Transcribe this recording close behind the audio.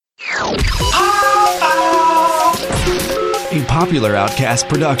A Popular Outcast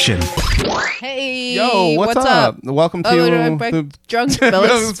production. Hey, yo, what's up? Welcome to the Drunk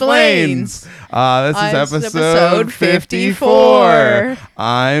Bill Explains. This is episode 54.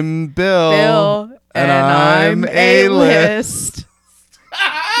 I'm Bill. And I'm A-list.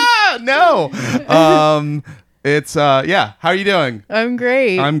 No. It's yeah. How are you doing? I'm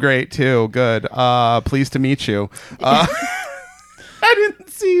great. I'm great too. Good. Pleased to meet you. I didn't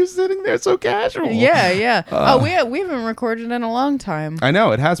see you sitting there so casual. Yeah. We haven't recorded in a long time. I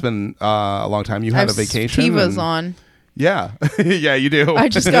know it has been a long time. You had a vacation. Tiva's on. Yeah, yeah, you do. I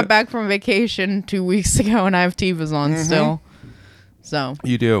just got back from vacation 2 weeks ago, and I have Tiva's on still. So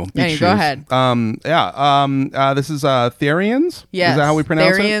you do. Yeah, go ahead. This is Therians. Yes. Is that how we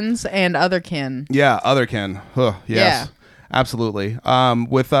pronounce it? Therians and Otherkin. Yeah, Otherkin. Huh, yes. Yeah. Absolutely.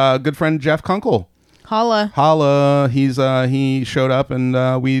 With good friend Jeff Kunkel. Holla. He showed up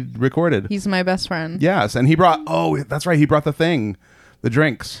and we recorded. He's my best friend. Yes, and he brought. Oh, that's right. He brought the thing, the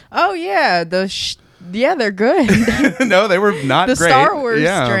drinks. Oh yeah, yeah, they're good. No, they were not the great. Star Wars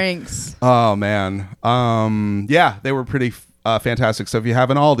drinks. Oh man. Yeah, they were pretty fantastic. So if you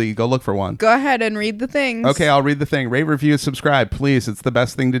have an Aldi, go look for one. Go ahead and read the things. Okay, I'll read the thing. Rate, review, subscribe, please. It's the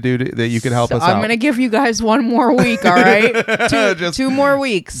best thing to do that you could help us out. I'm gonna give you guys one more week. All right, two more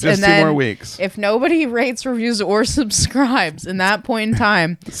weeks. Just and 2 more weeks. If nobody rates, reviews, or subscribes in that point in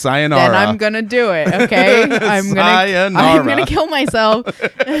time, sayonara. then I'm gonna do it. Okay, I'm gonna kill myself.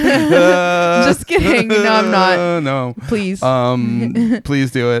 Just kidding. No, I'm not. No. Please. Please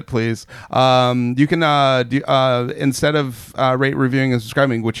do it. Please. You can instead of rate, reviewing, and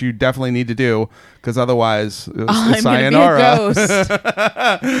subscribing, which you definitely need to do, because otherwise it's sayonara. Gonna be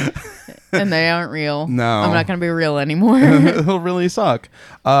a ghost. And they aren't real. No, I'm not going to be real anymore. It'll really suck.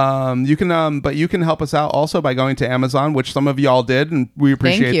 You can, but you can help us out also by going to Amazon, which some of y'all did, and we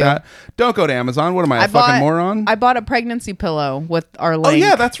appreciate that. Don't go to Amazon. What am I, a fucking moron? I bought a pregnancy pillow with our link. Oh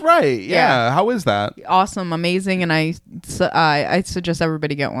yeah, that's right. Yeah. How is that? Awesome, amazing, and I suggest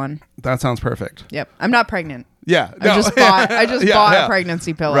everybody get one. That sounds perfect. Yep, I'm not pregnant. Yeah, I just bought a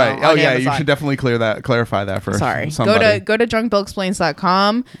pregnancy pillow. Right. Oh yeah, Amazon. you should definitely clarify that for somebody. Go to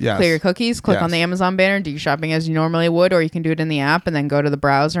drunkbillexplains.com. Yes. Clear your cookies. Click on the Amazon banner. Do your shopping as you normally would, or you can do it in the app and then go to the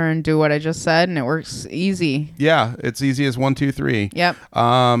browser and do what I just said, and it works easy. Yeah, it's easy as 1, 2, 3. Yep.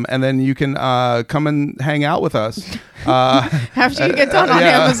 And then you can come and hang out with us. After you get done on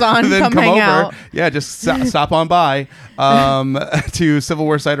Amazon, come hang over. out. Yeah, just stop on by to Civil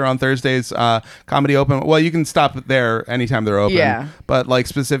War Cider on Thursdays. Comedy open. Well, you can stop there anytime they're open. Yeah. But like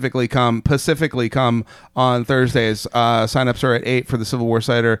specifically come on Thursdays. Sign-ups are at 8 for the Civil War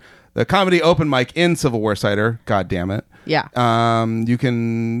Cider. The comedy open mic in Civil War Cider. God damn it. Yeah. You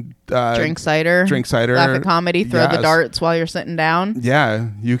can drink cider. Laugh at comedy. Throw the darts while you're sitting down. Yeah,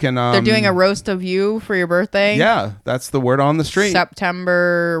 you can. They're doing a roast of you for your birthday. Yeah, that's the word on the street.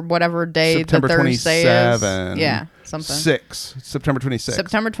 September, whatever day September the Thursday 27. is. Yeah, something. September 26th.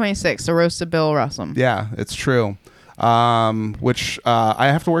 September 26th. The roast of Bill Russell. Yeah, it's true. Which I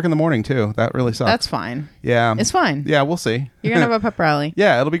have to work in the morning too. That really sucks. That's fine. Yeah, it's fine. Yeah, we'll see. You're gonna have a pep rally.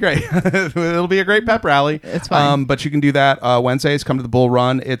 Yeah, it'll be great. It'll be a great pep rally. It's fine. But you can do that Wednesdays. Come to the Bull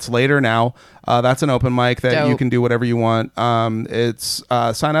Run. It's later now. That's an open mic that you can do whatever you want. It's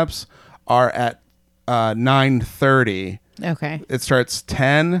signups are at 9:30. Okay. It starts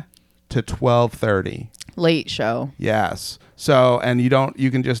 10 to 12:30. Late show. Yes. So, and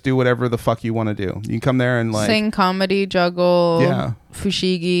you can just do whatever the fuck you want to do. You can come there and like sing, comedy, juggle,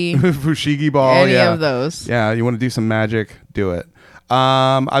 fushigi, fushigi ball, any of those. Yeah, you want to do some magic, do it.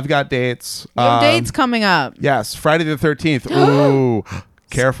 I've got dates. You have dates coming up. Yes, Friday the 13th. Ooh,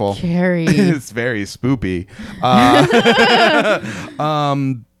 careful. Scary. It's very spoopy.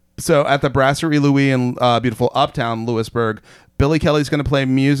 So at the Brasserie Louis in beautiful Uptown Lewisburg, Billy Kelly's going to play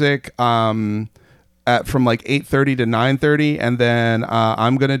music. From like 8:30 to 9:30, and then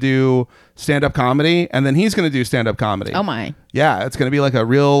I'm gonna do stand-up comedy, and then he's gonna do stand-up comedy. Oh my! Yeah, it's gonna be like a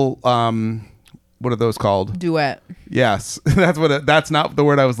real what are those called? Duet. Yes, that's not the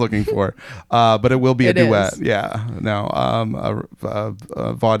word I was looking for, but it will be a duet. Is. Yeah, no,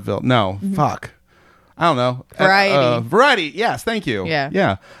 a vaudeville. No, fuck. I don't know. Variety. Variety. Yes, thank you.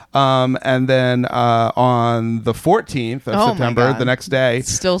 Yeah. And then on the 14th of September, the next day.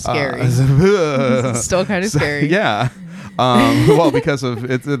 It's still scary. It's still kind of scary. Yeah. Well, because of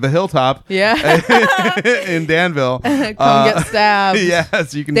it's the Hilltop. Yeah. In Danville. Come get stabbed.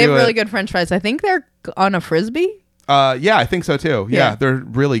 Yes, you can They do it. have really good French fries. I think they're on a Frisbee. Yeah, I think so too. Yeah, Yeah. they're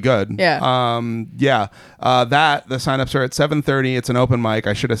really good. Yeah. The signups are at 7:30. It's an open mic.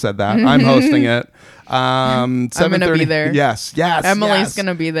 I should have said that. I'm hosting it. 7:30. I'm gonna be there. Yes. Emily's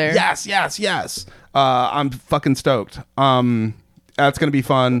gonna be there. Yes. I'm fucking stoked. That's gonna be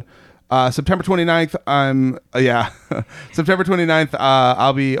fun. September 29th, September 29th,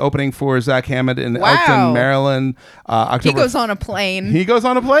 I'll be opening for Zach Hammond in Wow. Elkton, Maryland. He goes on a plane. He goes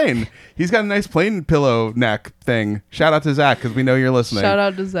on a plane. He's got a nice plane pillow neck thing. Shout out to Zach because we know you're listening. Shout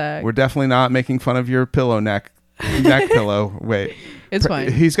out to Zach. We're definitely not making fun of your pillow neck pillow. Wait, It's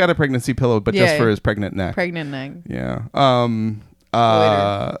fine. He's got a pregnancy pillow, but just Yeah. for his pregnant neck. Pregnant neck. Yeah.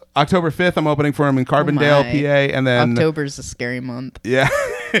 Later. October 5th, I'm opening for him in Carbondale, Oh my. PA, and then October's a scary month. yeah.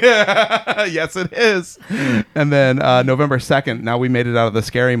 Yes, it is. And then November 2nd. Now we made it out of the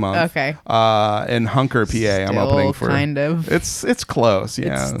scary month. Okay. In Hunker, PA, I'm opening for. Kind of. It's close.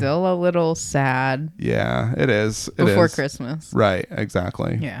 Yeah. It's still a little sad Yeah, it is. before Christmas. Right.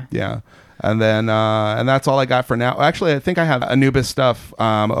 Exactly. Yeah. Yeah. And then and that's all I got for now. Actually, I think I have Anubis stuff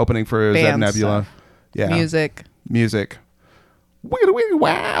opening for Zed Band Nebula. stuff. Yeah. Music.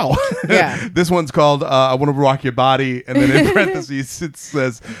 Wow. Yeah. This one's called I Want to Rock Your Body. And then in parentheses, it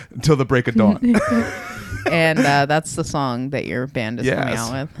says Until the Break of Dawn. And that's the song that your band is coming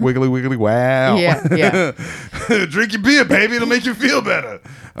out with. Wiggly, wiggly, wow. Yeah. Drink your beer, baby. It'll make you feel better.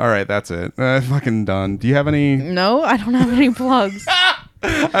 All right, that's it. Fucking done. Do you have any? No, I don't have any plugs.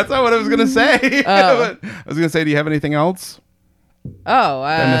 That's not what I was going to say. Oh. I was going to say, do you have anything else? Oh,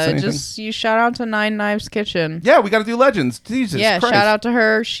 I miss anything? just you shout out to Nine Knives Kitchen. Yeah, we got to do Legends. Jesus Yeah, Christ. shout out to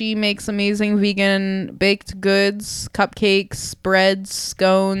her. She makes amazing vegan baked goods, cupcakes, breads,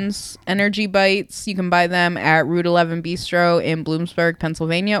 scones, energy bites. You can buy them at Route 11 Bistro in Bloomsburg,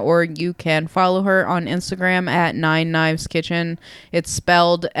 Pennsylvania, or you can follow her on Instagram at Nine Knives Kitchen. It's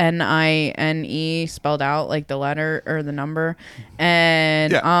spelled Nine, spelled out like the letter or the number.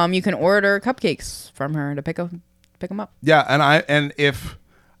 And Yeah. you can order cupcakes from her to pick them up. Yeah, and if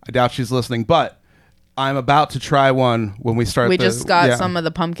I doubt she's listening, but I'm about to try one when we start. We just got yeah. some of the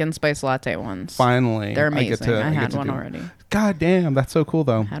pumpkin spice latte ones. Finally, They're I amazing. I had one already. God damn, that's so cool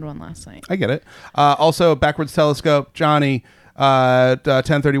though. Had one last night. I get it. Also, Backwards Telescope, Johnny,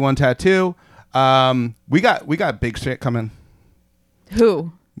 1031 Tattoo. We got big shit coming.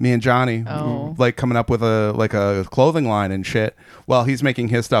 Who? Me and Johnny, Oh. like coming up with a clothing line and shit. Well, he's making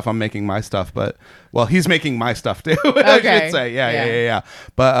his stuff. I'm making my stuff, but he's making my stuff too. I Okay. should say, yeah.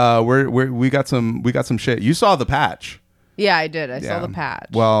 But we got some shit. You saw the patch. Yeah, I did. I saw Yeah. the patch.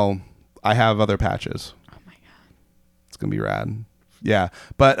 Well, I have other patches. Oh my god. It's gonna be rad. Yeah,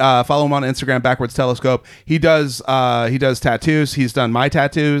 but follow him on Instagram, Backwards Telescope. He does tattoos. He's done my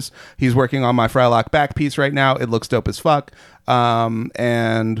tattoos. He's working on my Frylock back piece right now. It looks dope as fuck.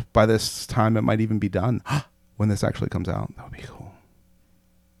 And by this time, it might even be done when this actually comes out. That would be cool.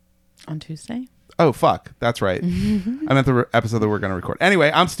 On Tuesday? Oh fuck, that's right. I meant the episode that we're gonna record.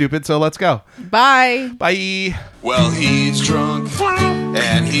 Anyway, I'm stupid, so let's go. Bye. Bye. Well, he's drunk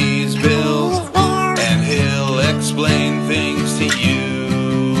and he's Bill, and he'll explain things to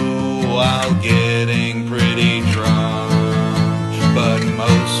you while getting pretty drunk. But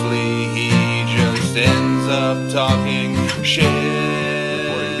mostly he just ends up talking shit.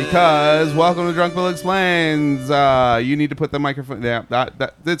 Because welcome to Drunk Bill Explains. You need to put the microphone. Yeah,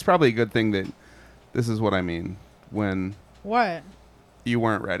 that's probably a good thing that this is what I mean when What? you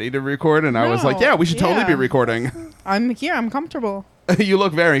weren't ready to record, and I was like, No, yeah, we should totally be yeah. recording. I'm here. I'm comfortable. You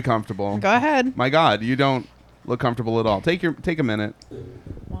look very comfortable. Go ahead. My God, you don't look comfortable at all. Take a minute.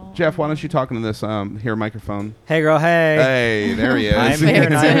 Jeff, why don't you talk into this here microphone? Hey, girl, hey. Hey, there he is. I'm here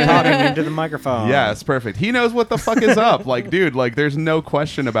and I'm talking into the microphone. Yes, perfect. He knows what the fuck is up. Like, dude, like there's no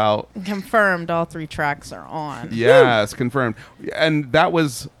question about. Confirmed. All 3 tracks are on. Yes, confirmed. And that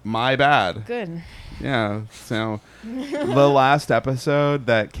was my bad. Good. Yeah. So the last episode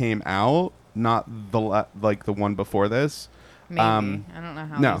that came out, not the the one before this. Maybe. I don't know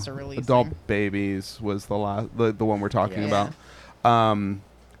how No, these are releasing. Adult Babies was the last, the one we're talking Yeah. about.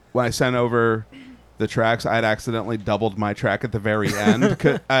 When I sent over the tracks, I had accidentally doubled my track at the very end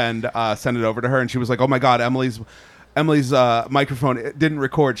and sent it over to her, and she was like, "Oh my God, Emily's microphone didn't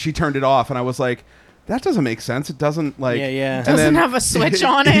record. She turned it off," and I was like, "That doesn't make sense. It doesn't like Yeah. And Doesn't have a switch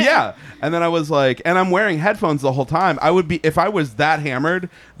on it? Yeah, and then I was like, and I'm wearing headphones the whole time. I would be if I was that hammered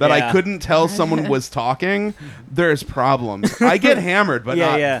that I Yeah. couldn't tell someone was talking. There's problems. I get hammered, but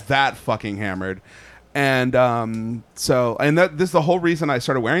not that fucking hammered. And this is the whole reason I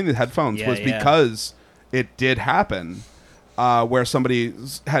started wearing the headphones was because it did happen. where somebody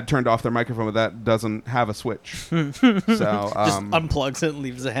had turned off their microphone, but that doesn't have a switch. So Just unplugs it and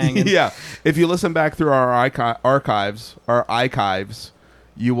leaves it hanging. yeah, if you listen back through our archives,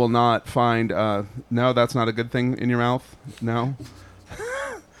 you will not find. No, that's not a good thing in your mouth. No.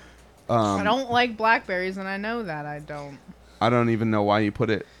 I don't like blackberries, and I know that I don't. I don't even know why you put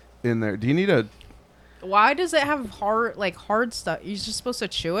it in there. Do you need a? Why does it have hard stuff? You're just supposed to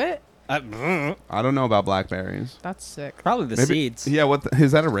chew it? I don't know about blackberries. That's sick. Probably the seeds. Yeah,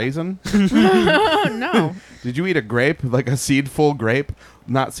 is that a raisin? Oh, no. Did you eat a grape, like a seed-full grape?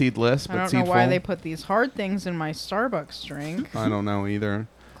 Not seedless, I but don't seed-full? know why they put these hard things in my Starbucks drink. I don't know either.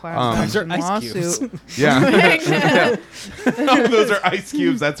 Class Those are ice lawsuit. Yeah. Yeah. Those are ice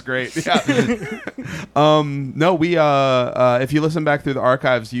cubes. That's great. Yeah. No, we if you listen back through the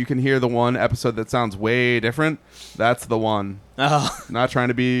archives, you can hear the one episode that sounds way different. That's the one. Oh. Not trying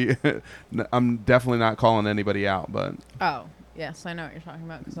to be I'm definitely not calling anybody out, but Oh, yes, I know what you're talking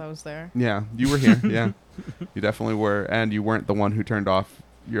about because I was there. yeah, you were here. Yeah. You definitely were, and you weren't the one who turned off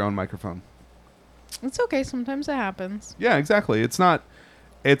your own microphone. It's okay. Sometimes it happens. Yeah, exactly. It's not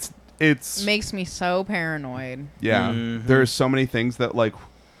it's Makes me so paranoid. yeah. There's so many things that like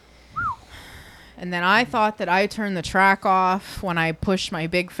And then I thought that I turned the track off when I pushed my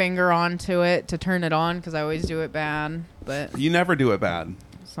big finger onto it to turn it on because I always do it bad. But you never do it bad.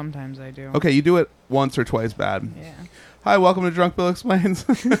 sometimes I do. Okay, you do it once or twice bad. Yeah. Hi, welcome to Drunk Bill Explains.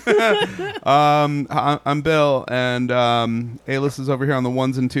 I'm Bill, and A-List is over here on the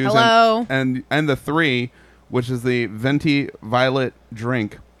ones and twos. Hello. And the 3, which is the Venti Violet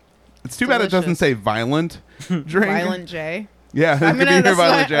drink. It's too bad it doesn't Delicious. say violent drink. Violent J. Yeah, it could be here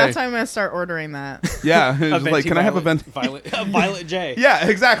Violet J. That's why I'm gonna start ordering that. Yeah, it's like, can I have a Venti? Violet J. Yeah,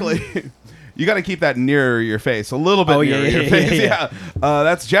 exactly. You got to keep that near your face, a little bit near your face. Yeah.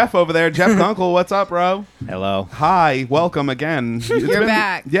 That's Jeff over there. Jeff Kunkel, what's up, bro? Hello. Hi, welcome again. You're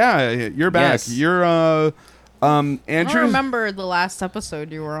back. Yeah, you're back. Yes. You're I don't Andrew. remember the last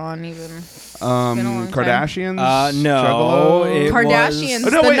episode you were on even. It's been a long time. Kardashians. No. Juggalo? It Kardashians. Oh,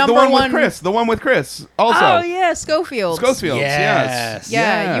 no, the wait, the number one one. with Chris. The one with Chris. Also, Oh yeah, Schofield. Schofields. Yes. Yes.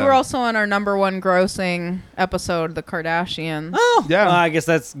 Yeah, you were also on our number one grossing episode, The Kardashians. Oh. Yeah. I guess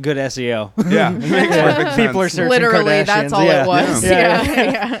that's good SEO. Yeah, it makes perfect People are sense. searching Literally, that's Kardashians, all yeah. it was. Yeah.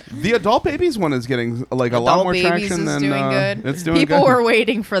 Yeah. The adult babies one is getting like a lot Adult more Babies traction is than doing good. It's doing People good. were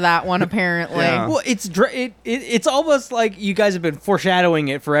waiting for that one apparently. Yeah. Well, it's almost like you guys have been foreshadowing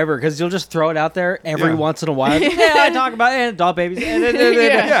it forever because you'll just throw it out there every Yeah. once in a while. Yeah, I talk about adult babies. And then,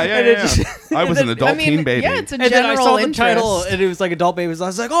 Yeah. I was an adult teen baby. Yeah, it's a And then I general saw the interest. title and it was like adult babies. I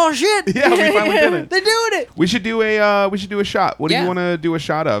was like, oh shit! Yeah, we finally did it. They're doing it. We should do a shot. What do Yeah. you want to do a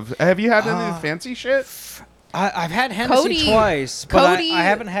shot of? Have you had any fancy shit? I've had Hennessy Cody- twice, but Cody I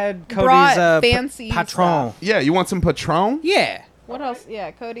haven't had brought Cody's fancy Patron. stuff. Yeah, you want some Patron? Yeah. What else?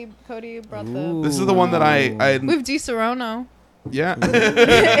 Yeah, Cody brought Ooh. This is the one that I We have Di Serono. yeah.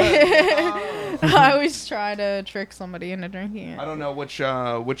 I always try to trick somebody into drinking it. I don't know which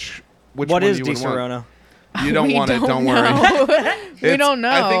what What is you Di would want. Serono? You don't We want it. Don't know. worry. We It's- don't know.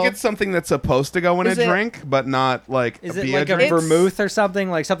 I think it's something that's supposed to go in Is a it- drink, but not like Is be it like a drink. vermouth or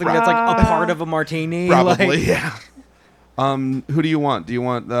something? Like something that's like a part of a martini? Probably, Like, yeah. Who do you want? Do you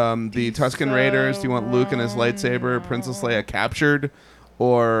want the Tusken Raiders? Do you want Luke and his lightsaber, Princess Leia captured,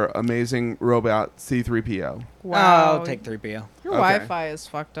 or Amazing Robot C-3PO? Wow. I'll take 3PO. Your Okay. Wi-Fi is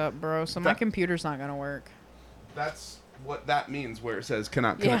fucked up, bro. So my That- computer's not gonna work. That's what that means, where it says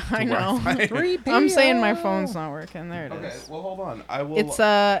cannot Yeah, connect to I know. Wi-Fi. 3PO. I'm saying my phone's not working. There it is. Okay, well hold on. I will.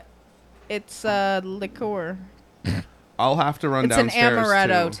 It's liqueur. I'll have to run It's an downstairs.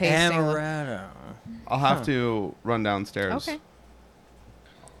 amaretto to- tasting. Amaretto. I'll have to run downstairs. Okay.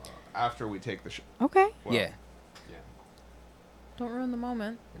 After we take the shot. Okay. Yeah. Don't ruin the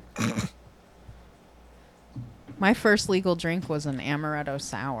moment. My first legal drink was an amaretto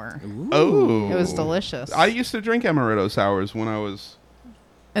sour. Oh, It was delicious. I used to drink amaretto sours when I was.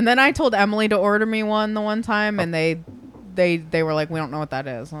 And then I told Emily to order me one the one time, Oh. and they were like, "We don't know what that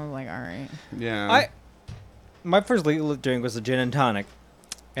is." And I was like, "All right." Yeah. My first legal drink was a gin and tonic.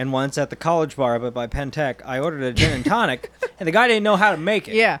 And once at the college bar but by Pentec, I ordered a gin and tonic, and the guy didn't know how to make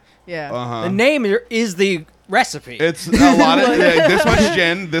it. Yeah. Yeah. Uh-huh. The name is the recipe. It's a lot of this much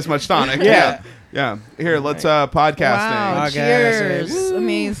gin, this much tonic. Yeah. Yeah. Here, let's podcasting. Wow. Okay, Cheers. woo.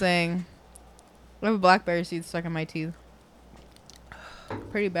 Amazing. I have a blackberry seed stuck in my teeth.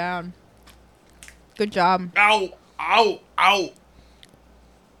 Pretty bad. Good job. Ow! Ow! Ow!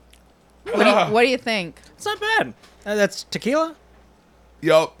 What do you think? It's not bad. That's tequila?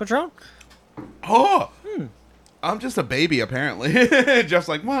 Yup. Patron? Oh. I'm just a baby, apparently. Jeff's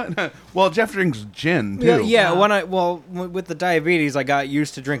like, what? Well, Jeff drinks gin, too. Yeah. With the diabetes, I got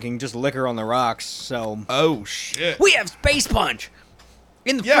used to drinking just liquor on the rocks. So Oh, shit. we have space punch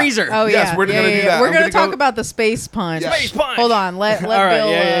in the Yeah. freezer. Oh Yes, yeah, we're gonna yeah, do that. We're I'm gonna gonna talk go- about the space punch. Yeah. Space punch. Hold on, let All right, Bill.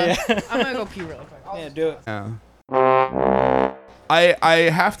 yeah. I'm gonna go pee real quick. Yeah, do it. Yeah. I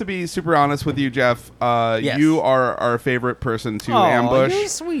have to be super honest with you, Jeff. Yes. You are our favorite person to Oh, ambush. you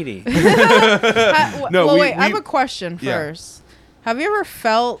sweetie. No, well, we- wait. I have we- a question Yeah. first. Have you ever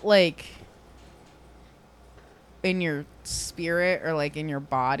felt like in your spirit or like in your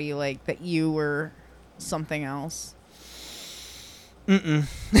body, like that you were something else?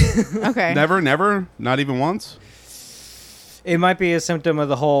 Okay. Never, not even once. It might be a symptom of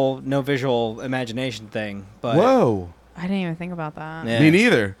the whole no visual imagination thing, but Whoa, I didn't even think about that. Yeah. me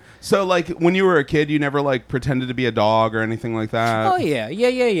neither. So, like, when you were a kid, you never like pretended to be a dog or anything like that. Oh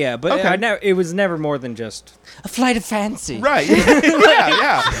yeah. But Okay. it was never more than just a flight of fancy. Right.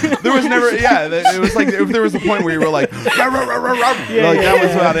 yeah. There was never. Yeah. It was like if there was a point where you were like, "Rah, rah, rah, rah, rah," like that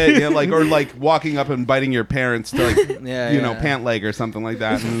was about it. Yeah, like or like walking up and biting your parents to like you know pant leg or something like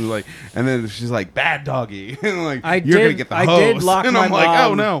that, and like and then she's like bad doggy, and like you're gonna get the hose. I did lock and my I'm mom. like,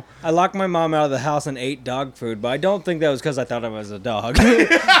 oh no. I locked my mom out of the house and ate dog food, but I don't think that was because I thought I was a dog.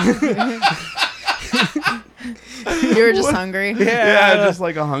 You were just hungry. Yeah, just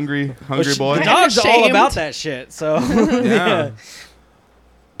like a hungry boy. The dog's all Ashamed. about that shit. So Yeah.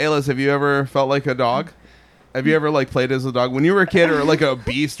 Ayla, have you ever felt like a dog? Have you ever like played as a dog when you were a kid, or like a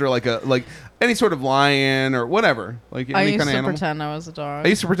beast, or like any sort of lion or whatever, like I any used kind of to animal? pretend I was a dog. I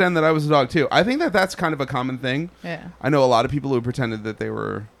used to pretend that I was a dog too. I think that that's kind of a common thing. Yeah. I know a lot of people who pretended that they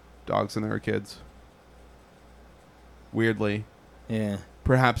were dogs when they were kids. Weirdly, yeah.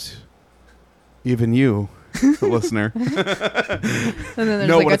 perhaps even you, the listener. And then there's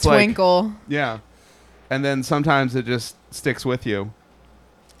Know like what a it's like. twinkle. Yeah, and then sometimes it just sticks with you.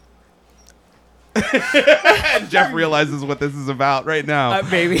 And Jeff realizes what this is about right now.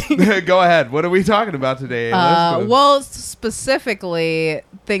 Maybe. Go ahead. What are we talking about today? Ayla? Well, specifically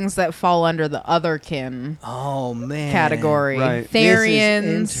things that fall under the otherkin Oh man. Right. category. This is Therians.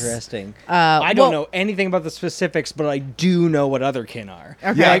 This is interesting. I I don't know anything about the specifics, but I do know what otherkin are.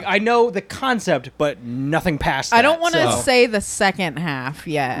 Okay. Yeah. Like I know the concept, but nothing past that. I don't want to so. say the second half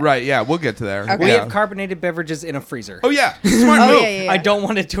yet. Right. Yeah, we'll get to there. Okay. We Yeah. have carbonated beverages in a freezer. Oh yeah, smart Oh move. yeah. I don't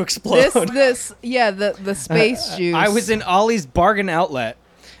want it to explode. The space juice. I was in Ollie's bargain outlet.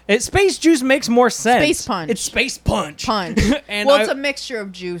 Space juice makes more sense. Space punch. It's space punch. punch. And well, I- it's a mixture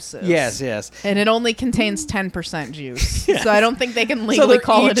of juices. Yes. And it only contains 10% juice. Yes. So I don't think they can So legally they're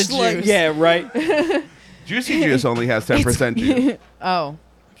call it a each juice. like- yeah, right. Juicy juice only has 10% juice. Oh,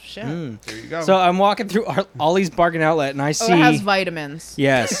 shit. There you go. So I'm walking through Ollie's bargain outlet, and I Oh, see. it has vitamins.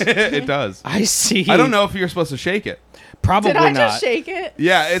 Yes, it does. I see. I don't know if you're supposed to shake it. Probably Did I not. just shake it?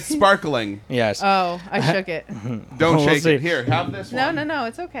 Yeah, it's sparkling. Yes. Oh, I shook it. Don't We'll shake see. it. Here, have this one. No,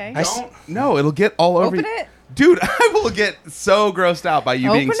 it's okay. Don't. No, it'll get all over Open you. it. Dude, I will get so grossed out by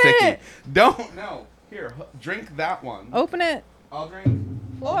you being Open sticky. it. Don't. No. Here, drink that one. Open it. I'll drink.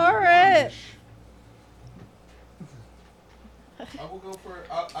 Pour it. I will go for.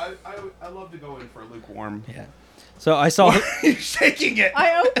 I love to go in for lukewarm. Yeah. So I saw. You're shaking it.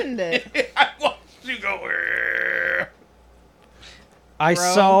 I opened it. I want you to go. I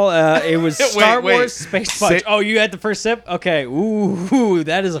Bro. saw it was Star Wait. Wars Space Punch. Sit- Oh, you had the first sip? Okay. Ooh,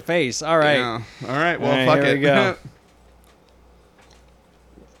 that is a face. All right. Yeah. All right. Well, All right, fuck here it. we go.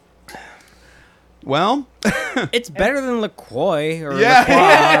 Well, It's better than LaCroix or Yeah.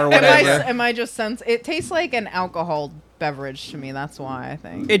 LaCroix or whatever. Am I just sense? It tastes like an alcohol beverage to me. That's why I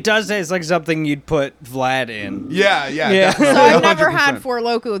think. It does taste like something you'd put Vlad in. yeah. Yeah. definitely, So I've never 100%. had Four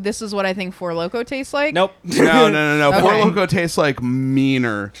Loko. This is what I think Four Loko tastes like. Nope. No. Four Okay. Loko tastes like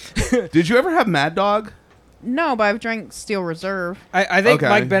meaner. Did you ever have Mad Dog? No, but I've drank Steel Reserve. I think Okay.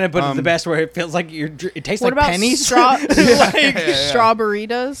 Mike Bennett put it the Um, best where it feels like it tastes What like about pennies.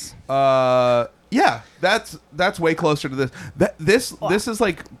 strawberries? Yeah, that's way closer to this. This is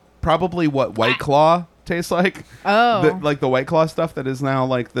like probably what White Claw tastes like. Oh. Like the White Claw stuff that is now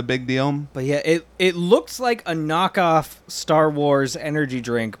like the big deal. But yeah, it looks like a knockoff Star Wars energy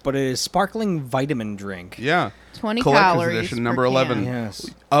drink, but it is sparkling vitamin drink. Yeah. 20 Collector's calories. edition, per number can. 11. Yes.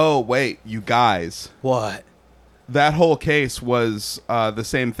 Oh wait, you guys. What? That whole case was the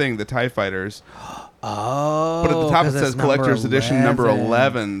same thing, the TIE Fighters. Oh. But at the top it 'cause says that's number Collector's Edition number 11.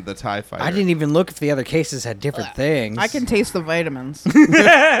 11, the TIE Fighter. I didn't even look if the other cases had different things. I can taste the vitamins. Oh,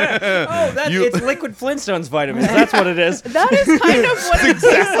 it's liquid Flintstones vitamins. That's what it is. That is kind of what it tastes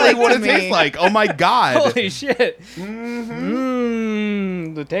exactly like what to it me. tastes like. Oh my god. Holy shit.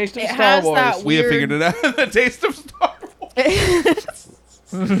 The The taste of It Star has Wars. that We have weird- figured it out. The taste of Star Wars.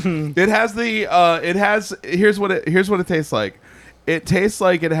 It has the here's what it tastes like. It tastes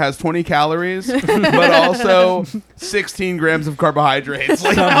like it has 20 calories, but also 16 grams of carbohydrates.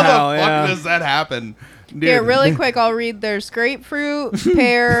 Like, how Somehow, the fuck yeah. does that happen? Dude. Yeah, really quick. I'll read. There's grapefruit,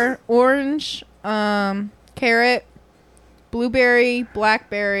 pear, orange, carrot, blueberry,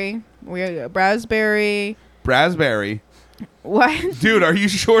 blackberry, raspberry. Raspberry. What? Dude, are you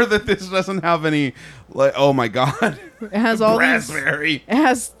sure that this doesn't have any, like, oh my god. It has all these. Raspberry. It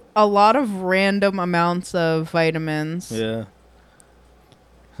has a lot of random amounts of vitamins. Yeah.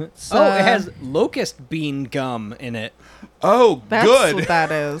 So Oh, it has locust bean gum in it. Oh, That's good. what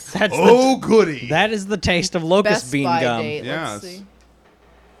that is. That's Oh, goody. that is the taste of locust Best bean by gum. date. Yes. Let's see.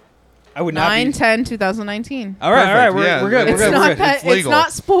 I would not 9/10/2019. All right, Perfect, we're yeah. good. It's We're good. Not We're good. that, It's it's legal.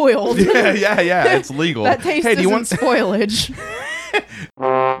 not spoiled. yeah, it's legal. That taste hey, do you want isn't spoilage.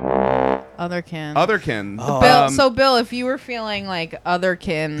 Otherkin. Otherkin? Bill, if you were feeling like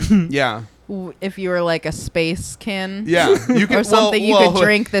otherkin, Yeah. if you were like a space kin, Yeah. You could or something, you well, could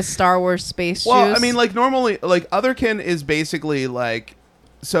drink this Star Wars space Well, juice. I mean, like normally, like Otherkin is basically like,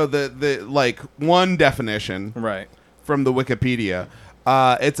 so the like one definition Right. from the Wikipedia.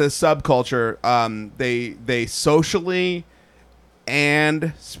 It's a subculture. They socially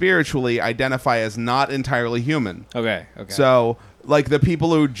and spiritually identify as not entirely human. Okay. Okay. So, like the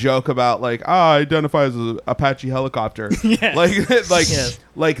people who joke about like, I identify as an Apache helicopter, Yes. like Yes.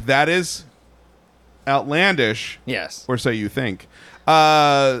 like that is outlandish, yes. or so you think.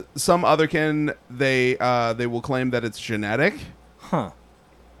 Some otherkin they will claim that it's genetic. Huh.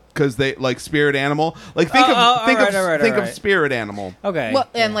 Because they like spirit animal, like think of alright. spirit animal, Okay. well,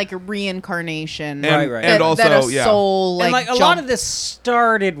 and like a reincarnation, and, Right. and that, also that a yeah, soul and like, like a lot jump- of this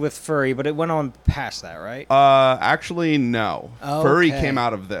started with furry, but it went on past that, right? actually no, furry Okay. came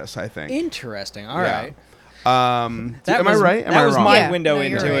out of this, I think. Interesting. All Yeah. right. Am That I was, right? Am that I was wrong? my Yeah. window No,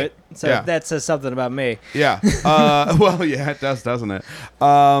 you're into right. it. So Yeah. that says something about me. Yeah. Well, yeah, it does, doesn't it?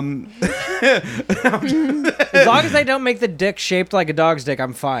 As long as they don't make the dick shaped like a dog's dick,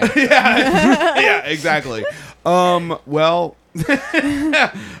 I'm fine. Yeah, exactly. Well,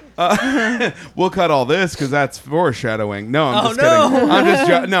 we'll cut all this because that's foreshadowing. No, I'm Oh, just no. kidding.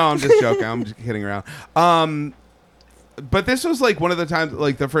 I'm just joking. I'm just kidding around. But this was like one of the times,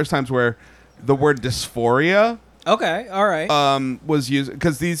 like the first times where the word dysphoria Okay. All right. was used,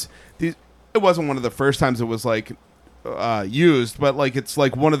 because these it wasn't one of the first times it was like used, but like it's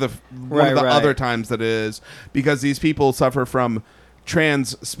like one of the Right. other times that it is, because these people suffer from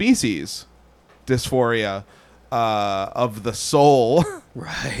trans species dysphoria of the soul,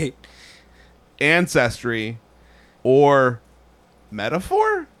 right. ancestry, or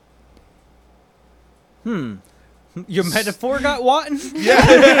metaphor. Your metaphor got Watton?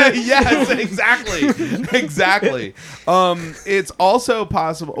 Yeah, yes, exactly. It's also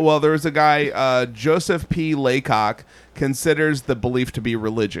possible. Well, there was a guy, Joseph P. Laycock, considers the belief to be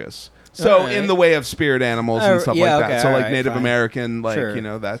religious. So, Alright. in the way of spirit animals and stuff yeah, like that. okay, So, like alright, Native fine. American, like Sure. you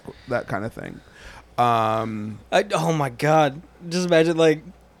know, that kind of thing. Oh my god! Just imagine like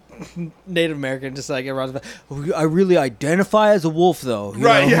Native American, just like everyone's like, "Oh, I really identify as a wolf, though. you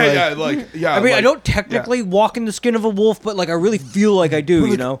Right? know, Yeah, like- yeah. I mean, I like- don't technically walk in the skin of a wolf, but like I really feel like I do.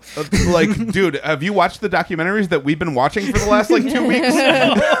 You know? Like, dude, have you watched the documentaries that we've been watching for the last like 2 weeks?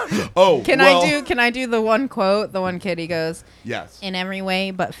 Oh, Can well, I do the one quote? The one kid, he goes, Yes. "In every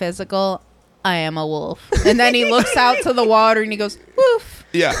way but physical, I am a wolf." And then he looks out to the water and he goes, "Woof."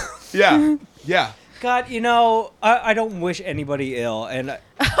 Yeah. Yeah. God, you know, I don't wish anybody ill, and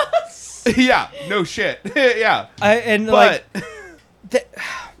Yeah. No shit. Yeah. like. But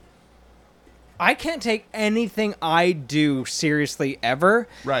I can't take anything I do seriously ever.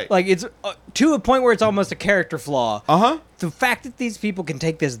 Right. Like it's to a point where it's almost a character flaw. The fact that these people can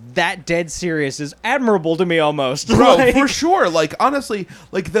take this that dead serious is admirable to me almost. Bro, Like- for sure. Like honestly,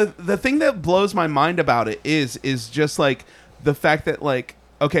 like the thing that blows my mind about it is just like the fact that like,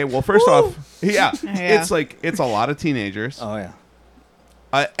 okay, well, first off, yeah, Yeah. it's like it's a lot of teenagers. Oh yeah.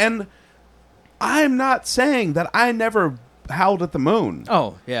 And I'm not saying that I never howled at the moon.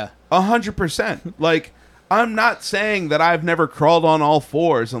 Oh yeah. 100%. Like, I'm not saying that I've never crawled on all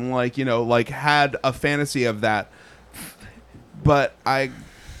fours and like, you know, like had a fantasy of that. But I,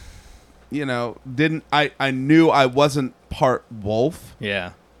 you know, I knew I wasn't part wolf.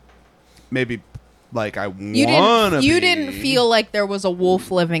 Yeah. Maybe like I You wanna didn't be. feel like there was a wolf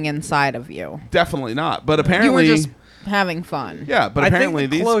living inside of you. Definitely not. But You apparently, were just having fun. yeah. But I apparently,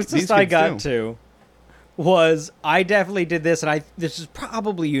 think the these closest I kids got do. to was I definitely did this, and this is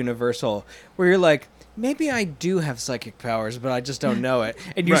probably universal, where you're like, maybe I do have psychic powers, but I just don't know it.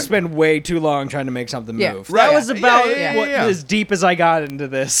 And you Right. spend way too long trying to make something Yeah. move. Right. That was about Yeah, what as deep as I got into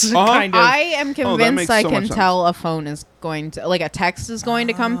this. Kind of. I am makes convinced I so can much sense. tell a phone is going to, like, a text is going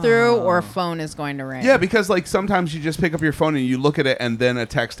to come through or a phone is going to ring. Yeah, because like sometimes you just pick up your phone and you look at it and then a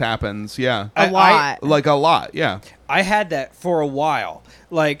text happens. Yeah. a lot. Like a lot. Yeah. I had that for a while.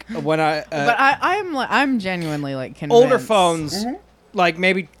 Like when I But I'm genuinely like convinced. older phones, like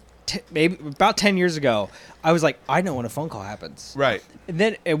maybe about 10 years ago, I was like, I know when a phone call happens. Right. And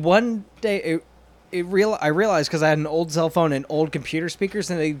then one day, I realized because I had an old cell phone and old computer speakers,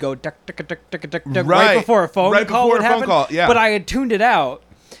 and they'd go duck, duck, duck, duck, duck, duck, Right. right before a phone Right call before would a phone happen. call, yeah. But I had tuned it out,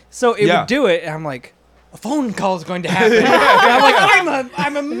 so it Yeah. would do it, and I'm like, a phone call is going to happen. And I'm like,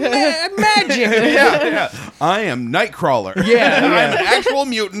 I'm a magic. Yeah. I am Nightcrawler. Yeah, I'm yeah. an actual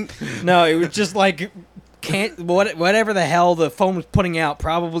mutant. No, it was just like whatever the hell the phone was putting out,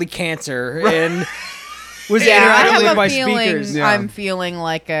 probably cancer, and was Yeah, I interacting have with a my feeling. speakers. Yeah. I'm feeling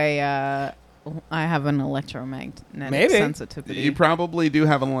like I have an electromagnetic Maybe. sensitivity. You probably do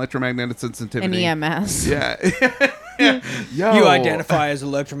have an electromagnetic sensitivity. An EMS. Yeah. Yo. You identify as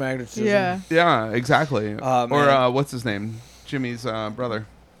electromagnetism. Yeah. Yeah, exactly. Oh, Or man. what's his name? Jimmy's brother.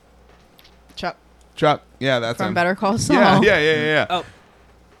 Chuck Chuck. Yeah, that's from him. Better Call Saul. Yeah. Oh,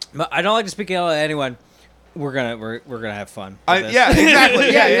 but I don't like to speak ill of anyone. We're gonna have fun. with this. Yeah,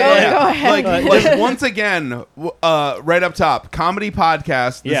 exactly. Yeah, go ahead. Like once again, right up top, comedy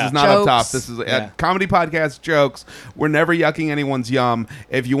podcast. This Yeah. is not up top. Jokes. This is Yeah. comedy podcast jokes. We're never yucking anyone's yum.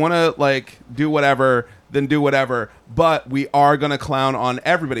 If you want to like do whatever, then do whatever. But we are gonna clown on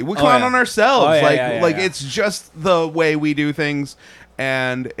everybody. We clown yeah. on ourselves. Oh, yeah, like yeah. it's just the way we do things.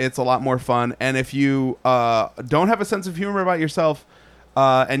 And it's a lot more fun. And if you don't have a sense of humor about yourself,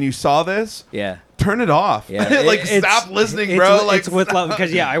 and you saw this, Yeah. turn it off. Yeah. Like It's- stop listening, it's bro. with- Like it's with stop. love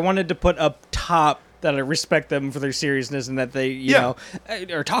because I wanted to put up top that I respect them for their seriousness and that they you Yeah. know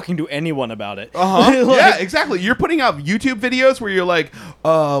are talking to anyone about it. Uh-huh. Like- Yeah, exactly. You're putting out YouTube videos where you're like,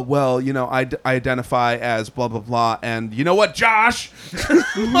 well, you know, I identify as blah blah blah, and you know what, Josh?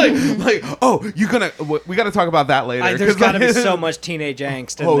 like, oh, we got to talk about that later. There's 'cause, got to be like- so much teenage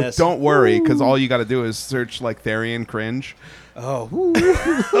angst in Oh, this. don't worry, because all you got to do is search like Therian cringe. Oh,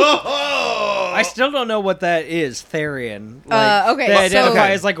 Oh, I still don't know what that is. Therian. Okay, They identify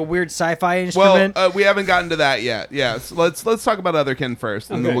okay. as like a weird sci-fi well, instrument. we haven't gotten to that yet. Yeah, so let's talk about Otherkin first,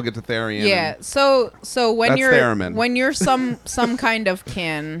 and then Okay. we'll get to Therian. Yeah. So when That's you're theremin. when you're some kind of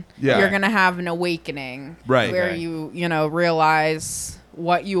kin, Yeah. you're gonna have an awakening, Right. Where Okay. you know realize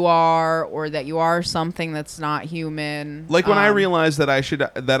what you are, or that you are something that's not human. Like when I Um, realized that I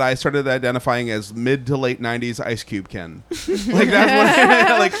started identifying as mid to late '90s Ice Cube Ken, like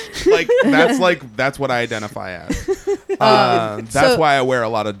that's what that's what I identify as. That's so- why I wear a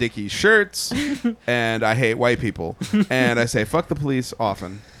lot of Dickies shirts, and I hate white people, and I say fuck the police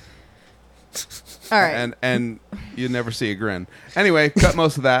often, All right. and you never see a grin. Anyway, cut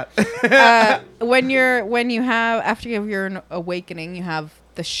most of that. When you have after you have your awakening, you have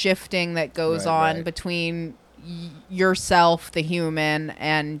the shifting that goes Right, on right. between yourself, the human,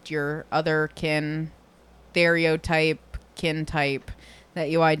 and your other kin, stereotype, kin type that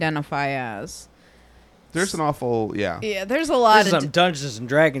you identify as. There's an awful Yeah, there's a lot This is of some Dungeons and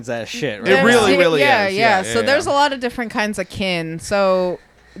Dragons ass shit, right? It there's- really, really yeah, is. yeah. Yeah, So yeah, there's yeah. a lot of different kinds of kin. So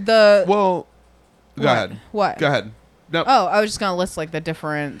the well. Go What? ahead. What? Go ahead. No, Oh, I was just gonna list like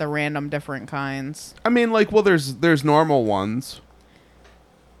the random different kinds. I mean, like, well, there's normal ones.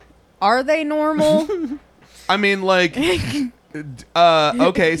 Are they normal? I mean, like,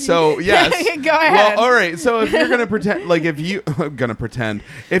 okay, so yes. Go ahead. Well, all right. So if you're gonna pretend, like, if you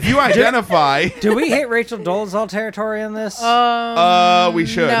if you identify, Do we hit Rachel Dolezal territory on this? we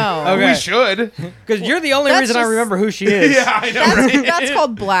should. no. Okay. We should. Because you're the only That's reason I just- remember who she is. Yeah, I know. Right? That's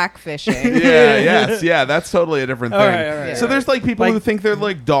called blackfishing. Yeah. Yes. Yeah. That's totally a different thing. All right, all right, So all there's like people Like- who think they're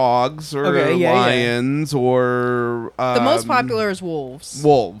like dogs or Okay, yeah, yeah. lions or The most popular is wolves.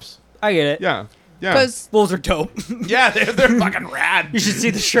 wolves. I get it. Yeah. Yeah. Because Wolves are dope. Yeah, they're fucking rad. You should see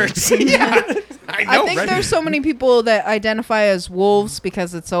the shirts. Yeah. I know. I think right? there's so many people that identify as wolves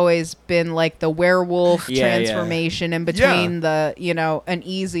because it's always been like the werewolf Yeah, yeah. transformation in between the, an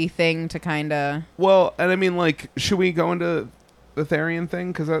easy thing to kind of. Well, and I mean, like, should we go into the Therian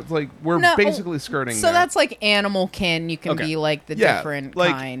thing? Because that's like we're No, basically skirting. So that. that's like animal kin. You can Okay. be like the Yeah, different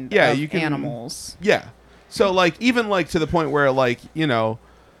like, kind yeah, of you can- animals. yeah. So like even like to the point where like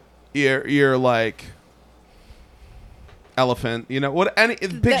you're like elephant. What any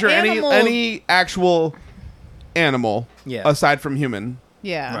picture animal- any actual animal Yeah. aside from human.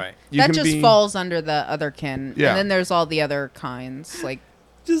 Yeah. Right. You That can just be- falls under the other kin. Yeah. And then there's all the other kinds. Like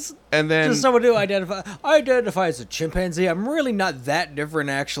and then Just someone who I identify as a chimpanzee. I'm really not that different,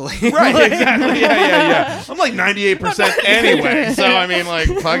 actually. right, exactly. Yeah. I'm like 98% anyway. So I mean, like,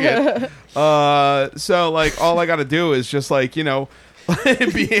 fuck it. So like, all I got to do is just like, you know,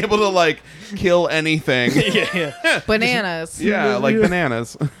 be able to like kill anything. Bananas. Yeah, like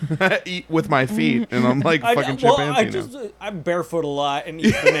bananas. Eat with my feet, and I'm like fucking chimpanzee now. I'm barefoot a lot and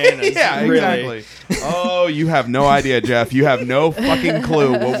eat bananas. Yeah, really. exactly. Oh, you have no idea, Jeff. You have no fucking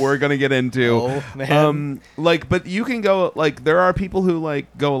clue what we're gonna get into. Oh, man. Like, but you can go like there are people who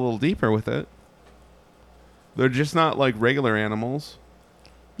like go a little deeper with it. They're just not like regular animals.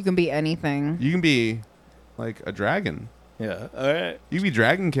 You can be anything. You can be like a dragon. Yeah. All right. You can be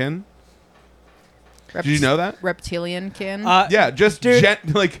dragonkin. Did you know that? Reptilian kin. Yeah, just dude.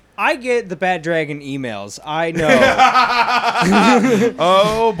 like. I get the Bad Dragon emails. I know.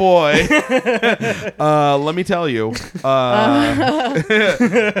 Oh boy. Let me tell you.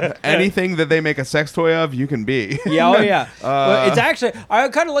 Anything that they make a sex toy of, you can be. Yeah, oh yeah. Well, it's actually I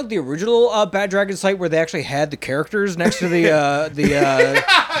kind of like the original Bad Dragon site where they actually had the characters next to the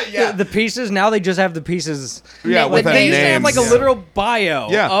pieces. Now they just have the pieces. Yeah, with with the They used to have names. like a literal bio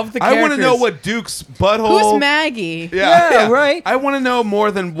of the characters. I want to know what Duke's butthole. Who's Maggie? Yeah, right. I want to know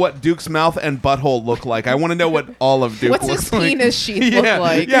more than what Duke's mouth and butthole look like. I want to know what all of Duke What's looks his like. penis sheath look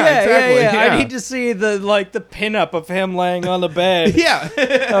like? Yeah, exactly. Yeah. Yeah. I need to see the pinup of him laying on the bed. Yeah.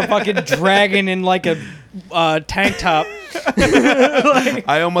 A fucking dragon in like a tank top.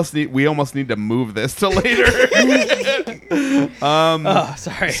 We almost need to move this to later. Oh,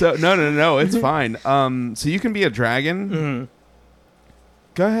 sorry. So no, it's fine. So you can be a dragon. Mm-hmm.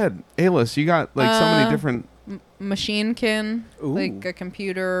 Go ahead, Aylis. You got like so many different. Machine kin, Ooh. like a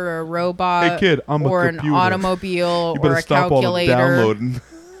computer or a robot, Hey, kid, I'm a or computer. an automobile, You or better a stop all the calculator. downloading.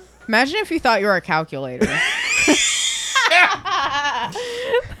 Imagine if you thought you were a calculator.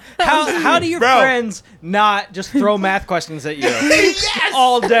 How do your Bro. friends not just throw math questions at you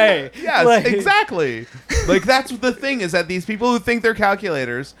all day? Yes, Like- exactly. Like that's the thing is that these people who think they're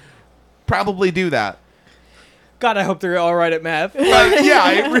calculators probably do that. God, I hope they're all right at math. Like, yeah,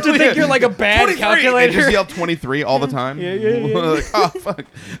 I really To think you're like a bad 23. They calculator. just yell 23 all the time. Yeah. Like, oh fuck,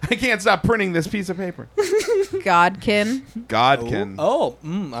 I can't stop printing this piece of paper. Godkin. Godkin. Oh,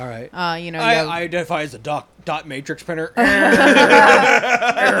 all right. You know, I you have- identify as a dot matrix printer.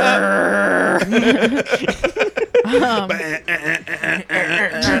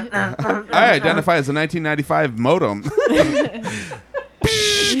 I identify as a 1995 modem.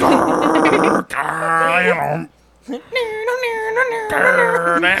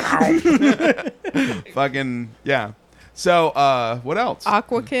 Fucking yeah. So what else?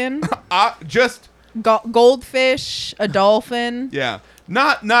 Aquakin. Just Goldfish. A dolphin. yeah.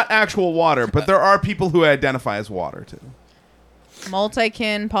 Not actual water, but there are people who identify as water too.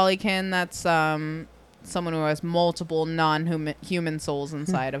 Multikin. Polykin. That's someone who has multiple non-human souls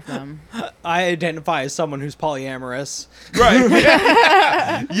inside of them. I identify as someone who's polyamorous. Right.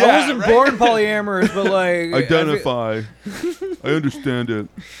 Yeah. I wasn't born polyamorous, but like Identify. I understand it.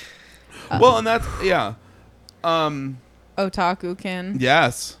 Well, and that's yeah. Otakukin.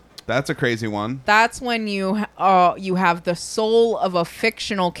 Yes. That's a crazy one. That's when you have the soul of a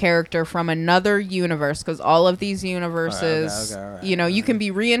fictional character from another universe, because all of these universes, all right, you can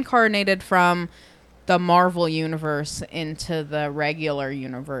be reincarnated from the Marvel universe into the regular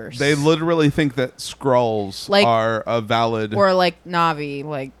universe. They literally think that Skrulls Like- are a valid or like Navi,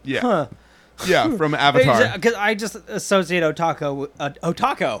 like yeah. Huh. Yeah, from Avatar. Because I just associate Otako with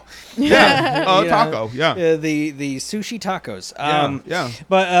Otako. Yeah. Oh, You know, taco. Yeah. The sushi tacos. Yeah.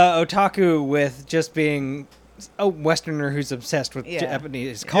 But Otaku with just being a Westerner who's obsessed with Yeah.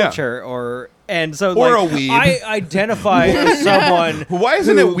 Japanese culture, and so Or like, a weeb. I identify as someone Why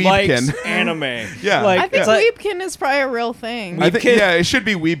isn't who it likes Weebkin? anime. Yeah. like, I think it's like, Weebkin is probably a real thing. I think Weebkin. yeah, it should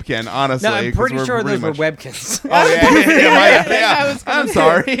be Weebkin, honestly. no, I'm 'cause pretty we're sure pretty those were much- Webkins. Oh yeah. I was gonna I'm say.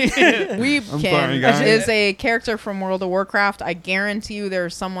 sorry. Weebkin guys. is a character from World of Warcraft. I guarantee you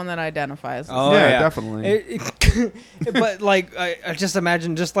there's someone that identifies as Oh, Yeah, definitely. But like, I just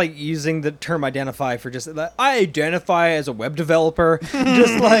imagine just like using the term identify for just like, I identify as a web developer.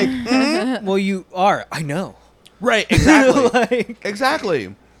 Just like, well, you are. I know. Right, exactly. Like,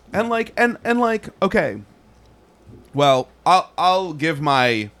 Exactly. And like okay. Well, I'll give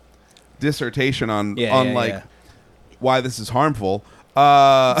my dissertation on Yeah. why this is harmful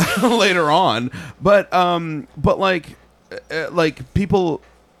later on. But like people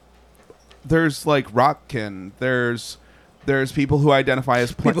there's like rockkin, there's people who identify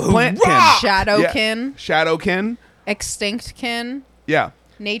as People who plantkin. rock! Shadowkin, Shadowkin. Extinctkin. Yeah.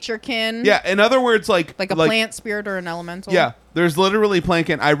 Naturekin. Yeah, in other words, like Like a plant spirit or an elemental. Yeah, there's literally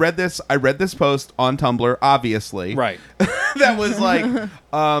Plankin. I read this post on Tumblr, obviously. Right. That was like,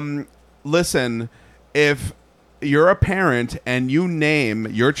 listen, if you're a parent and you name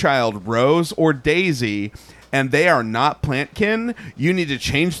your child Rose or Daisy and they are not Plantkin, you need to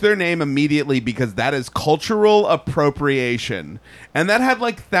change their name immediately because that is cultural appropriation. And that had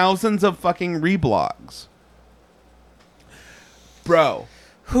like thousands of fucking reblogs. Bro,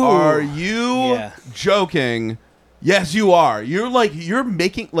 are you Yeah. joking? Yes, you are. You're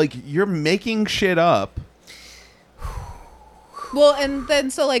making shit up. Well, and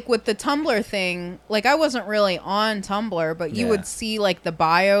then so like with the Tumblr thing, like I wasn't really on Tumblr, but you Yeah. would see like the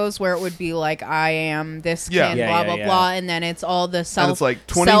bios where it would be like I am this kid, Yeah. Yeah, blah yeah, blah yeah. blah, and then it's all the self. And it's like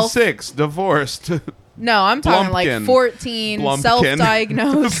 26, divorced. No, I'm talking Blumpkin. like 14, Blumpkin.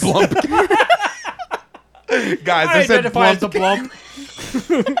 self-diagnosed. Blumpkin. Guys, I said identify as a Blumpkin.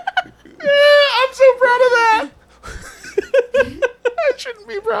 blump. I'm so proud of that. I shouldn't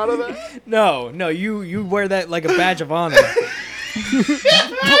be proud of that. No, you wear that like a badge of honor.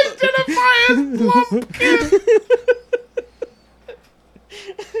 Identify as Blumpkin.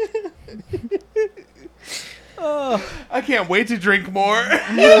 I can't wait to drink more.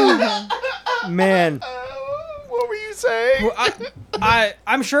 Man, What were you saying?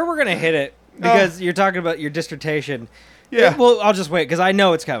 I'm sure we're gonna hit it because you're talking about your dissertation. Yeah. Well, I'll just wait because I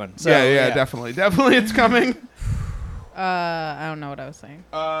know it's coming. So, yeah, definitely it's coming. I don't know what I was saying.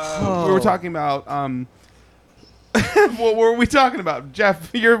 We were talking about what were we talking about? Jeff,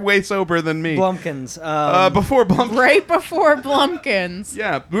 you're way sober than me. Blumpkins. Before Blumpkin. Right before Blumpkins.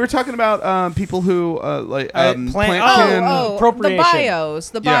 Yeah, we were talking about people who Plantkin. The Appropriation. bios.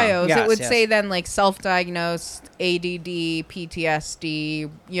 The Yeah. bios. Yes, It would yes. say then like self-diagnosed ADD, PTSD,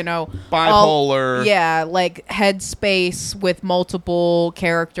 you know, Bipolar. yeah, like headspace with multiple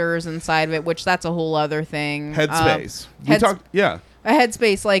characters inside of it, which that's a whole other thing. Headspace. We heads- talked. Yeah. A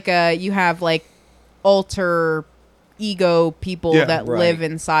headspace, like you have like alter ego people Yeah. that Right. live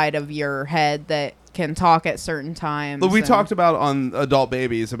inside of your head that can talk at certain times. But we and- talked about on Adult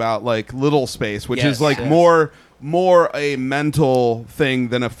Babies about like little space, which Yes, is like yes. more a mental thing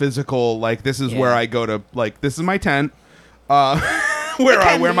than a physical. Like this is Yeah. where I go to. Like this is my tent, where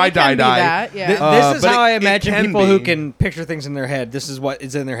I wear my It can die be dye. that, yeah. This is but how I it imagine can people who be. can picture things in their head. This is what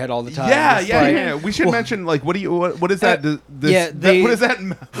is in their head all the time. Yeah, It's yeah, like- yeah. We should Well, mention like what is that? yeah, What is that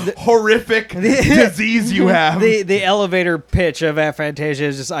horrific disease you have? the elevator pitch of Aphantasia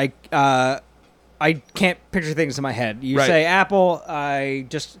is just I can't picture things in my head. You Right. say apple,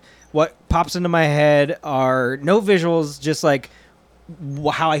 what pops into my head are no visuals, just like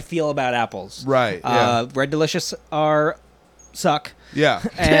how I feel about apples. Right, yeah. Red Delicious suck, yeah,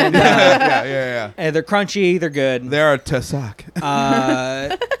 and yeah. and they're crunchy, they're good. They are to suck.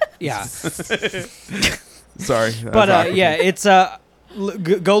 Yeah, Sorry, but yeah, it's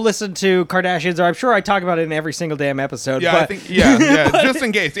go listen to Kardashians, or I'm sure I talk about it in every single damn episode. yeah, but I think yeah, just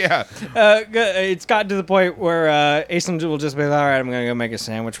in case, yeah. It's gotten to the point where Aislinn will just be like, all right, I'm gonna go make a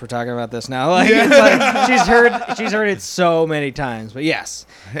sandwich. We're talking about this now. Like, Yeah. it's like she's heard it so many times. But yes,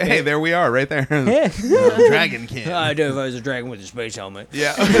 Hey, there we are, right there. Dragon King. I do if I was a dragon with a space helmet.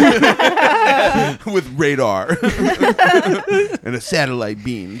 Yeah. With radar and a satellite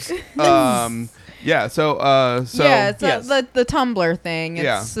beams. Yeah. So. yeah, it's yes. the Tumblr thing.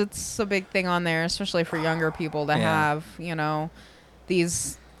 Yeah. It's a big thing on there, especially for younger people to Yeah. have, you know,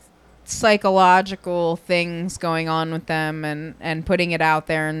 these psychological things going on with them and putting it out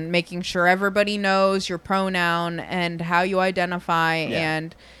there and making sure everybody knows your pronoun and how you identify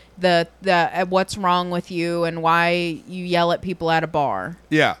and the what's wrong with you and why you yell at people at a bar.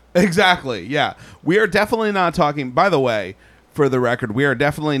 Yeah. Exactly. Yeah. We are definitely not talking. By the way, for the record, we are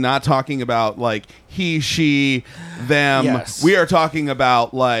definitely not talking about like he, she, them. Yes. We are talking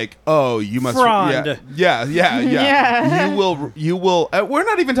about like, oh, you must. Frond. Yeah. Yeah. You will. We're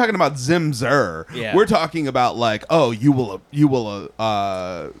not even talking about Zim Zer. Yeah. We're talking about like, oh, you will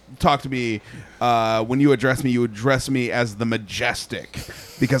talk to me when you address me. You address me as the majestic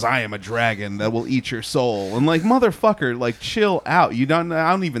because I am a dragon that will eat your soul. And like, motherfucker, like, chill out. I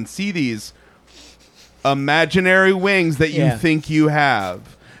don't even see these imaginary wings that you Yeah. think you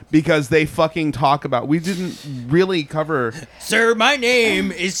have because they fucking talk about. We didn't really cover. Sir, my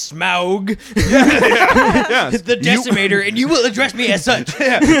name is Smaug, Yes, the Decimator, and you will address me as such.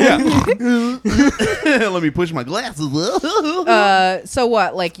 Let me push my glasses. So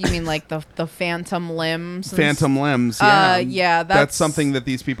what? Like you mean like the phantom limbs? and Phantom limbs. Yeah, yeah, that's something that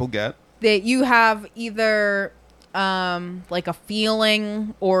these people get. that you have either like a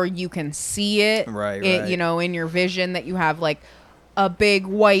feeling or you can see it, Right, it right. you know, in your vision that you have like a big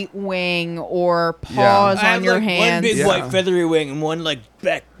white wing or paws I have on your like hands. one big Yeah. white feathery wing and one like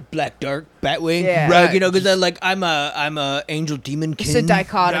black dark bat wing. Yeah. Right. Right. You know, because I'm a angel demon king. It's a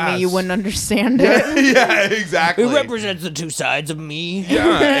dichotomy. You Yes. wouldn't understand it. Yeah, exactly. It represents the two sides of me.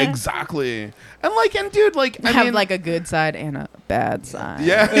 Yeah, exactly. And dude, like, I have mean, like a good side and a bad side.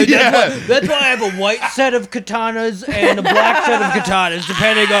 yeah, That's yeah. that's why I have a white set of katanas and a black set of katanas,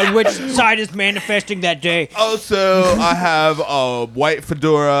 depending on which side is manifesting that day. Also, I have a white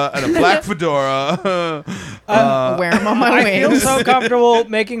fedora and a black fedora. Wear them on my I feel wings. so comfortable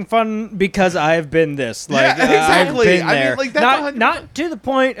making fun because I've been this. Like, Yeah, exactly. I've been I mean, there. like, that's not to the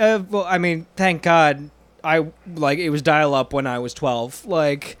point of. Well, I mean, thank God, it was dial up when I was 12.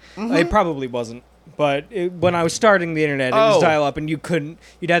 Like, it probably wasn't. But when I was starting the internet, it was Oh. dial up, and you'd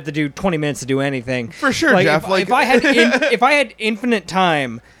have to do 20 minutes to do anything. For sure, Jeff, If I had if I had infinite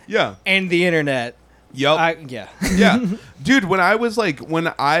time Yeah. and the internet, Yep. yeah. Yeah. Dude, when I was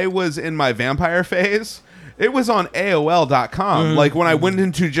in my vampire phase, it was on AOL.com. Like when I went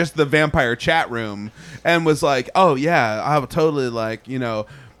into just the vampire chat room and was like, oh yeah, I would totally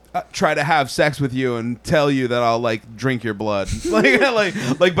try to have sex with you and tell you that I'll like drink your blood. But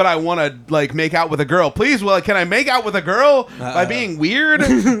I want to like make out with a girl. Please, can I make out with a girl by being weird?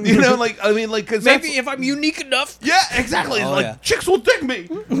 Cause Maybe if I'm unique enough. yeah, exactly. Oh, yeah. Chicks will dig me.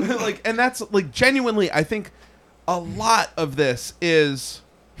 And that's like genuinely, I think a lot of this is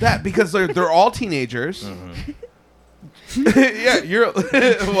that because they're all teenagers. Yeah, you're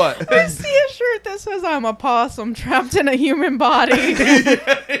what? I see a shirt that says I'm a possum trapped in a human body.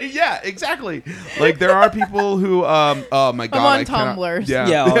 Yeah, exactly. Like there are people who oh my god, I'm on I cannot- Tumblr.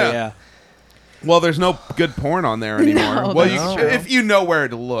 Yeah. Well, there's no good porn on there anymore. No, well, that's true. if you know where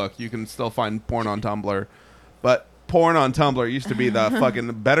to look, you can still find porn on Tumblr. But porn on Tumblr used to be the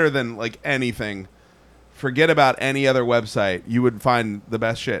fucking better than like anything. Forget about any other website. You would find the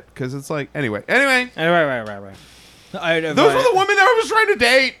best shit because it's like anyway. Right. Those were the women that I was trying to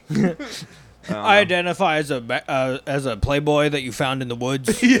date. I identify as a playboy that you found in the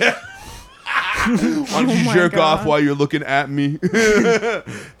woods. Yeah. Why don't you my jerk off God. while you're looking at me?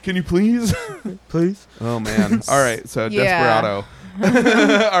 Can you please? Please. Oh man. All right. So Yeah.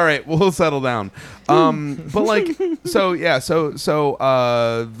 Desperado. All right. We'll settle down. But like, so yeah. So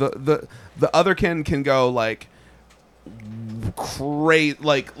the otherkin can go like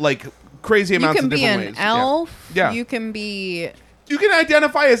crazy You amounts can of be different an ways. elf. Yeah. You can be You can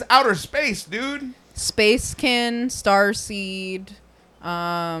identify as outer space, dude. Spacekin, Starseed,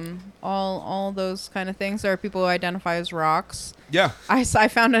 all those kind of things. There are people who identify as rocks. Yeah. I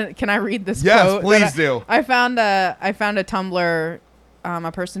found a. Can I read this Yes, quote? please do. I found a Tumblr.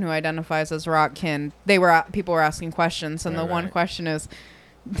 A person who identifies as rockkin. People were asking questions, and the one question is,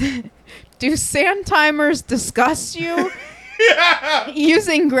 "Do sand timers disgust you?" Yeah.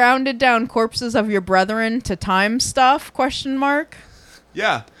 Using grounded down corpses of your brethren to time stuff? ?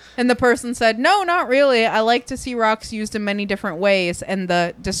 Yeah. And the person said, "No, not really. I like to see rocks used in many different ways, and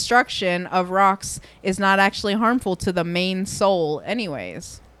the destruction of rocks is not actually harmful to the main soul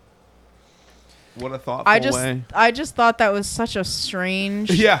anyways." What a thoughtful way. I just thought that was such a strange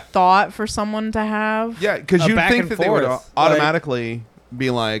Yeah. thought for someone to have. Yeah, because A you'd back think and that they would forth, automatically be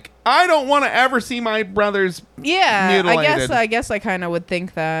like, I don't want to ever see my brothers. Yeah, Mutilated. I guess I kind of would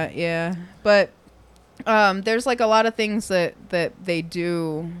think that. Yeah, but there's like a lot of things that they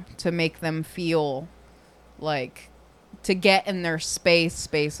do to make them feel like to get in their space,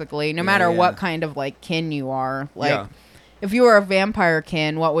 basically, no matter yeah. what kind of like kin you are. Like, Yeah. if you were a vampire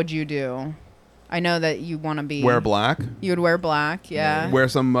kin, what would you do? I know that you want to be Wear black. You would wear black, yeah, Wear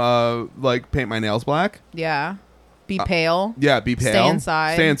some, paint my nails black. yeah. Be pale. Yeah, be pale. Stay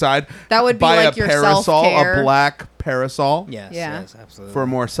inside. Stay inside. That would be Buy like a your parasol, self-care. a black parasol Yes. Yeah. Yes. Absolutely. for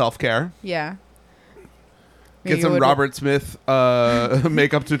more self-care. Yeah. Get You some would Robert Smith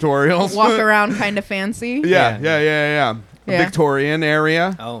makeup tutorials. walk around kind of fancy. Yeah. Yeah. Victorian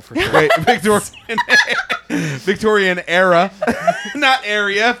area. Oh, for sure. Wait, Victorian era, not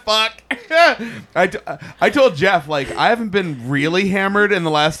area. Fuck. I told Jeff, like, I haven't been really hammered in the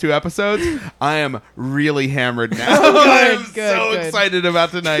last 2 episodes. I am really hammered now. I'm good, so good. excited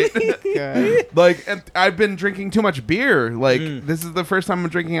about tonight. Good. Like, and I've been drinking too much beer. Like, this is the first time I'm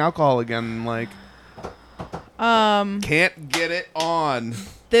drinking alcohol again. Like, can't get it on.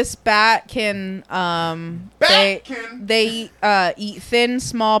 This bat can they eat thin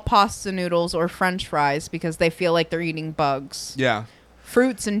small pasta noodles or french fries because they feel like they're eating bugs. Yeah.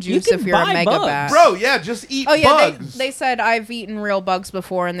 fruits and juice can if you're a buy mega bugs. bat. Bro, yeah, just eat Oh yeah, bugs. they said I've eaten real bugs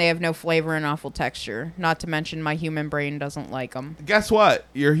before and they have no flavor and awful texture. Not to mention my human brain doesn't like them. Guess what?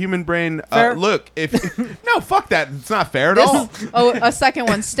 Your human brain. Fair. Look, if no, fuck that. It's not fair at all. Oh, a second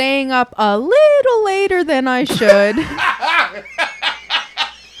one. Staying up a little later than I should.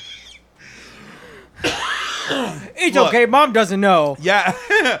 It's Look. okay. Mom doesn't know. Yeah,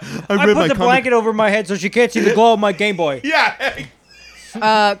 I put the blanket over my head so she can't see the glow of my Game Boy. Yeah,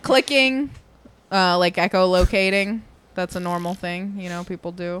 Clicking, like echolocating. That's a normal thing,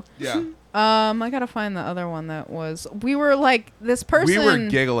 people do. yeah. I gotta find the other one that was. We were like this person. We were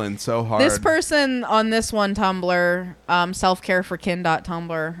giggling so hard. This person on this one Tumblr,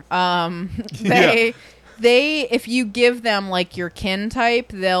 selfcareforkin.tumblr. They if you give them like your kin type,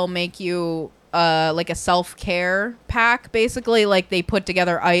 they'll make you like a self-care pack. Basically, like they put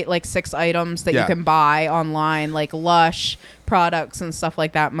together like 6 items that you can buy online, like Lush products and stuff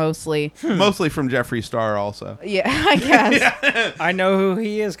like that. Mostly from Jeffree Star, also. Yeah, I guess. I know who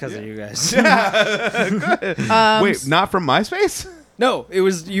he is because of you guys. Wait, not from MySpace? No, it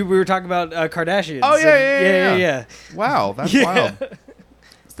was you. We were talking about Kardashians. Oh, yeah. Yeah. Wow, that's Yeah. wild.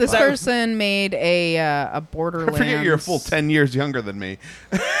 This person made a Borderlands. I forget you're a full 10 years younger than me.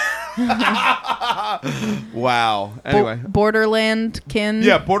 Wow. Anyway. Borderland kin.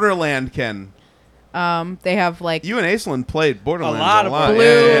 Yeah, Borderland Ken. They have like You and Aislinn played Borderlands A lot of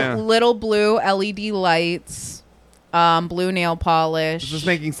blue, Yeah. little blue LED lights, blue nail polish. Is this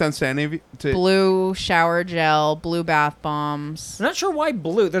making sense to any of you? Blue shower gel, blue bath bombs. I'm not sure why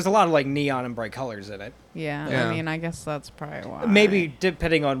blue. There's a lot of like neon and bright colors in it. Yeah, Yeah. I mean, I guess that's probably why. Maybe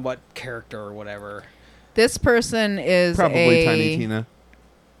depending on what character or whatever. This person is Probably a Tiny Tina.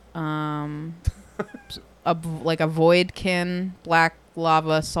 like a voidkin, black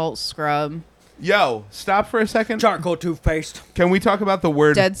lava salt scrub, Yo, stop for a second. Charcoal toothpaste. Can we talk about the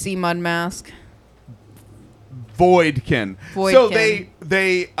word Dead Sea mud mask. voidkin? So they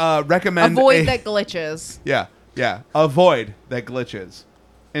A recommend void that glitches. Yeah, a void that glitches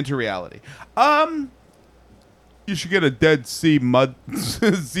into reality. You should get a Dead Sea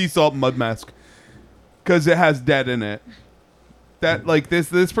sea salt mud mask because it has dead in it. That like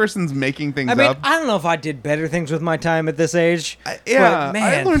this person's making things I mean, up. I don't know if I did better things with my time at this age. Yeah, but, I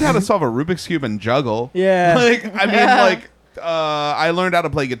man. learned how to solve a Rubik's cube and juggle. Yeah. I learned how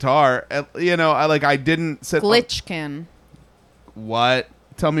to play guitar. I didn't sit. Glitchkin. What?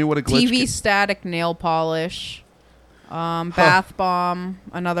 Tell me what a glitch. TV static nail polish. Bath bomb.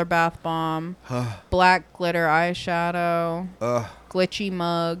 Another bath bomb. Black glitter eyeshadow. Glitchy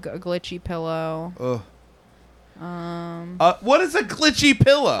mug. A glitchy pillow. What is a glitchy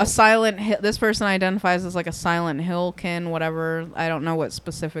pillow? A silent hill. This person identifies as like a Silent Hillkin, whatever. I don't know what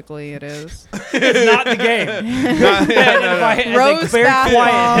specifically it is. It's not the game. Rose bath bomb.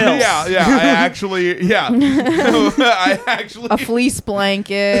 I actually. A fleece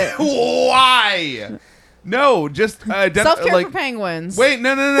blanket. Why? No, just Self-care for penguins. Wait,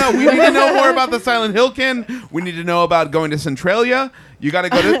 no. We need to know more about the Silent Hillkin. We need to know about going to Centralia. You gotta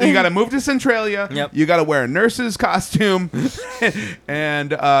you gotta move to Centralia. Yep. You gotta wear a nurse's costume,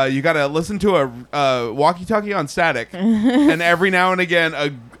 and you gotta listen to a walkie-talkie on static. And every now and again,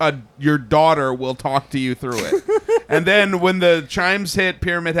 your daughter will talk to you through it. And then when the chimes hit,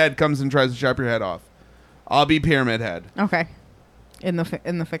 Pyramid Head comes and tries to chop your head off. I'll be Pyramid Head. Okay. In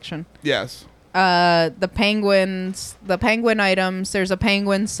the fiction. Yes. The penguin items. There's a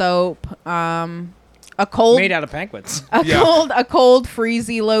penguin soap. A cold Made out of penguins. a cold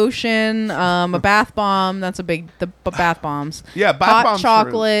freezy lotion. A bath bomb. That's a big the bath bombs. Yeah, bath hot bombs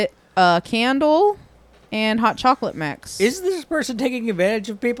chocolate candle and hot chocolate mix. Is this person taking advantage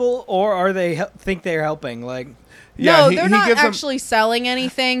of people, or are they think they're helping? Like, no, he they're not gives them- actually selling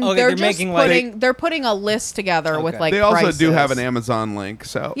anything. Okay, they're they're just making, like- they're putting a list together with Okay. like They also prices. do have an Amazon link,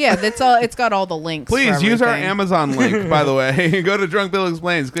 so Yeah, it's got all the links. for please use our everything. Amazon link. By the way, go to Drunk Bill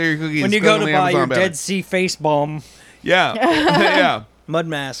Explains. Clear your cookies. when you go go to the buy Amazon your banner. Dead Sea face bomb, Yeah. mud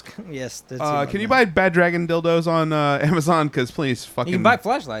mask. Yes. Dead Sea mud Can you mask. buy Bad Dragon dildos on Amazon? Because please, fucking. You can buy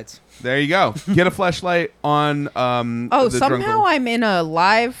flashlights. There you go. Get a flashlight on. Oh, the Drunk somehow Bill. I'm in a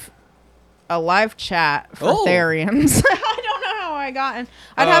live chat for Oh. Therians. I don't know how I got in.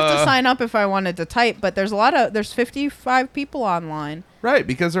 I'd have to sign up if I wanted to type, but there's 55 people online. Right,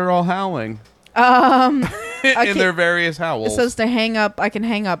 because they're all howling I in can't- their various It howls. says I can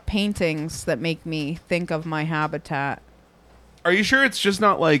hang up paintings that make me think of my habitat. Are you sure it's just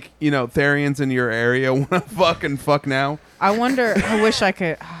not like Therians in your area want to fuck now? I wonder. I wish I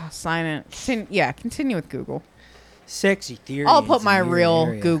could sign it. Continue with Google. Sexy theory. I'll put my real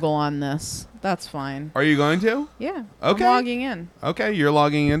Google on this. That's fine. Are you going to? Yeah. Okay. I'm logging in. Okay, you're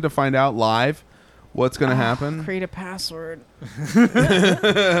logging in to find out live what's going to happen. Create a password. I'm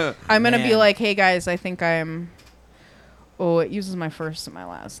going to be Man. like, hey guys, I think I'm... Oh, it uses my first and my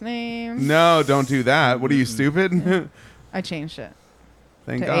last name. No, don't do that. What are you, stupid? I changed it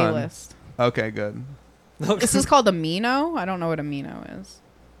Thank to God. A-list. Okay, good. This is called Amino. I don't know what Amino is.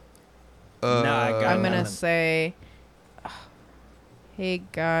 Nah, I got I'm it. going to Lemon. say... Hey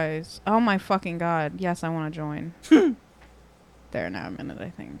guys. Oh my fucking God. Yes, I want to join. There, now I'm in it, I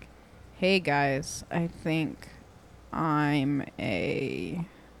think. Hey guys, I think I'm a...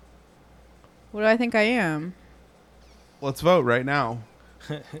 What do I think I am? Let's vote right now.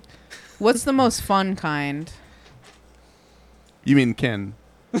 What's the most fun kind? You mean Ken?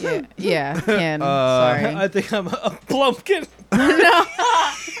 Yeah, Ken. Sorry. I think I'm a plumpkin.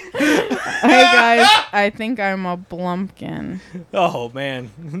 Hey guys, I think I'm a Blumpkin. Oh man.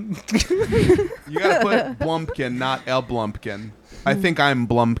 You gotta put Blumpkin, not El Blumpkin. I think I'm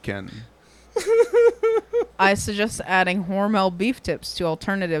Blumpkin. I suggest adding Hormel beef tips to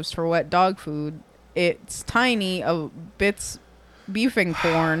alternatives for wet dog food. It's tiny of bits beefing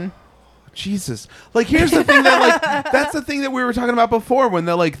corn. Jesus. Like, here's the thing that, like, that's the thing that we were talking about before when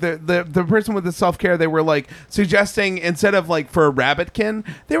they're like, the person with the self-care, they were like suggesting, instead of like for a rabbitkin,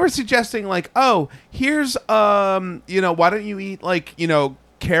 they were suggesting like, oh, here's, you know, why don't you eat like, you know,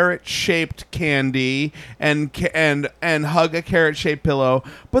 carrot-shaped candy and hug a carrot-shaped pillow.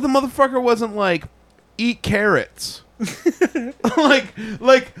 But the motherfucker wasn't like, eat carrots. like,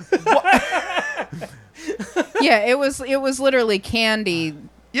 what? Yeah, it was literally candy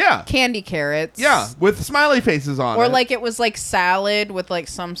Yeah. candy carrots. Yeah, with smiley faces on it. Or like it was like salad with like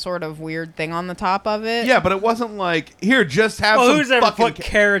some sort of weird thing on the top of it. Yeah, but it wasn't like, here, just have Well, some who's ever fucking put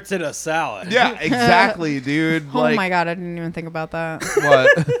carrots in a salad? Yeah, exactly, dude. Oh Like, my God, I didn't even think about that.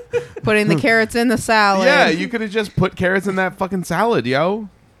 what? Putting the carrots in the salad. Yeah, you could have just put carrots in that fucking salad, yo.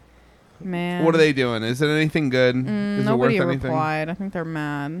 Man. What are they doing? Is it anything good? Is Nobody it worth anything? replied. I think they're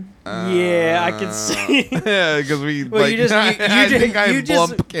mad. Yeah, I can see. Yeah, because we. Well, like, you just I think I'm you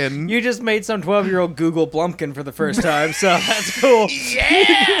just Blumpkin. you just made some 12-year-old Google Blumpkin for the first time, so that's cool.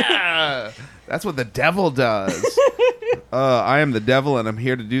 Yeah, that's what the devil does. I am the devil, and I'm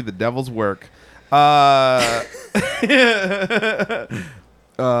here to do the devil's work.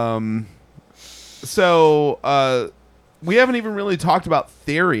 So we haven't even really talked about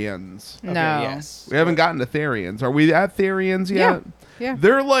Therians. No. Yes. We haven't gotten to Therians. Are we at Therians yet? Yeah.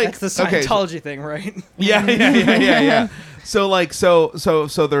 They're like That's the okay, Scientology thing, right? yeah. So like so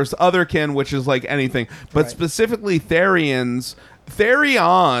there's otherkin, which is like anything, but Right. specifically Therians.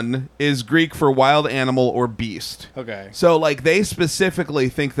 Therion is Greek for wild animal or beast. Okay. So like they specifically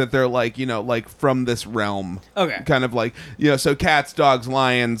think that they're like, you know, like from this realm. Okay. Kind of like, you know, so cats, dogs,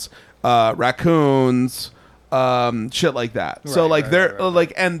 lions, raccoons, shit like that. So Right, like right, they're right, right.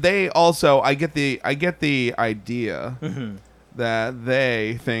 like, and they also, I get the idea Mm-hmm. that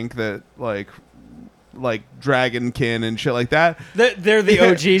they think that like dragonkin and shit like that. They're the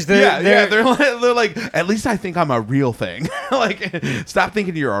OGs. They're like, at least I think I'm a real thing. Like, stop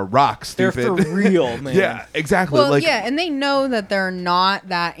thinking you're a rock, they're stupid. for real, man. Yeah, exactly. Well, like, yeah, and they know that they're not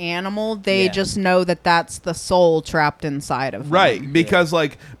that animal. They Yeah. just know that that's the soul trapped inside of them. right, because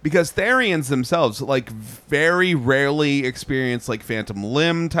Therians themselves like very rarely experience like phantom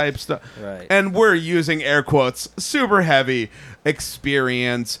limb type stuff. Right. And we're using air quotes, super heavy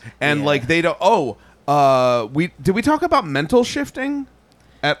experience, and Yeah. like they don't. Did we talk about mental shifting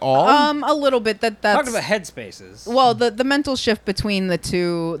at all? A little bit. That's Talking about headspaces. well, the mental shift between the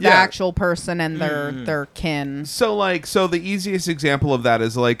two, the Yeah. actual person and their kin. So the easiest example of that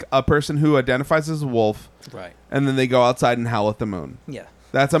is like a person who identifies as a wolf, Right. and then they go outside and howl at the moon. Yeah.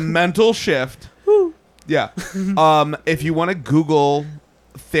 That's a mental shift. Yeah. If you want to Google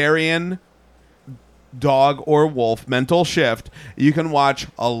Therian dog or wolf mental shift, you can watch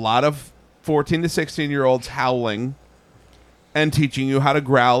a lot of 14 to 16-year-olds howling and teaching you how to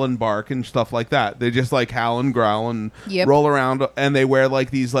growl and bark and stuff like that. They just like howl and growl and Yep. roll around, and they wear like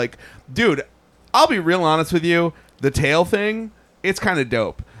these like, dude, I'll be real honest with you, the tail thing, it's kind of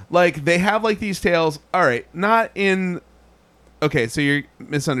dope. Like they have like these tails, all right, not in okay, so you're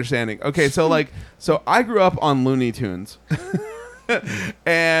misunderstanding. Okay, so like so I grew up on Looney Tunes.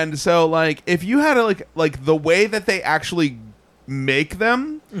 And so like if you had a, like the way that they actually make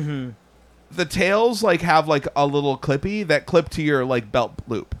them, the tails like have like a little clippy that clip to your like belt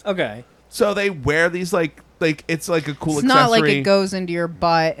loop. Okay. So they wear these like it's like a cool It's accessory. not like it goes into your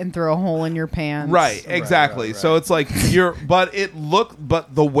butt and through a hole in your pants. Right, exactly. right. So it's like but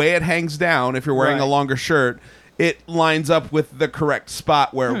the way it hangs down if you're wearing a Right. longer shirt, it lines up with the correct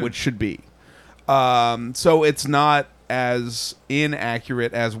spot where it should be. So it's not as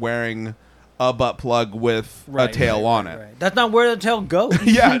inaccurate as wearing a butt plug with a tail on it. Right. That's not where the tail goes.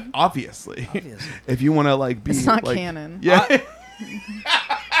 Yeah, obviously. If you want to like be, It's not like, canon. Yeah,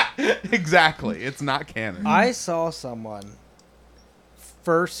 exactly. It's not canon. I saw someone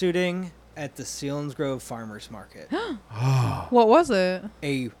fursuiting at the Selinsgrove Farmers Market. What was it?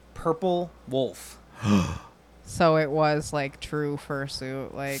 A purple wolf. So it was like true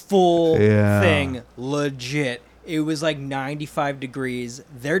fursuit, like Full Yeah. thing. Legit. It was like 95 degrees.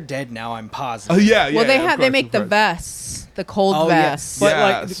 They're dead now, I'm Oh positive. yeah, yeah. well, they yeah, of had they course, make of the course. vests, the cold Oh, vests. yeah. But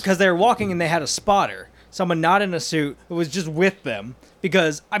like, Yes. because they were walking and they had a spotter. Someone not in a suit who was just with them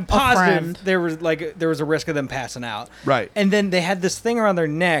because I'm friend. positive there was a risk of them passing out. Right. And then they had this thing around their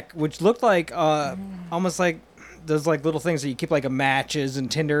neck, which looked like almost like those like little things that you keep like a matches and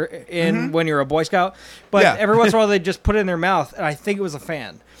tinder in when you're a Boy Scout. But Yeah. every once in a while they just put it in their mouth, and I think it was a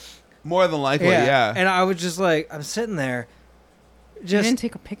fan. More than likely, yeah. And I was just like, I'm sitting there, You just didn't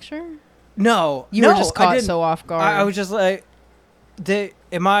take a picture? no. You no, were just I caught didn't. so off guard. I was just like, it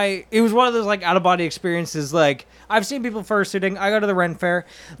was one of those like out of body experiences. Like I've seen people fursuiting. I go to the Ren Fair,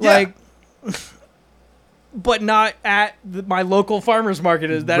 Yeah. like, but not at my local farmers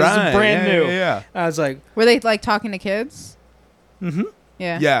market. That Right, is brand yeah, new. yeah. I was like, Were they like talking to kids? mm-hmm.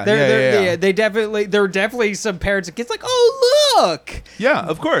 Yeah. Yeah, there were definitely some parents and kids like, oh look, Yeah,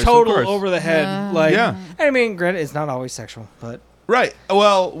 of course. total of course. over the head. Yeah. Like, Yeah. I mean, granted, it's not always sexual, but Right.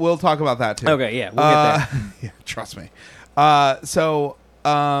 Well, we'll talk about that too. okay, yeah, we'll get Yeah, trust me. So,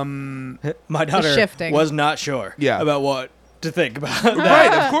 there. My daughter shifting. was not sure Yeah. about what to think about that.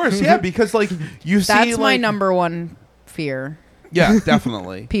 right, of course, yeah, because like you see, That's my like, number one fear. Yeah,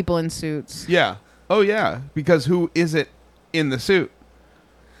 definitely. People in suits. Yeah. Oh yeah, because who is it in the suit?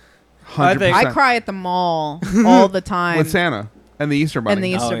 I think- 100%. I cry at the mall all the time. with Santa and the Easter Bunny. and the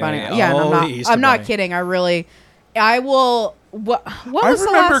Easter Oh, yeah, Bunny. yeah. Yeah, and Oh, I'm the Easter not Bunny. kidding. I will. What I was the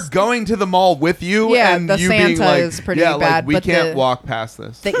remember last? going to the mall with you, Yeah, and the you being Santa like, is pretty yeah, like, bad, we but can't the- walk past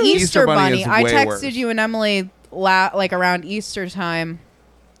this. The Easter Bunny. is I way texted worse. you and Emily like around Easter time.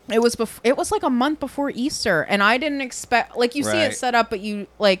 It was it was like a month before Easter, and I didn't expect like you see Right. it set up, but you're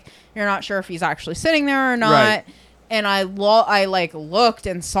not sure if he's actually sitting there or not. Right. And I like looked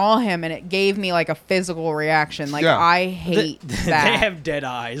and saw him, and it gave me like a physical reaction. Like Yeah. I hate They that. have dead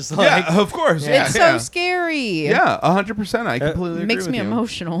eyes. Like, Yeah, of course. Yeah, it's yeah. so scary. Yeah, 100%. I completely It agree makes with me you.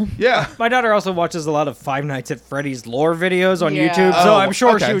 emotional. Yeah. My daughter also watches a lot of Five Nights at Freddy's lore videos on Yeah. YouTube, so Oh, I'm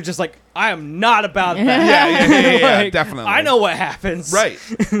sure okay. she was just like, I am not about that. Yeah, Like, definitely. I know what happens. Right.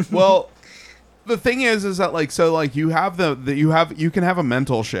 Well, the thing is that like so like you have you can have a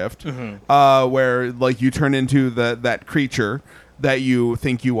mental shift where like you turn into that creature that you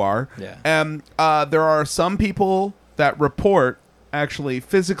think you are. Yeah. And there are some people that report actually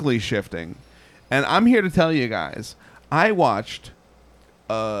physically shifting. And I'm here to tell you guys, I watched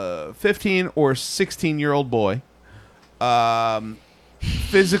a 15 or 16-year-old boy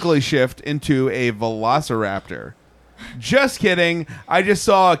physically shift into a velociraptor. Just kidding. I just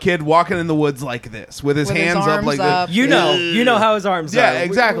saw a kid walking in the woods like this with his With his hands up arms like up. this. You know how his arms are. Yeah,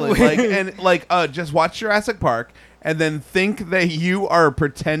 exactly. Just watch Jurassic Park and then think that you are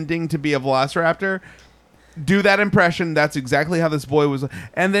pretending to be a velociraptor. Do that impression. That's exactly how this boy was.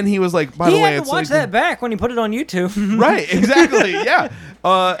 And then he was like, by He the way, had to it's watch like, that back when he put it on YouTube. Right, exactly. Yeah.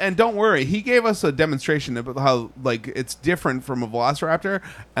 And don't worry, he gave us a demonstration about how like it's different from a velociraptor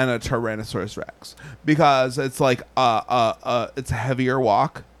and a Tyrannosaurus Rex because it's like it's a heavier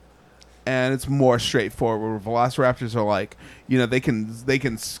walk and it's more straightforward. Velociraptors are like, they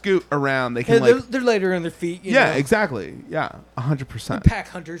can scoot around, they can they're later in their feet. You yeah, know. exactly. Yeah, 100%. Pack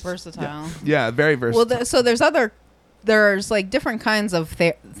hunters. Versatile. Yeah, very versatile. Well, so there's like different kinds of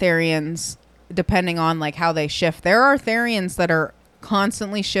therians depending on like how they shift. There are therians that are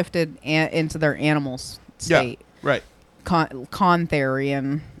constantly shifted into their animal state. Yeah, right. Con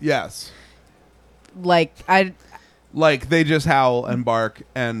therian. Yes. Like Like they just howl and bark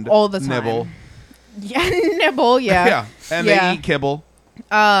and all the time. nibble. Yeah, nibble. Yeah. Yeah, and Yeah. they eat kibble.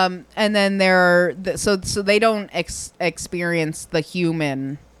 And then there are so they don't experience the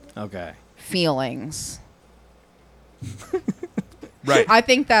human Okay. feelings. Right. I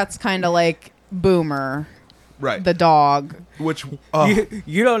think that's kind of like Boomer, Right. the dog. Which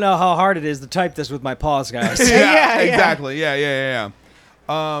You don't know how hard it is to type this with my paws, guys. Yeah, exactly. Yeah.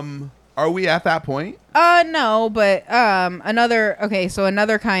 Are we at that point? No, but another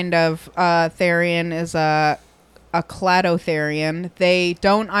kind of therian is a cladotherian. They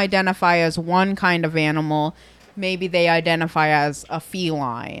don't identify as one kind of animal. maybe they identify as a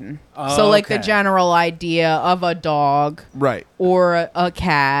feline. So like the Okay. general idea of a dog Right. or a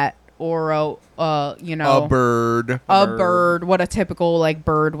cat or a you know A bird. a bird, what a typical like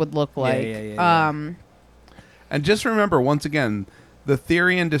bird would look like. yeah. And just remember, once again, the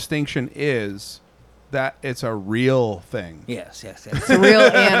theory and distinction is that it's a real thing. Yes. It's a real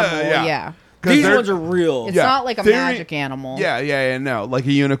animal. Yeah. Yeah. 'Cause These they're- ones are real. It's Yeah. not like a Theory- magic animal. Yeah, no. Like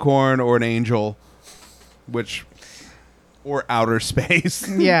a unicorn or an angel, or outer space.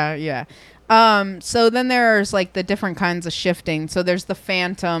 Yeah. So then there's like the different kinds of shifting. So there's the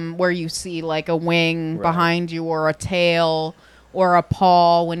phantom where you see like a wing Right. behind you or a tail or a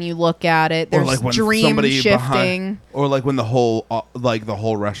paw when you look at it. There's when dream somebody shifting. or like when the whole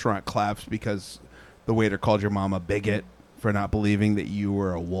restaurant claps because the waiter called your mom a bigot for not believing that you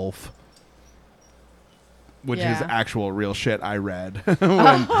were a wolf. Which is Yeah. actual real shit I read.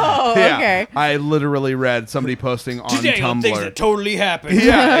 Oh, okay. I literally read somebody posting on Tumblr. totally happened.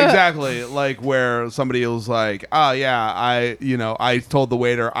 Yeah, exactly. Like where somebody was like, "Oh yeah, I told the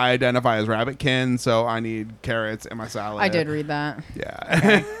waiter I identify as rabbitkin, so I need carrots in my salad." I did read that.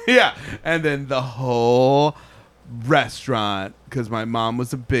 Yeah, yeah. And then the whole restaurant, because my mom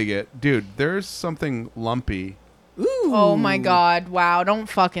was a bigot, dude. There's something lumpy. Oh my god! Wow! Don't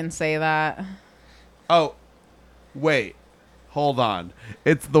fucking say that. Oh, wait. Hold on.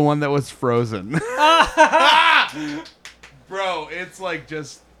 It's the one that was frozen. Bro, it's like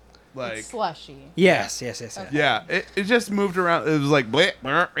just like It's slushy. Yes. yeah, it just moved around. It was like blip,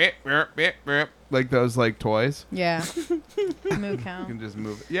 blip, blip, blip, blip, blip, like those like toys. Yeah. Moo You cow. can just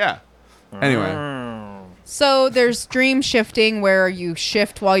move it. Yeah. Anyway, So there's dream shifting where you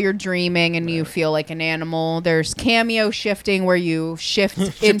shift while you're dreaming and you feel like an animal. There's cameo shifting where you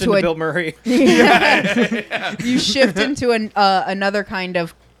shift into a Bill Murray. you shift into another kind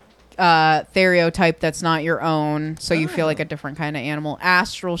of stereotype that's not your own, so you feel like a different kind of animal.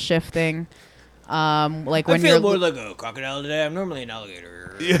 Astral shifting, like when you're like a crocodile today. I'm normally an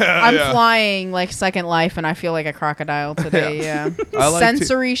alligator. yeah, I'm yeah. flying like Second Life, and I feel like a crocodile today. Yeah, I like to-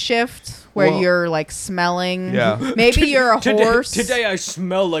 sensory shift where Well- you're like smelling. Yeah. Maybe you're a horse. Today I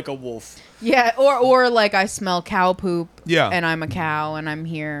smell like a wolf. Yeah, or like I smell cow poop. Yeah. and I'm a cow, and I'm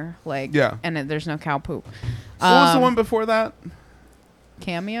here. Like Yeah. and there's no cow poop. What was the one before that?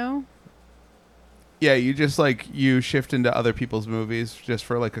 Cameo? Yeah, you just like you shift into other people's movies just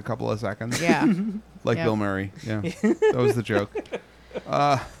for like a couple of seconds. Yeah. Like Yep. Bill Murray. Yeah, that was the joke.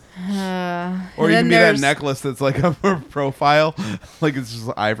 Or And you then can be that there's- necklace that's like a profile, like it's just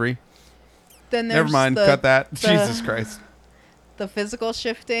ivory. Then Never there's mind, the- cut that. the- Jesus Christ. The physical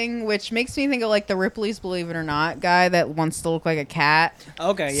shifting, which makes me think of like the Ripley's Believe It or Not guy that wants to look like a cat.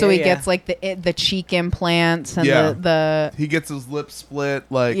 Okay. So he gets like the cheek implants and Yeah. the He gets his lips split,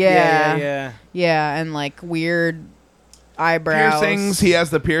 like Yeah. and like weird eyebrows. piercings. He has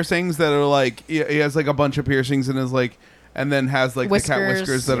the piercings that are like he has like a bunch of piercings in his like, and then has like the cat Whiskers.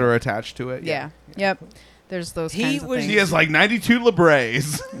 whiskers that are attached to it. Yeah. Yep. There's those He kinds of was- things. He has like 92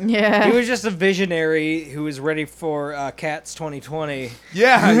 labres. Yeah. He was just a visionary who was ready for Cats 2020.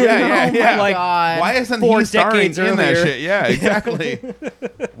 yeah. Oh yeah. my Like, god. Why isn't 4 he starring decades in that earlier. shit? Yeah, exactly.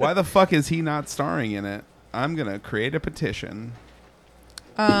 Why the fuck is he not starring in it? I'm gonna create a petition.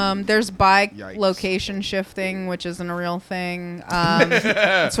 There's bike Yikes. location shifting, which isn't a real thing.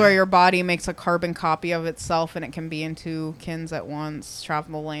 It's where your body makes a carbon copy of itself, and it can be in two kins at once,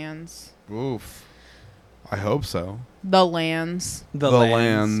 travel the lands. Oof. I hope so. The lands, The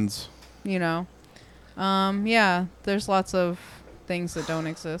lands. you know. Yeah, there's lots of things that don't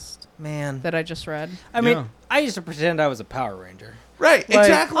exist Man. that I just read. I mean, Yeah. I used to pretend I was a Power Ranger. Right. Like-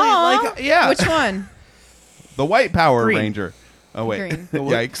 exactly. Aw, Like yeah. Which one? The White Power Green. Ranger. Oh wait. Green.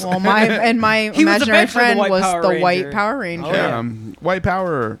 Yikes. Well, my He was imaginary eventually the friend White was Power the Ranger. White Power Ranger. Oh, yeah. White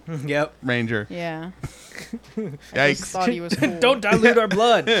Power Yep. Ranger. Yeah. I just Yikes. thought he was cool. Don't dilute our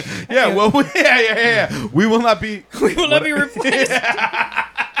blood. Yeah. Well. Yeah. We will not be. We will not be replaced.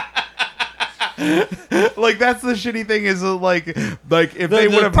 Like that's the shitty thing is like if they The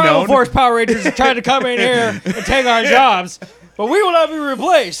would have Primal known. Force Power Rangers are trying to come in here and take our jobs, but we will not be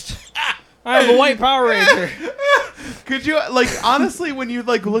replaced. I am a White Power Ranger. Could you like honestly when you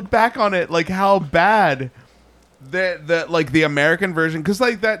like look back on it like how bad that like the American version because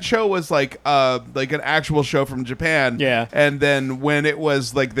like that show was like an actual show from Japan Yeah. and then when it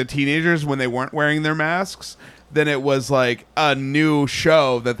was like the teenagers when they weren't wearing their masks then it was like a new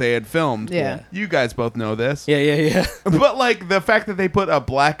show that they had filmed. Yeah. You guys both know this. Yeah. But like the fact that they put a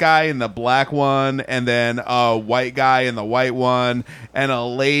black guy in the black one and then a white guy in the white one and a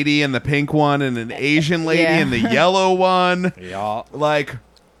lady in the pink one and an Asian lady Yeah. in the yellow one. Yeah. Like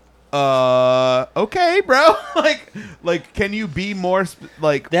Okay, bro. like, can you be more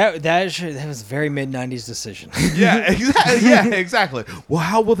like? That was a very mid '90s decision. Yeah, exactly. Yeah, exactly. Well,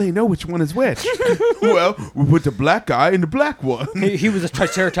 how will they know which one is which? Well, we put the black guy in the black one. he was a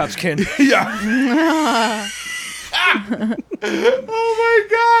Triceratops kid. Yeah. Oh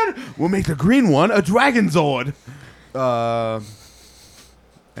my god! We'll make the green one a Dragon Zord.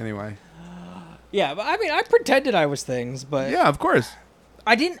 Anyway. Yeah, but I mean, I pretended I was things, but Yeah, of course.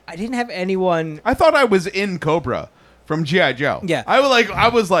 I didn't have anyone. I thought I was in Cobra from G.I. Joe. Yeah. I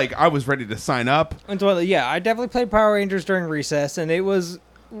was ready to sign up. Yeah, I definitely played Power Rangers during recess, and it was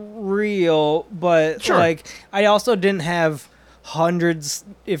real. But Sure. like, I also didn't have hundreds,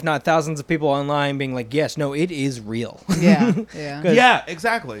 if not thousands, of people online being like, "Yes, no, it is real." Yeah, yeah. Good. Yeah,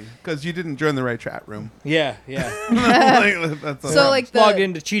 exactly. Because you didn't join the right chat room. yeah. That's So like Logged the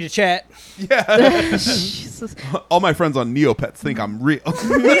into Cheetah Chat. yeah. Jesus. All my friends on Neopets think I'm real.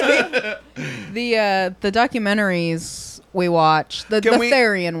 the documentaries we watch, the Can we-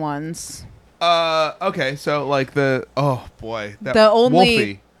 Therian ones. Okay, so like oh boy, that The only-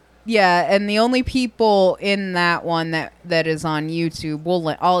 Wolfie. Yeah, and the only people in that one that is on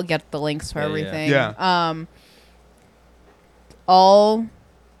YouTube, I'll get the links for Yeah, yeah. everything. Yeah. All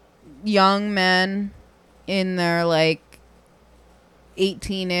young men in their like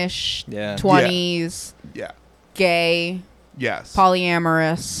 18ish, Yeah. 20s, Yeah. gay, Yes.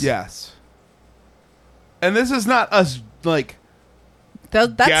 polyamorous. Yes. And this is not us like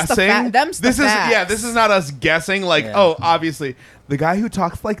That's guessing. them's the this is facts. yeah. This is not us guessing. Like, Yeah. oh, obviously, the guy who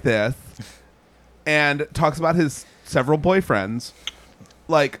talks like this and talks about his several boyfriends,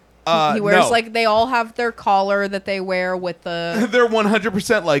 like, he wears no. like they all have their collar that they wear with the They're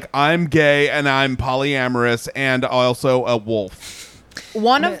 100% like, I'm gay and I'm polyamorous and also a wolf.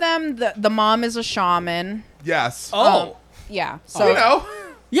 one of them. The mom is a shaman. Yes. Oh, Yeah. So you know,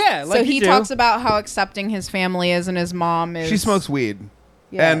 yeah. Like so he you do. talks about how accepting his family is, and his mom is. she smokes weed.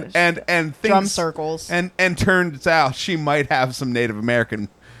 Yeah, and thinks, drum circles. and turns out she might have some Native American.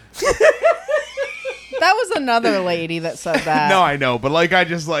 That was another lady that said that. No, I know, but like I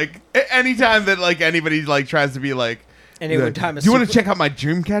just like anytime that like anybody like tries to be like, And every time a you want to super- check out my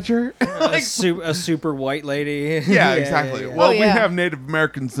dream catcher? a super white lady. Yeah, exactly. yeah. Well, Oh, we yeah. have Native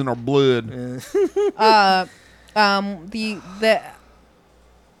Americans in our blood.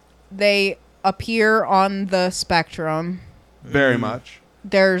 They appear on the spectrum. Very much.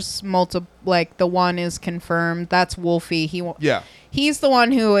 There's multiple. Like the one is confirmed. That's Wolfie. Yeah. He's the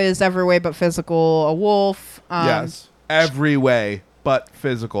one who is every way but physical. A wolf. Yes. Every way but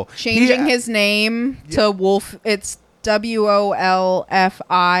physical. Changing He- his name to Wolf. It's WOLFIEH.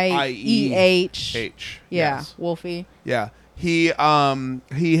 H. Yeah, Yes. Wolfie. Yeah. He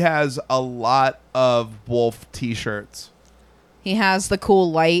has a lot of wolf t-shirts. He has the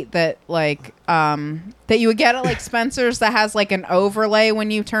cool light that like that you would get at like Spencer's that has like an overlay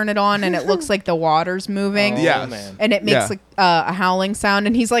when you turn it on and it looks like the water's moving. Oh, Yes. man. And it makes Yeah. like a howling sound,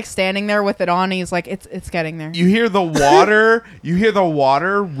 and he's like standing there with it on. And he's like, "It's getting there." You hear the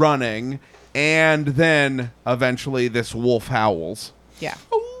water, running, and then eventually this wolf howls. Yeah,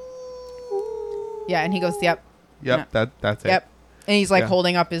 yeah. And he goes, "Yep, Yep, Yeah. that's it. yep." And he's like Yeah.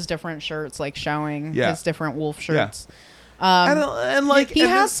 holding up his different shirts, like showing Yeah. his different wolf Yeah. shirts. And like He and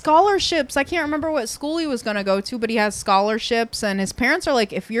has this- scholarships. I can't remember what school he was going to go to, but he has scholarships, and his parents are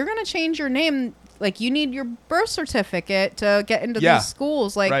like, if you're going to change your name, like you need your birth certificate to get into Yeah. these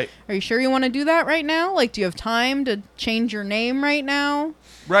schools. Like, Right. are you sure you want to do that right now? Like, do you have time to change your name right now?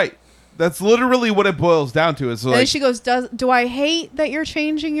 right. That's literally what it boils down to. Is And then like she goes, do I hate that you're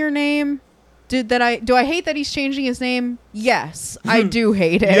changing your name? Do I hate that he's changing his name? Yes, I do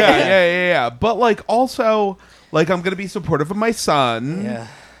hate it. yeah. But like also like I'm gonna be supportive of my son. Yeah.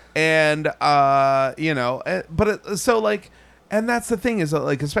 And so like, and that's the thing is that,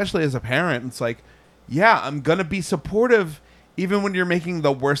 like, especially as a parent, it's like, yeah, I'm gonna be supportive even when you're making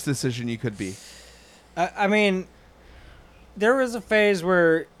the worst decision you could be. I mean, there was a phase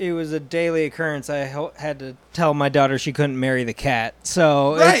where it was a daily occurrence. I had to tell my daughter she couldn't marry the cat.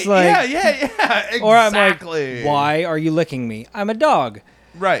 So it's like, yeah, exactly. or I'm like, why are you licking me? I'm a dog.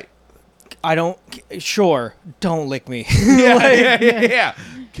 Right. I don't. Sure, don't lick me. Yeah.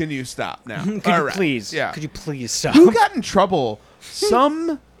 Can you stop now? Could All you right. please? Yeah. Could you please stop? Who got in trouble?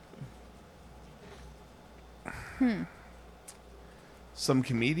 Some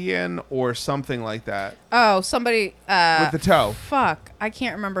comedian or something like that Oh, somebody. with the toe. Fuck, I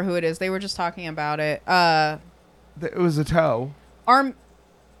can't remember who it is. They were just talking about it. It was a toe.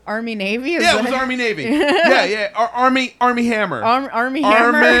 Army Navy. Is Yeah, it that was Army Navy. yeah. Army Hammer. Army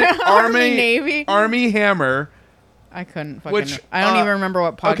Hammer. Army Navy. Army Hammer I couldn't fucking. I don't even remember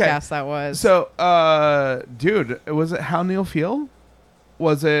what podcast that was. So, dude, was it How Neil Feel?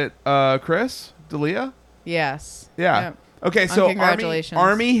 Was it Chris D'Elia? Yes. Yeah. Yep. Okay, so congratulations.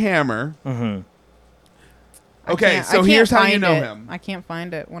 Army Hammer. Mm-hmm. Okay, so here's how you know him. I can't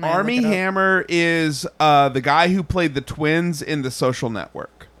find it when Army I look it up. Hammer is the guy who played the twins in The Social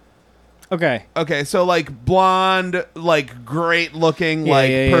Network. Okay. Okay, so like blonde, like great looking,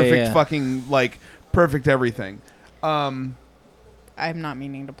 perfect fucking, like perfect everything. I'm not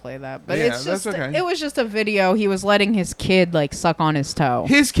meaning to play that, but Yeah, it's just that's okay. it was just a video. He was letting his kid like suck on his toe.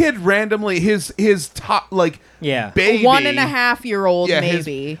 His kid randomly, his top like Yeah. baby, 1.5-year-old his-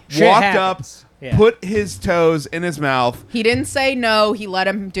 maybe. Shit walked happens. up, Yeah. put his toes in his mouth. He didn't say no. He let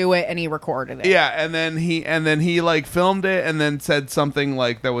him do it, and he recorded it. Yeah, and then he like filmed it and then said something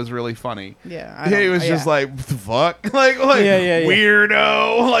like that was really funny. Yeah, He was just like, what the fuck? like Yeah.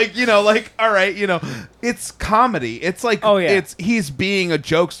 weirdo. Like, you know, like, all right, you know, it's comedy. It's like, Oh, yeah. he's being a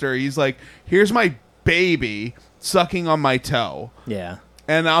jokester. He's like, here's my baby sucking on my toe. Yeah.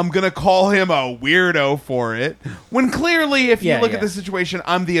 And I'm going to call him a weirdo for it. When clearly, if you Yeah, look yeah. at the situation,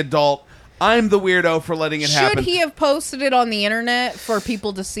 I'm the adult. I'm the weirdo for letting it happen. Should he have posted it on the internet for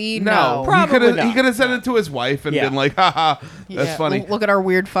people to see? No, Probably he not. could have sent it to his wife and Yeah. been like, haha, that's Yeah, funny. Look at our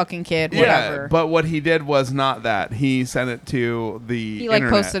weird fucking kid. Yeah, Whatever. but what he did was not that. He sent it to the he like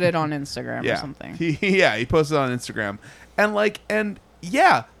internet. posted it on Instagram Yeah. or something. He posted it on Instagram. And like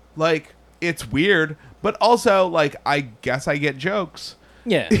it's weird, but also like I guess I get jokes.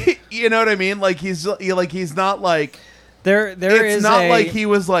 Yeah. You know what I mean? Like he's not like There it's is not a, like he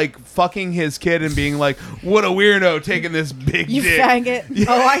was like fucking his kid and being like, what a weirdo taking this big You dick. faggot.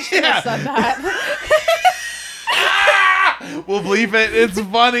 Oh, I should have Yeah. said that. We'll bleep it. It's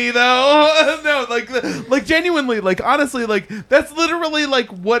funny though. No, like genuinely, like honestly, like that's literally like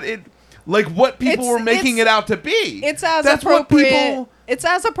what people were making it out to be. It's as that's appropriate. What people, It's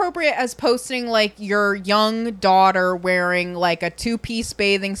as appropriate as posting like your young daughter wearing like a 2-piece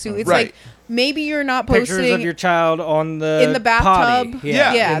bathing suit. It's Right. like maybe you're not posting pictures of your child on the in the bathtub. potty.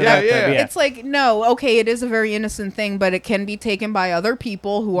 Yeah. Yeah, Yeah, that- yeah. It's like, no, okay, it is a very innocent thing, but it can be taken by other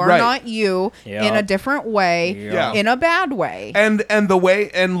people who are Right. not you Yeah. in a different way, Yeah. in a bad way. and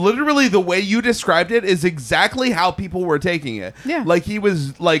literally the way you described it is exactly how people were taking it. Yeah. Like he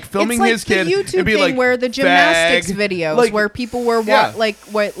was like filming it's like his kid the YouTube and be thing like where the gymnastics "Fag." videos Like, where people were Yeah.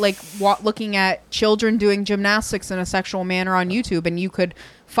 looking at children doing gymnastics in a sexual manner on YouTube, and you could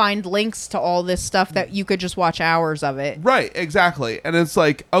find links to all this stuff that you could just watch hours of it. Right, exactly. And it's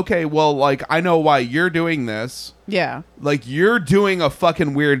like, okay, well, like I know why you're doing this. Yeah. Like you're doing a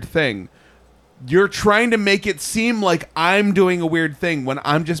fucking weird thing. You're trying to make it seem like I'm doing a weird thing when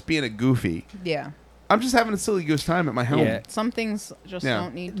I'm just being a goofy. Yeah. I'm just having a silly goose time at my home. Yeah. Some things just Yeah.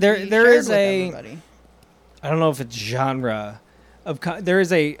 don't need to There- be there shared is with a- everybody. I don't know if it's genre of there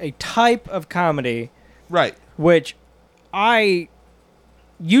is a type of comedy Right. which I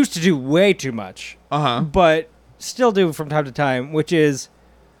used to do way too much, Uh-huh. but still do from time to time, which is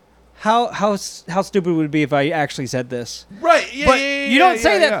how stupid would it be if I actually said this? Right. Yeah. But yeah, you don't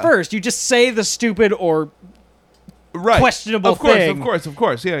say yeah, that first. You just say the stupid or right. questionable of course, thing. Of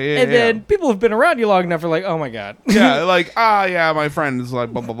course. Yeah, yeah, and yeah. then people have been around you long enough are like, oh my god. yeah, like, yeah, my friend is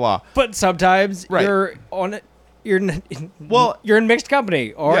like blah blah blah. But sometimes Right. you're on it. You're Well- you're in mixed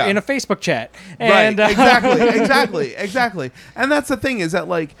company or Yeah. in a Facebook chat. And, Right. Exactly. And that's the thing is that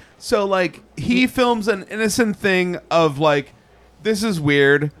like so like he films an innocent thing of like this is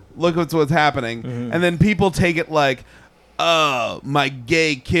weird. Look what's happening, and then people take it like, oh, my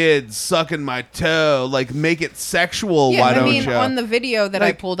gay kid sucking my toe. Like make it sexual. Yeah, Why I don't mean, you? on the video that I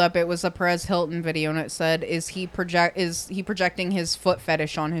Like- pulled up, it was a Perez Hilton video, and it said, "Is he projecting his foot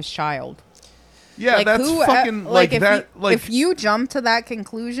fetish on his child?" yeah, Like, that's who, fucking like if that. you, Like if you jump to that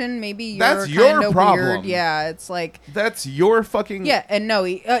conclusion, maybe you're That's kind your of problem. weird. Yeah, it's like that's your fucking yeah, and no,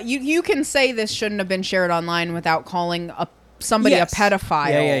 you can say this shouldn't have been shared online without calling somebody Yes. a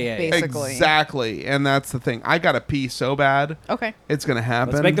pedophile. Yeah. Basically, exactly, and that's the thing. I gotta pee so bad. Okay, It's gonna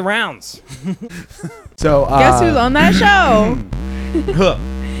happen. let's make the rounds. so guess who's on that show?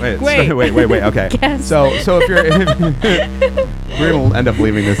 Wait. Wait. Okay. Guess. So if you're, we're gonna end up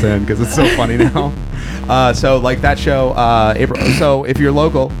leaving this in because it's so funny now. So like that show, April. So if you're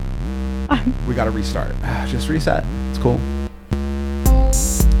local, we gotta restart. Just reset. It's cool.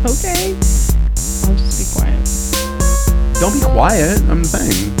 Okay, I'll just be quiet. Don't be quiet. I'm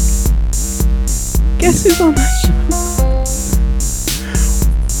saying. Guess who's on that show?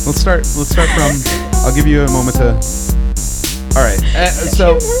 Let's start from. I'll give you a moment to. All right.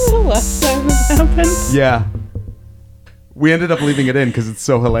 So Remember the last time this happened? yeah, we ended up leaving it in because it's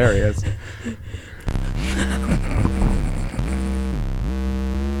so hilarious.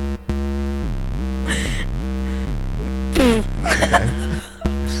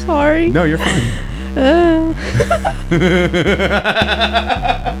 sorry. No, you're fine.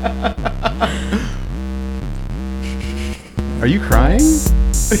 Are you crying?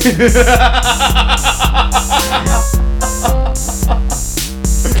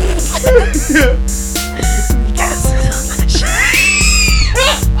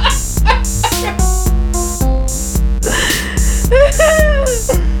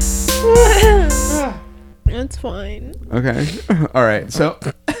 It's fine. Okay. All right. So.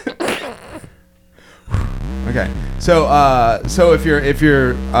 Okay. So if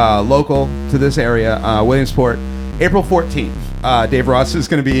you're local to this area, Williamsport, April 14th, Dave Ross is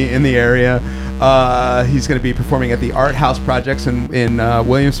going to be in the area. He's going to be performing at the Art House Projects in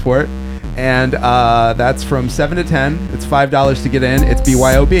Williamsport, and that's from 7 to 10. It's $5 to get in. It's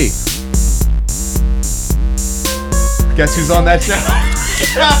BYOB. Guess who's on that show?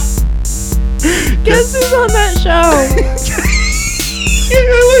 Guess who's on that show?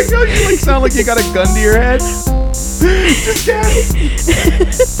 You sound like you got a gun to your head. Just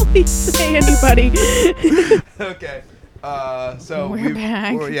kidding. Please say anybody. Okay. So We're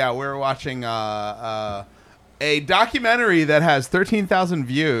back. We're watching a documentary that has 13,000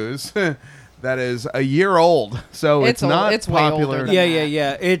 views. That is a year old, so it's It's old. not It's way popular. older than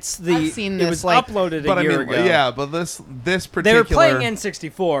Yeah. It's the. I've seen it this, was like- uploaded But a I year mean, ago. yeah, but this They particular were playing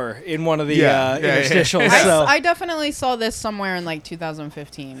N64 in one of the Yeah, yeah, interstitials. yeah. So I definitely saw this somewhere in like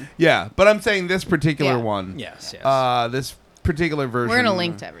 2015. Yeah, but I'm saying this particular Yeah. one. yes. This particular version. We're gonna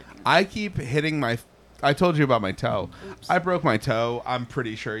link to everything. I keep hitting my. I told you about my toe. I broke my toe. I'm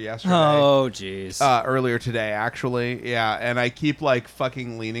pretty sure yesterday. Oh, jeez. Earlier today, actually. Yeah, and I keep like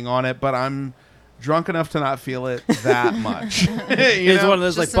fucking leaning on it, but I'm drunk enough to not feel it that much. It's one of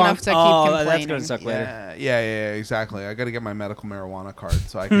those Just like enough bonk. to keep Oh, that's complaining. gonna suck later. Yeah, exactly. I got to get my medical marijuana card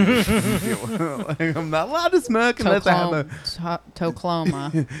so I can. Like, I'm not allowed to smoke unless I have a.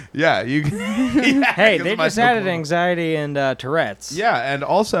 Tocloma. Yeah, you. Yeah, Hey, 'cause they of my just added Tocloma. anxiety and Tourette's. Yeah, and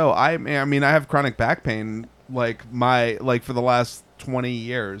also I mean I have chronic back pain like for the last 20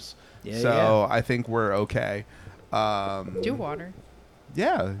 years. Yeah, So I think we're okay. Do water.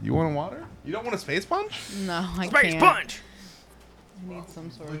 Yeah, you want a water? You don't want a space punch? No, I Space can't. punch. I need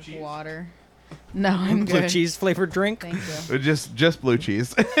some sort of cheese? water. No, I'm Blue good. cheese flavored drink. Thank you. Just blue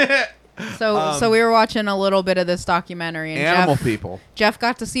cheese. So we were watching a little bit of this documentary, and Animal people. Jeff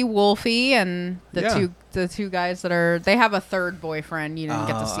got to see Wolfie and Yeah. the two guys that are. They have a third boyfriend. You didn't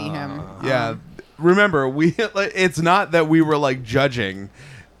get to see him. Yeah. Remember, it's not that we were like judging.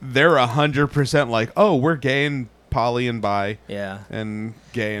 They're 100% like, oh, we're gay and poly and bi, Yeah. and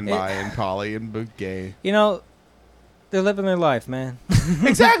gay and bi and poly and gay. You know, they're living their life, man.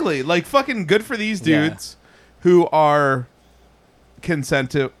 Exactly. Like fucking good for these dudes who are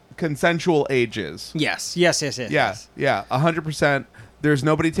consensual ages. Yes. Yeah, 100%. There's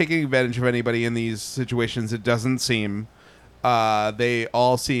nobody taking advantage of anybody in these situations. It doesn't seem. They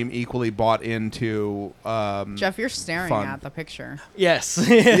all seem equally bought into. Jeff, you're staring Fun. at the picture. Yes.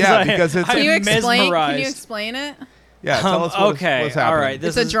 Yeah, because it's- Can you I'm explain? Can you mesmerized. explain it? Yeah, tell us what's okay, happening. all right.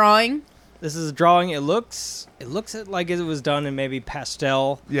 It's a drawing. This is a drawing. It looks like it was done in maybe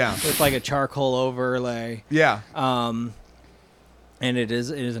pastel. Yeah. With like a charcoal overlay. Yeah. And it is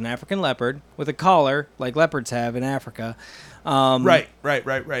an African leopard with a collar like leopards have in Africa. Right.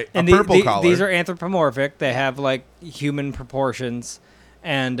 And A purple collar. these are anthropomorphic. They have like human proportions,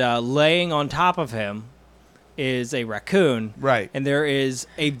 and laying on top of him is a raccoon. Right. And there is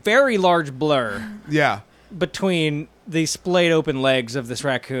a very large blur Yeah. between the splayed open legs of this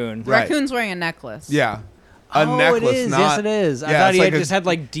raccoon. Right. Raccoon's wearing a necklace. Yeah. A Oh, necklace, it is. not. Yes, it is. I Yeah, thought it's he like had just had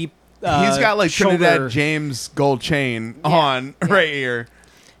like deep. He's got like shoulder. Trinidad James gold chain on right here.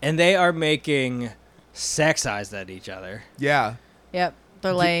 And they are making sex eyes at each other. Yeah. Yep.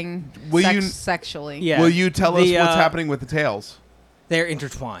 They're laying will you- sexually. Yeah. Will you tell us The, what's happening with the tails? They're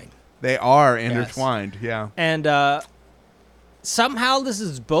intertwined. They are intertwined. Yeah. And somehow this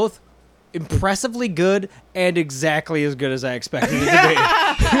is both impressively good and exactly as good as I expected it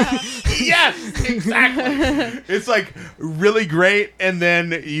to Yes, exactly. It's like really great, and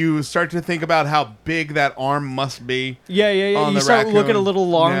then you start to think about how big that arm must be. be. Yeah. On You the start looking a raccoon. little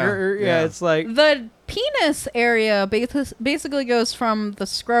longer. Yeah, Yeah, yeah. it's like The penis area basically goes from the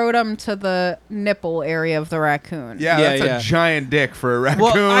scrotum to the nipple area of the raccoon. Yeah, Yeah, that's yeah. a giant dick for a raccoon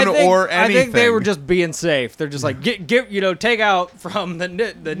well, or anything. I think they were just being safe. They're just like get take out from the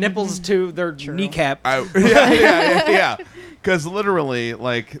nipples to their kneecap. Yeah. Because literally,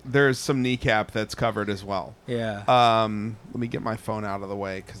 like, there's some kneecap that's covered as well. Yeah. Let me get my phone out of the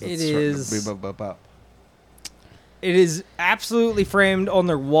way because it's It starting is- to beep up. It is absolutely framed on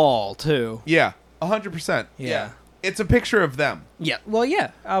their wall too. Yeah, 100%. Yeah. it's a picture of them. Yeah. Well,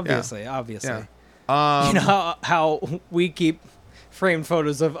 yeah. Obviously. Yeah. You know how we keep framed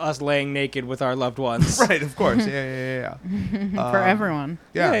photos of us laying naked with our loved ones. Right, of course. Yeah. For everyone.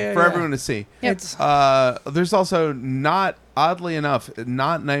 Yeah, for everyone to see. Yep. It's There's also not, oddly enough,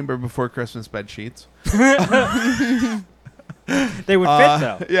 not Nightmare Before Christmas bed sheets. they would fit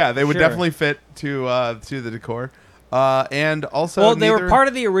though. Yeah, they would Sure. definitely fit to the decor. And also, Well, they were neither- part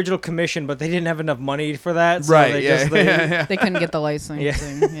of the original commission, but they didn't have enough money for that. So right. They Yeah, just, they, yeah. They couldn't get the licensing.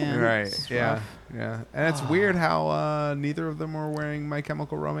 Yeah. Right. It's Yeah. rough. Yeah. And it's weird how neither of them were wearing My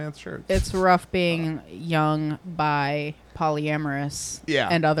Chemical Romance shirts. It's rough being young, bi, polyamorous, Yeah.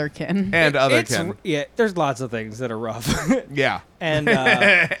 and otherkin. And other it's, Ken. yeah, there's lots of things that are rough. Yeah. and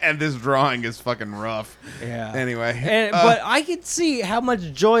And this drawing is fucking rough. yeah. Anyway. And, but I could see how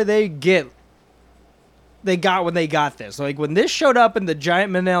much joy they got when they got this. Like when this showed up in the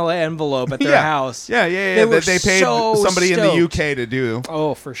giant manila envelope at their Yeah. house. Yeah, yeah. They were They paid so somebody in the stoked. UK to do.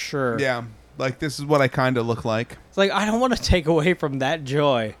 Oh, for sure. Yeah. Like, this is what I kind of look like. It's like I don't want to take away from that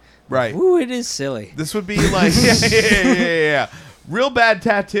joy. Right. Ooh, it is silly. This would be like, yeah. Real bad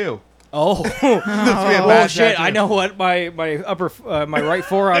tattoo. Oh, This would be a oh bad shit! tattoo. I know what my my right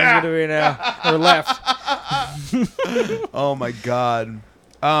forearm is doing now, or left. Oh my god.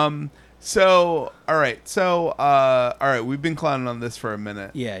 So all right, we've been clowning on this for a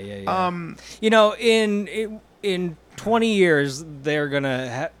minute. Yeah. You know, in 20 years, they're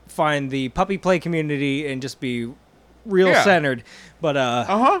gonna find the puppy play community and just be real Yeah. centered.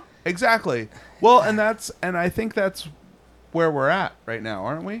 But Exactly. Well, and I think that's where we're at right now,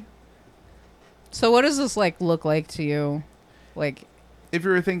 aren't we? So what does this look like to you? Like If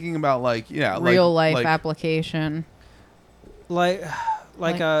you were thinking about real life application. like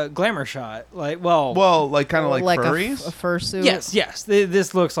a glamour shot, well, like kind of like furries. A fursuit. yes,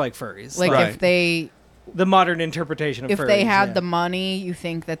 this looks like furries. Like Right. if they the modern interpretation of if furries. they had yeah. the money, you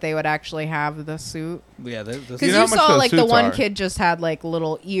think that they would actually have the suit? yeah, Because You you, know how much saw those like the suits one are. kid just had like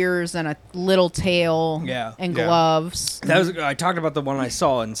little ears and a little tail. Yeah. And Yeah. gloves. That was I talked about the one I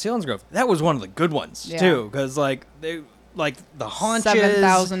saw in Selinsgrove. That was one of the good ones Yeah. too, because like they like the haunches.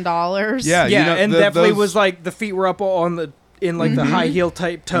 $7,000. Yeah. Yeah, you know, and definitely was like the feet were up on the in like the high heel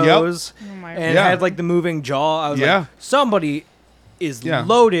type toes, Oh my and Yeah. had like the moving jaw. I was Yeah. like, somebody is Yeah.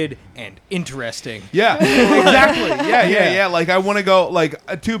 loaded and interesting. Yeah, exactly. Yeah. Yeah. Like, I want to go.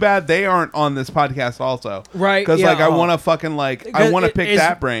 Like, too bad they aren't on this podcast also. Right, Because yeah, like I oh. want to fucking like I Because want to it pick is-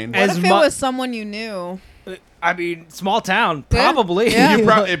 that brain. What as if it mu- was someone you knew? I mean, small town, Yeah. probably. Yeah.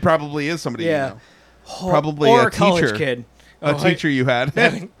 It probably is somebody. Yeah. You know. Probably or a college teacher. kid. A Oh, teacher you had.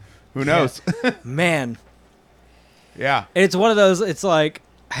 Who knows? Man, Yeah. it's one of those. It's like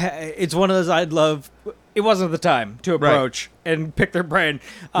it's one of those I'd love. It wasn't the time to approach and pick their brain,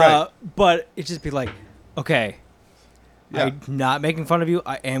 Right. but it'd just be like, okay, Yeah. I'm not making fun of you.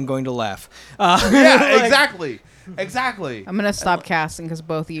 I am going to laugh. Yeah. Like- Exactly. Exactly. I'm gonna stop casting because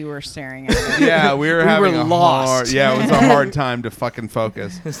both of you were staring at me. Yeah, we were We having were a lost. hard. Yeah, it was a hard time to fucking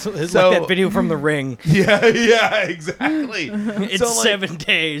focus. It's So- like that video from The Ring. Yeah. Yeah. Exactly. It's So, like, 7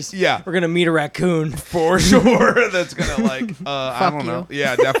 days. Yeah. We're gonna meet a raccoon. For sure. That's gonna like I Fuck don't know. you.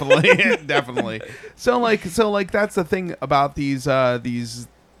 Yeah, definitely. Definitely. So like that's the thing about these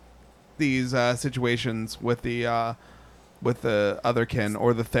situations with the otherkin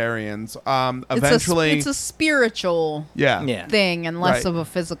or the Therians. Eventually it's a spiritual yeah. Yeah. thing and less Right. of a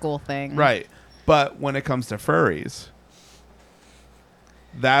physical thing. Right. But when it comes to furries,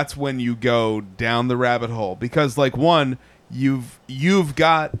 that's when you go down the rabbit hole because like one, you've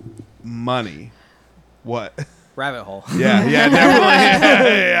got money. What? Rabbit hole. Yeah,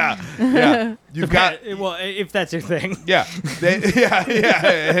 definitely. Yeah. You've got well, if that's your thing. yeah.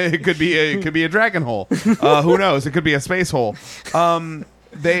 It could be a dragon hole. Who knows? It could be a space hole.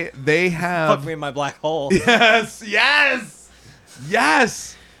 They have Fuck me in my black hole. Yes.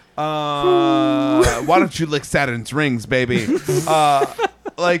 Why don't you lick Saturn's rings, baby?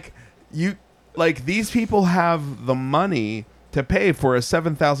 These people have the money to pay for a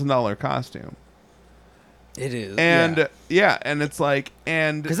 $7,000 costume, It is. and and it's like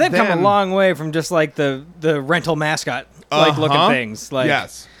because they've come a long way from just like the rental mascot looking things. Like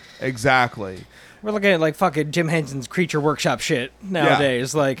yes, exactly. we're looking at like fucking Jim Henson's Creature Workshop shit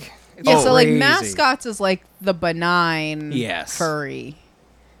nowadays. Like it's Yeah, so like crazy. mascots is like the benign Yes. furry.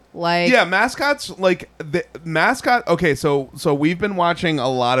 Like Yeah, mascots like the mascot. Okay, so we've been watching a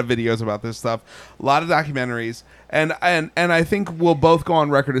lot of videos about this stuff, a lot of documentaries, and I think we'll both go on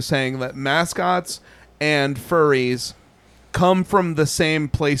record as saying that mascots and furries come from the same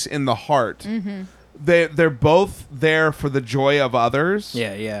place in the heart. they're both there for the joy of others.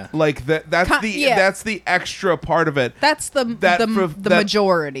 Yeah. Like that's Yeah. that's the extra part of it That's the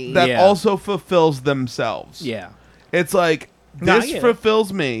majority. that Yeah. also fulfills themselves. Yeah. It's like No, I this get it.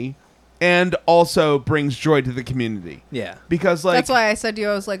 fulfills me and also brings joy to the community. Yeah. Because like That's why I said to you,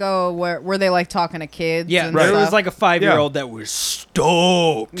 I was like, oh, were they like talking to kids? Yeah. and There was stuff? like a 5-year-old that was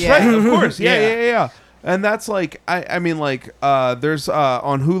stoked. Yeah. Right, of course. Yeah, Yeah. yeah, yeah. And that's like I mean like there's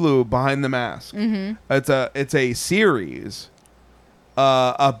on Hulu Behind the Mask. Mm-hmm. It's a series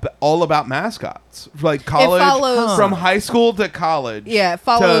all about mascots. Like college follows- from high school to college. Yeah, it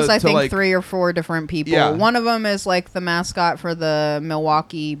follows, I think, like, 3 or 4 different people. Yeah. One of them is like the mascot for the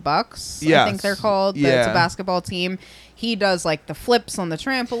Milwaukee Bucks, I Yes. think they're called. It's Yeah. a basketball team. He does like the flips on the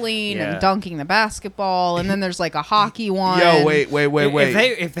trampoline Yeah. and dunking the basketball. And then there's like a hockey one. Yo, wait.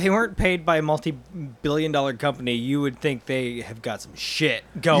 If they weren't paid by a multi-billion-dollar company, you would think they have got some shit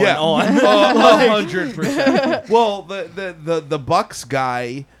going Yeah. on. 100%. Well, the Bucks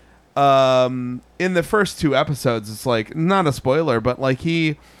guy, in the first 2 episodes, it's like not a spoiler, but like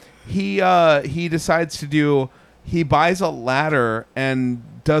he decides to do. He buys a ladder and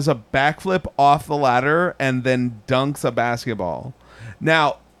does a backflip off the ladder and then dunks a basketball.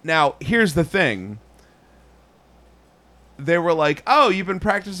 Now here's the thing. They were like, "Oh, you've been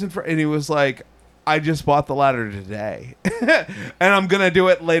practicing for," and he was like, "I just bought the ladder today, and I'm gonna do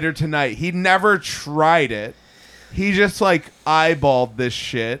it later tonight." He never tried it. He just like eyeballed this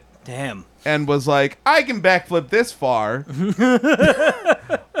shit Damn. and was like, "I can backflip this far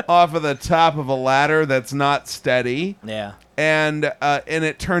off of the top of a ladder that's not steady," Yeah. and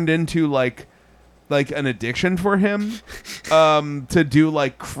it turned into like an addiction for him to do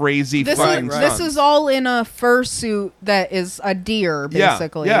like crazy This fucking is, stunts. this is all in a fursuit that is a deer,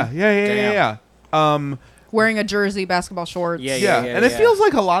 basically. Yeah. Wearing a jersey, basketball shorts. Yeah, Yeah, and it feels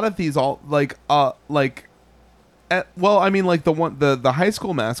like a lot of these all like well, I mean, like the high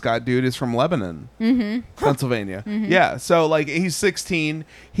school mascot dude is from Lebanon, Pennsylvania. Yeah, so like he's 16.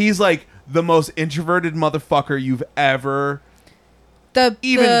 He's like the most introverted motherfucker you've ever. The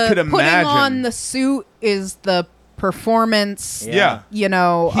Even could putting imagine. on the suit is the performance. Yeah, You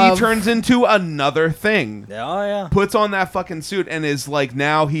know, he of- turns into another thing. Oh yeah. Puts on that fucking suit and is like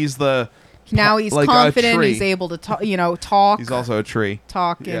now he's the. Now he's like a confident. tree. He's able to talk. Talk. He's also a tree.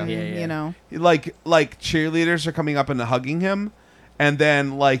 talk Yeah. and Yeah. Like cheerleaders are coming up and hugging him, and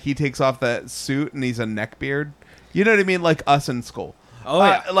then like he takes off that suit and he's a neckbeard. You know what I mean? Like us in school. Oh,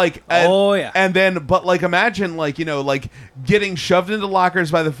 yeah. And, yeah. And then, but like imagine like like getting shoved into lockers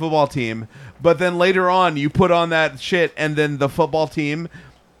by the football team, but then later on you put on that shit, and then the football team.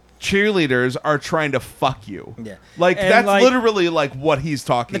 Cheerleaders are trying to fuck you. Yeah. Like And, that's like, literally like what he's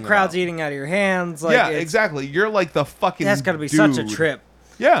talking The about. crowd's eating out of your hands. Like, yeah, it's- exactly. You're like the fucking That's gotta be such a dude. trip.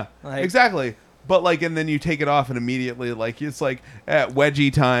 Yeah, Like- exactly. But like, and then you take it off, and immediately, like, it's like at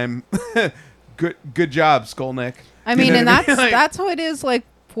wedgie time. good job, Skolnick. I You mean, know and what I that's mean? Like- that's how it is. Like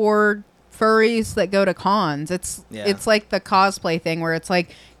for furries that go to cons, it's like the cosplay thing where it's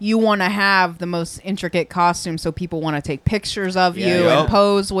like you want to have the most intricate costume, so people want to take pictures of Yeah, you Yup. and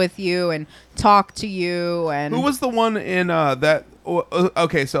pose with you and talk to you. And Who was the one in that?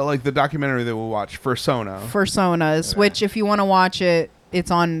 Okay, so like the documentary that we watched, Persona. Personas, which if you want to watch it, it's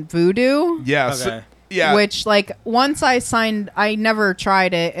on Vudu. Yes. Okay. Yeah. Which like once I signed, I never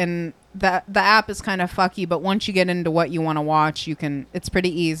tried it, and the app is kind of fucky. But once you get into what you want to watch, you can. It's pretty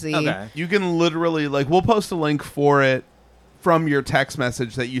easy. Okay. You can literally like we'll post a link for it from your text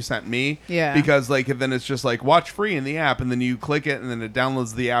message that you sent me. Yeah. Because like then it's just like watch free in the app, and then you click it, and then it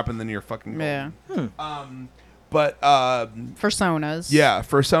downloads the app, and then you're fucking golden. Yeah. But Personas. yeah,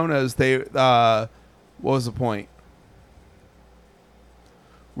 Personas. They what was the point?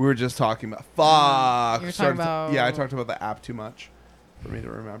 We were just talking about fuck. You were talking Started- about- yeah, I talked about the app too much for me to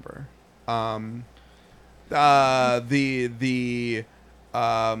remember. The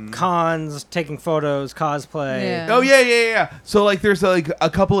Cons, taking photos, cosplay. Yeah. Oh yeah. So like, there's like a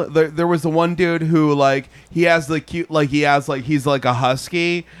couple. There was the one dude who like he has the cute like he's like a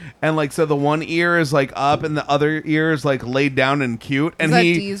husky, and like so the one ear is like up and the other ear is like laid down and cute. And Is that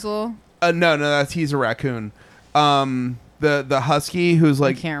he Diesel? no, he's a raccoon. The husky who's I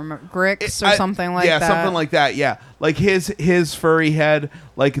like can't remember. Grix or I- something like yeah, that. something like that. Yeah, like his furry head,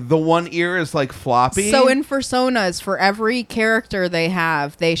 like the one ear is like floppy. So in Personas, for every character they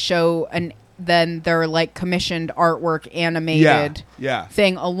have, they show then their like commissioned artwork animated yeah.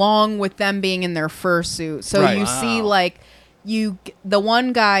 thing along with them being in their fursuit. So Right. you see like the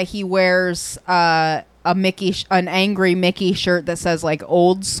one guy, he wears an angry Mickey shirt that says like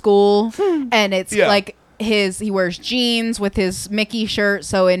old school, and it's Yeah. like he wears jeans with his Mickey shirt.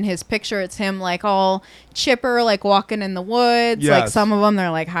 So in his picture, it's him like all chipper, like walking in the woods. Like Yes. some of them,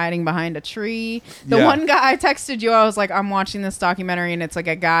 they're like hiding behind a tree. The Yeah. one guy I texted you, I was like, I'm watching this documentary, and it's like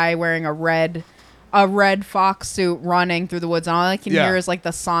a guy wearing a red fox suit running through the woods, and all I can Yeah. hear is like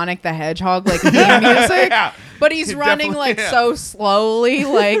the Sonic the Hedgehog like theme music. Yeah. But he's running Definitely, like yeah. so slowly,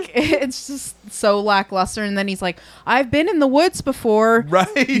 like it's just so lackluster. And then he's like, "I've been in the woods before,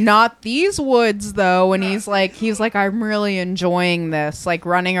 Right. Not these woods though." And he's like, "I'm really enjoying this, like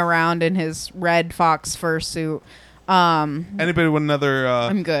running around in his red fox fursuit." Anybody with another?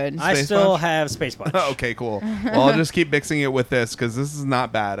 I'm good. I Space still Punch? have Space Punch. Okay, cool. Well, I'll just keep mixing it with this because this is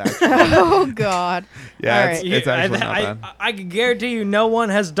not bad. Actually, Oh God. yeah, All it's, right. it's actually not I, bad. I can guarantee you no one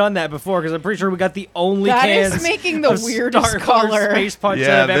has done that before because I'm pretty sure we got the only That cans is making the of weirdest Star Wars color. Space Punch Yeah,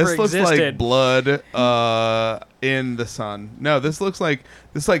 that have this ever looks existed. like blood in the sun. No, this looks like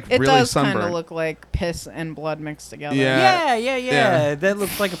It really does kind sunburned. of look like piss and blood mixed together. Yeah. Yeah. That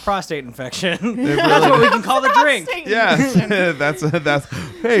looks like a prostate infection. It That's really- what we can call the drink. Yeah, that's.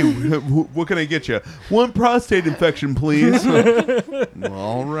 Hey, what can I get you? One prostate infection, please. Well,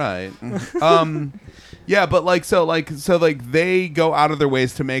 all right. Yeah, but so they go out of their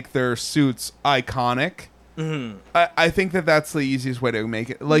ways to make their suits iconic. Mm-hmm. I think that's the easiest way to make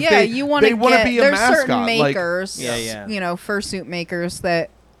it. Like, yeah, you want to wanna be a there's mascot. certain like, makers, Yeah. fursuit makers that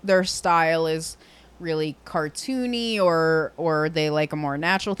their style is really cartoony or they like a more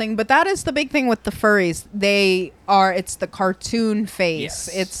natural thing. But that is the big thing with the furries. It's the cartoon face. Yes.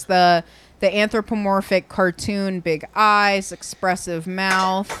 It's the anthropomorphic cartoon, big eyes, expressive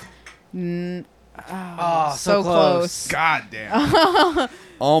mouth. Oh, So close. God damn.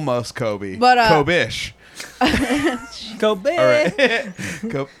 Almost Kobe. But, Kobish. Go big. All right.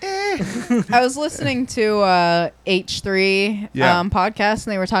 I was listening to H3 Yeah. podcast,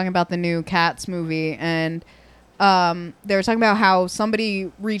 and they were talking about the new Cats movie, and they were talking about how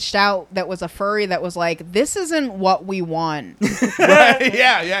somebody reached out that was a furry that was like, "This isn't what we want. Right?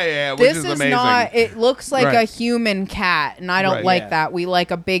 Yeah. Which This is is amazing. not. It looks like Right. a human cat, and I don't Right. like Yeah. that. We like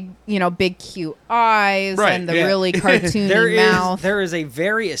a big cute eyes Right, and the yeah. really cartoony mouth." There is a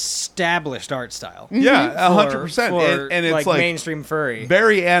very established art style. Yeah, for- 100%. for, And it's like mainstream furry.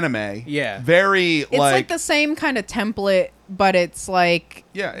 very anime. Yeah. Very It's like the same kind of template, but it's like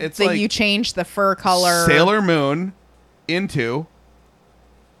yeah, it's that like you change the fur color. Sailor Moon into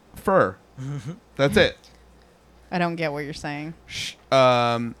fur. That's it. I don't get what you're saying.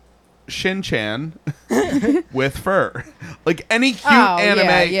 Shin-chan with fur. Like any cute Oh,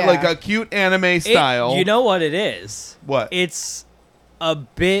 anime, yeah. like a cute anime style. You know what it is? What? It's a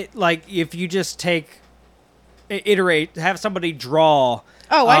bit like if you just have somebody draw.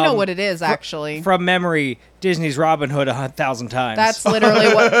 Oh, I know um, what it is actually. From memory, Disney's Robin Hood 1,000 times. That's literally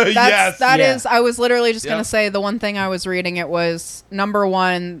what. Yes. That Yeah. is. I was literally just Yep. gonna say the one thing I was reading. It was number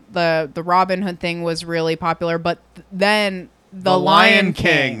one. The Robin Hood thing was really popular, but then the Lion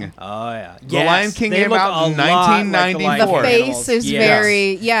King. Oh yeah, The Lion King they came look out a in lot like the 1994. Lion The King face animals. is Yes.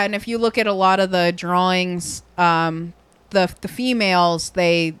 very and if you look at a lot of the drawings, the females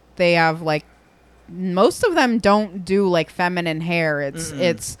they have like most of them don't do like feminine hair.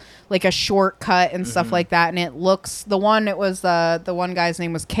 It's like a short cut and stuff like that, and it looks the one guy's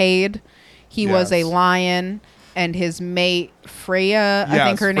name was Cade. He was a Yes. lion, and his mate Freya, I Yes,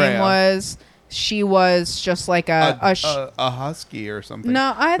 think her name Freya. was. She was just like a husky or something.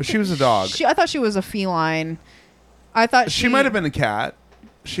 no. But she was a dog. I thought she was a feline. I thought She might have been a cat.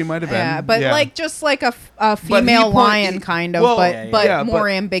 She might have been. Yeah, but like just like a he female lion point- kind of, well, but yeah, more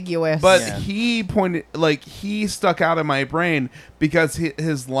but- ambiguous. But Yeah. he pointed, like, he stuck out in my brain because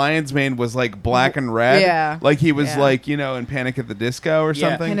his lion's mane was like black and red. Yeah. Like he was Yeah. like, in Panic at the Disco or Yeah.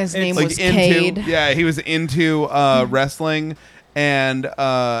 something. and his It's name like was Cade. Yeah, he was into wrestling and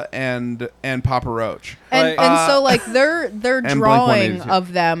Papa Roach. And so like their and drawing Blink-182.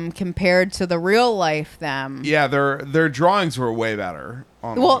 of them compared to the real life them. Yeah, their drawings were way better.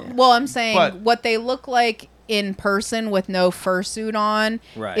 Well, I'm saying But- what they look like in person with no fursuit on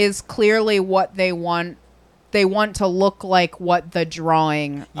Right. is clearly what they want. They want to look like what the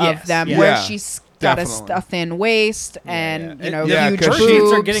drawing Yes, of them, yeah. where Yeah, she's got definitely. a thin waist and Yeah. Yeah, huge 'cause Her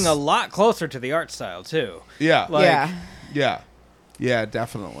shapes are boobs. getting a lot closer to the art style too. yeah, Like- yeah,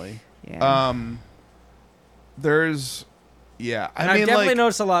 definitely. Yeah. There's, Yeah, And I I mean, definitely like,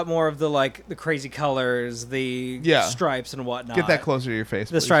 noticed a lot more of the crazy colors, the Yeah. stripes and whatnot. get that closer to your face.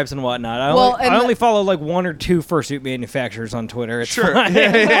 The please. stripes and whatnot. I Well, only, and I the- only follow like 1 or 2 fursuit manufacturers on Twitter. It's Sure. fine.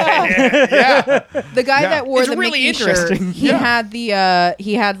 Yeah. The guy Yeah. that wore It's the really Mickey shirt, interesting. he Yeah. had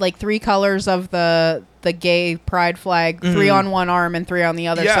he had like 3 colors of the gay pride flag, 3 on one arm and 3 on the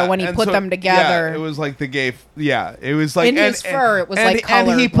other. So when he and put them together, yeah, it was like the gay. It was like In his fur, it was, like, and he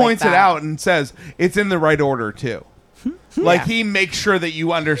colored like points it that. out and says it's in the right order too. Like he makes sure that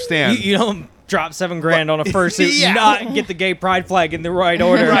you understand. You don't drop $7,000 on a fursuit Yeah. and not get the gay pride flag in the right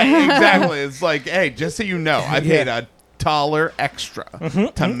order. Right, exactly. It's like, hey, just so you know, I paid Yeah. $1 extra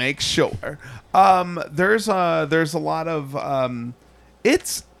to make sure. There's a lot of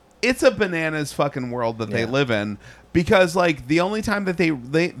it's a bananas fucking world that they Yeah. live in, because like the only time that they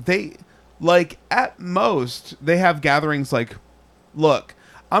like at most they have gatherings like, look,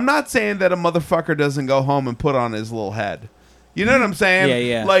 I'm not saying that a motherfucker doesn't go home and put on his little head. You know what I'm saying? Yeah,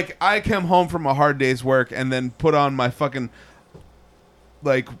 yeah. Like I come home from a hard day's work and then put on my fucking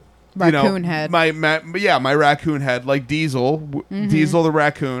like Raccoon head. my raccoon head, like Diesel, Mm-hmm. Diesel the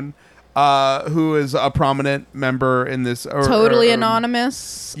raccoon, who is a prominent member in this. totally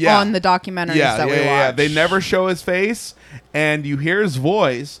anonymous yeah. on the documentaries Yeah, that we watch. yeah. They never show his face, and you hear his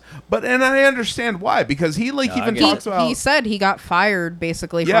voice, and I understand why, because he like even talks about. He said he got fired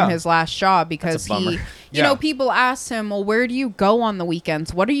basically Yeah. from his last job because That's a bummer. you Yeah. know, people asked him, well, where do you go on the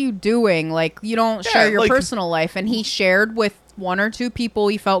weekends? What are you doing? Like, you don't Yeah, share your like- personal life. And he shared with 1 or 2 people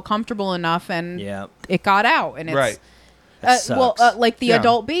he felt comfortable enough, and Yeah. it got out. And it's Right. well, sucks. like the Yeah.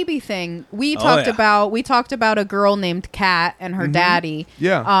 adult baby thing. We Oh, talked yeah. about a girl named Kat and her daddy. Mm-hmm.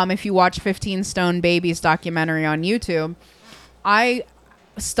 Yeah. If you watch 15 Stone Babies documentary on YouTube, I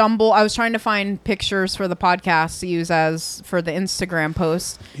was trying to find pictures for the podcast to use as for the Instagram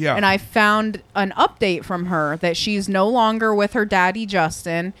post. Yeah. And I found an update from her that she's no longer with her daddy,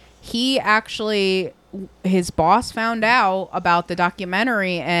 Justin. He actually, his boss found out about the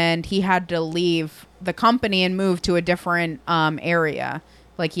documentary and he had to leave the company and move to a different area.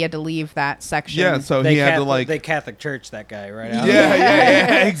 Like he had to leave that section. Yeah, so he had to like. they Catholic Church that guy right yeah, out.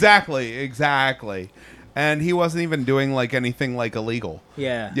 yeah, exactly. And he wasn't even doing like anything like illegal.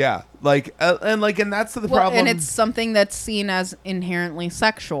 Yeah. Yeah, like and that's the Well, problem. and it's something that's seen as inherently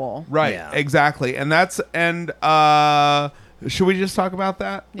sexual. right, Yeah. exactly, and should we just talk about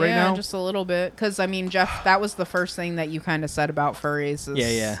that right yeah, now? just a little bit. Because, I mean, Jeff, that was the first thing that you kind of said about furries. Is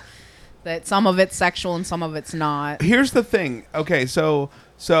Yeah. That some of it's sexual and some of it's not. Here's the thing. Okay, so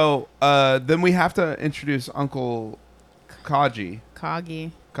then we have to introduce Uncle Kaji.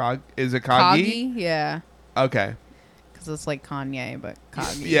 Kagi. Is it Kagi? Kagi? Yeah. Okay. Because it's like Kanye, but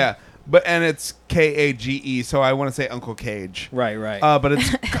Kagi. Yeah, and it's Kage, so I want to say Uncle Cage. Right. But it's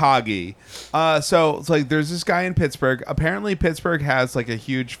Kagi. So it's like there's this guy in Pittsburgh. Apparently, Pittsburgh has like a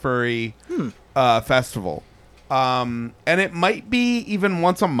huge furry festival, and it might be even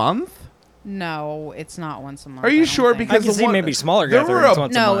once a month. No, it's not once a month. Are you I don't sure? think. Because I can see maybe smaller there were gatherings a-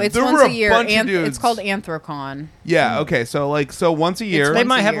 once a No, month. it's There once were a a year. bunch of It's dudes- called Anthrocon. Yeah. Okay. So once a year. They once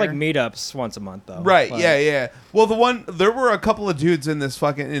might a have year. like meetups once a month though. Right. But- Yeah. Well, there were a couple of dudes in this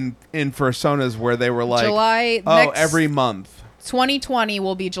fucking in personas where they were like, July oh, every month. 2020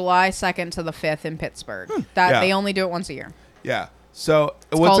 will be July 2nd to the 5th in Pittsburgh. Yeah. They only do it once a year. Yeah. So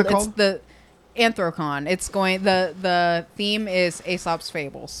what's it called? It's the Anthrocon. It's going. The theme is Aesop's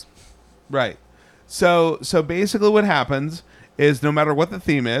Fables. Right. So basically what happens is no matter what the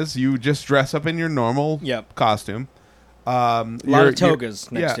theme is, you just dress up in your normal Yep. costume. A lot of togas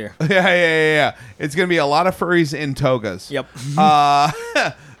next year. Yeah. It's going to be a lot of furries in togas. Yep.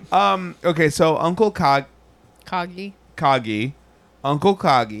 Okay, so Uncle Kagi. Kagi, Uncle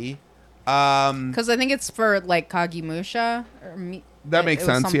Kagi. Because I think it's for like Kagimusha. That makes it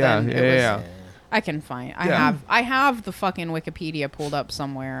was sense. Yeah. something- Yeah. it was- Yeah. I can find. Yeah. I have the fucking Wikipedia pulled up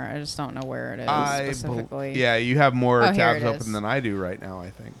somewhere. I just don't know where it is specifically. Yeah, you have more Oh, here tabs it open is. than I do right now, I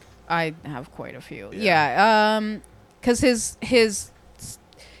think. I have quite a few. Yeah. Yeah. Because his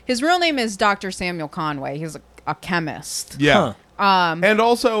real name is Dr. Samuel Conway. He's a chemist. Yeah. Huh. And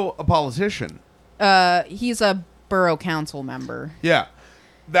also a politician. He's a borough council member. Yeah.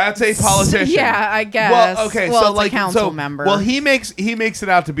 That's a politician. Yeah, I guess. Well, okay, Well, so it's a like council member. Well, he makes it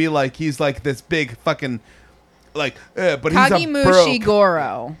out to be like he's like this big fucking like but he's a Kagimushi broke.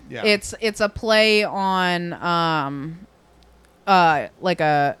 Goro. Yeah. It's a play on like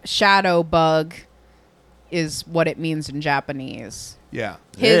a shadow bug is what it means in Japanese. Yeah.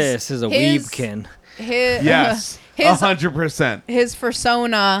 This is a weebkin. His Yes. his 100%. his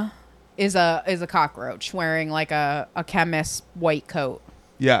persona is a cockroach wearing like a chemist's white coat,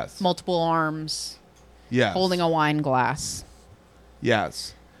 Yes. multiple arms, Yes. holding a wine glass.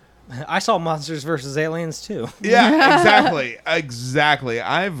 Yes. I saw Monsters vs. Aliens too. Yeah, exactly.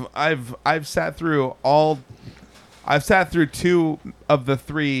 I've sat through two of the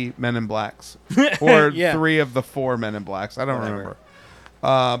 3 Men in Blacks, or Yeah. 3 of the 4 Men in Blacks. I don't Whatever.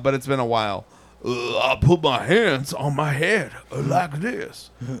 remember. But it's been a while. I put my hands on my head like this.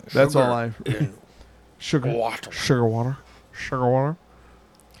 That's all I. Sugar water. Sugar water. Sugar water.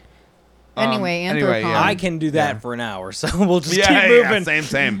 Anyway, anyway, Anthrocon. yeah. I can do that for an hour, so we'll just Yeah, keep moving.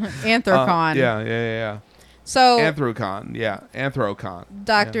 same. Anthrocon. Yeah. So Anthrocon. Yeah, Anthrocon.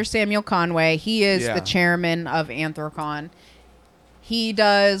 Dr. Yeah. Samuel Conway, he is Yeah. the chairman of Anthrocon. He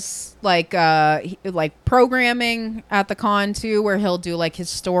does like programming at the con too, where he'll do like his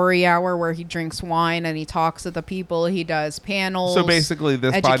story hour where he drinks wine and he talks to the people. He does panels. So basically,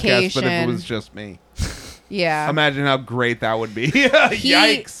 this podcast, but if it education. was just me, yeah. imagine how great that would be.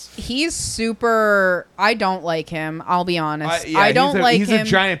 Yikes! He's super. I don't like him. I'll be honest. Yeah, I don't like he's him. a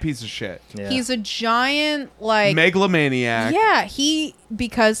giant piece of shit. Yeah. He's a giant like Megalomaniac. Yeah,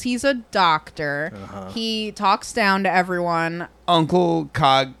 because he's a doctor. He talks down to everyone. Uncle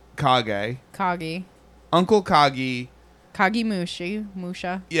Kage. Kagi. Uncle Kage.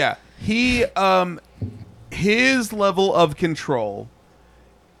 Musha. Yeah. He his level of control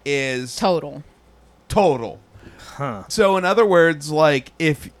is Total. total. Huh. So in other words, like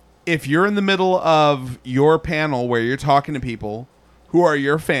if you're in the middle of your panel where you're talking to people who are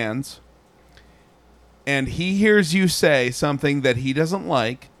your fans and he hears you say something that he doesn't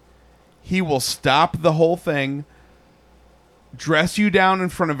like, he will stop the whole thing, dress you down in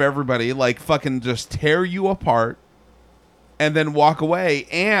front of everybody, like fucking just tear you apart, and then walk away.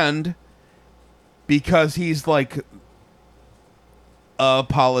 And because he's like a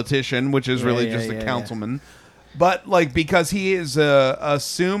politician, which is really just a councilman, but like because he is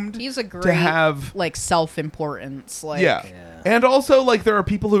assumed He's a to great have like self-importance. Like yeah. And also, like, there are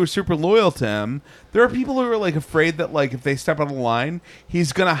people who are super loyal to him. There are people who are, like, afraid that, like, if they step out of line,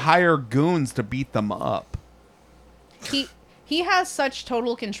 he's going to hire goons to beat them up. he has such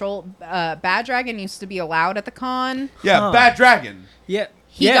total control. Bad Dragon used to be allowed at the con. Yeah, Huh. Bad Dragon. Yeah.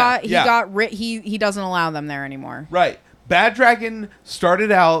 He Yeah. got he doesn't allow them there anymore. Right. Bad Dragon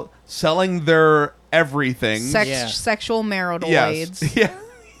started out selling their everything. Yeah. Sexual marital Yes. aids. Yeah.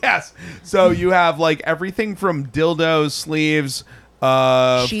 Yes. So you have, like, everything from dildos, sleeves,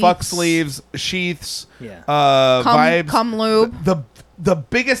 fuck Sheaths. sleeves, sheaths, Yeah. vibes. Cum lube, The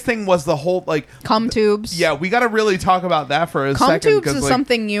biggest thing was the whole, like, cum tubes. yeah, we got to really talk about that for a Cum second. tubes 'Cause, is like,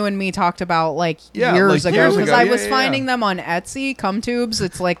 something you and me talked about like Yeah, years like, ago years because ago. I Yeah, was yeah, finding yeah. them on Etsy. Cum tubes.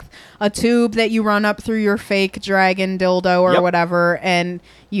 It's like a tube that you run up through your fake dragon dildo or Yep. whatever, and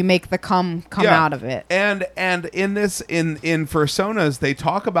you make the cum come Yeah. out of it. And in this in Personas, they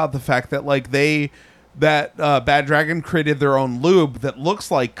talk about the fact that like Bad Dragon created their own lube that looks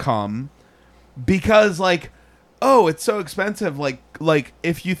like cum because like, oh, it's so expensive. Like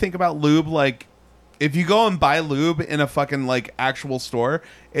if you think about lube, like if you go and buy lube in a fucking like actual store,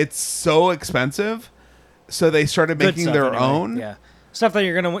 it's so expensive. So they started Good making stuff, their anyway. own. Yeah. Stuff that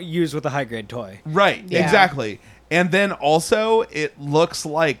you're going to use with a high grade toy. Right, Yeah. exactly. And then also it looks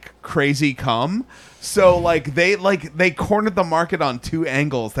like crazy cum. So like they cornered the market on 2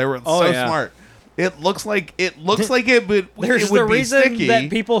 angles. They were Oh, so yeah. smart. It looks like it would There's it would the be reason sticky. that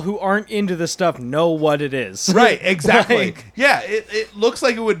people who aren't into this stuff know what it is. Right, exactly. Like- Yeah, it looks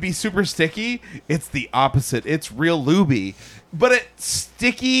like it would be super sticky. It's the opposite. It's real lubey. But it's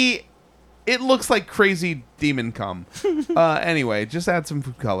sticky. It looks like crazy demon cum. Anyway, just add some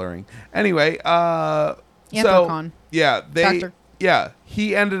food coloring. Anyway, so Anthrocon. yeah, Doctor.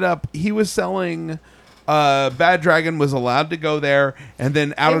 he was selling Bad Dragon was allowed to go there, and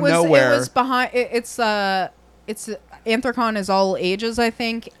then out of nowhere It was behind. It's Anthrocon is all ages, I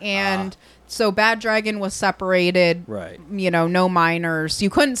think, and so Bad Dragon was separated. Right. You know, no minors. You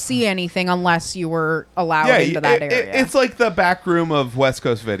couldn't see anything unless you were allowed into that area. it's like the back room of West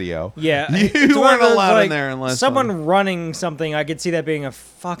Coast Video. Yeah. You it's one of weren't those, allowed in like, there unless someone running something. I could see that being a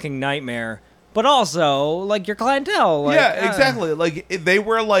fucking nightmare. But also, like, your clientele. Like, Yeah, exactly. They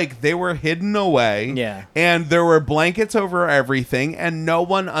were hidden away. Yeah. And there were blankets over everything, and no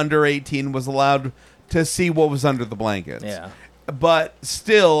one under 18 was allowed to see what was under the blankets. Yeah. But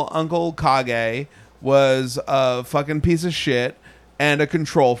still, Uncle Kage was a fucking piece of shit and a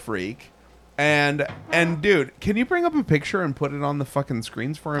control freak. And dude, can you bring up a picture and put it on the fucking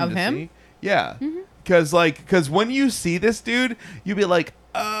screens for him Of to him? see? Yeah. Because when you see this dude, you'd be like,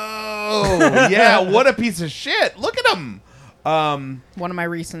 oh, yeah, what a piece of shit. Look at him. One of my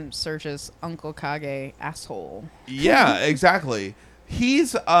recent searches, Uncle Kage asshole. Yeah, exactly.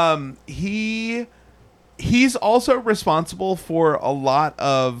 He's he's also responsible for a lot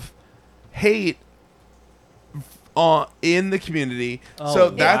of hate in the community. So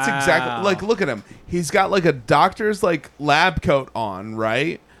that's exactly like, look at him. He's got like a doctor's like lab coat on,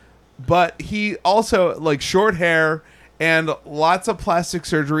 right? But he also like short hair and lots of plastic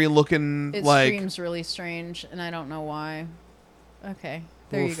surgery looking It like streams really strange, and I don't know why. Okay,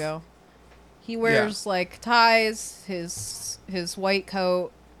 there you Oof. go. He wears like ties, his white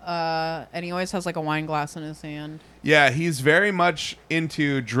coat, and he always has like a wine glass in his hand. yeah, he's very much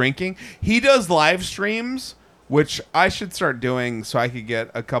into drinking. He does live streams, which I should start doing so I could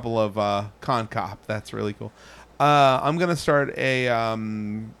get a couple of con cop. That's really cool. I'm gonna start a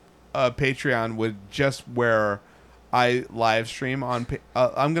Patreon with just where I live stream on.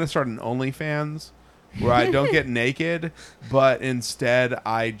 I'm gonna start an OnlyFans where I don't get naked, but instead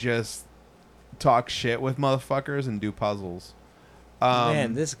I just talk shit with motherfuckers and do puzzles.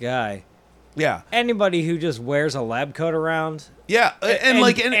 Man, this guy. Yeah, Anybody who just wears a lab coat around yeah,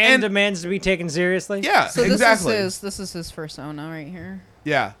 and demands to be taken seriously. yeah, So exactly. this is his persona right here.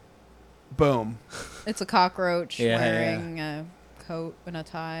 Yeah, boom. It's a cockroach Yeah, wearing a coat and a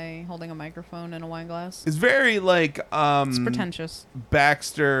tie, holding a microphone and a wine glass. It's very like It's pretentious.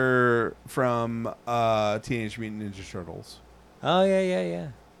 Baxter from Teenage Mutant Ninja Turtles. Oh yeah.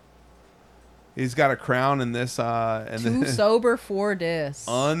 He's got a crown in this and Too sober for this.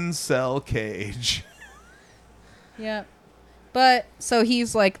 Uncell Cage. Yep. But so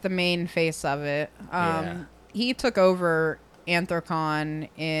he's like the main face of it. Yeah. He took over Anthrocon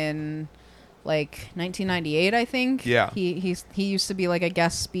in like 1998, I think. Yeah. He used to be like a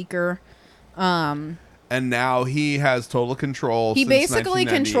guest speaker. And now he has total control. He since basically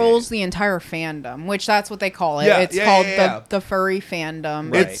 1998. controls the entire fandom, which that's what they call it. Yeah, It's yeah, called yeah. the furry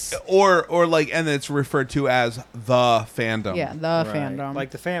fandom. Right. It's or like, and it's referred to as the fandom. Yeah, the Right. fandom.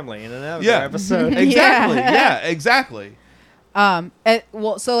 Like the family in another Yeah. episode. Exactly. Yeah. Yeah. Exactly.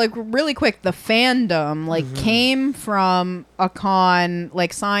 Well, so like really quick, the fandom like came from a con,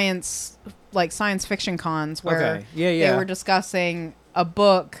 like science fiction cons where Okay. Yeah. they were discussing a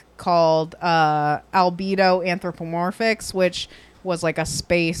book called Albedo Anthropomorphics, which was like a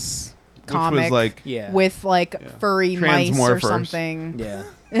space comic Which was like Yeah. with like furry mice or Transmorphers. something.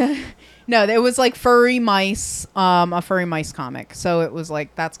 Yeah. No, it was like furry mice, a furry mice comic. So it was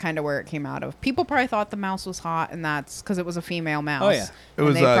like that's kind of where it came out of. People probably thought the mouse was hot, and that's because it was a female mouse. Oh, yeah. it And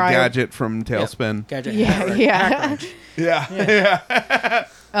was they a probably- Gadget from Tailspin. Gadget. Yeah, Hack yeah. Wrench. Yeah.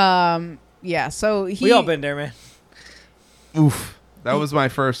 Yeah. Yeah, so he. We all been there, man. Oof. That was my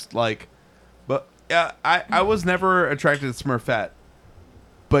first like, but yeah, I was never attracted to Smurfette,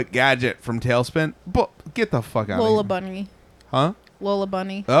 but Gadget from Tailspin. But get the fuck out Lola of here. Bunny. Huh? Lola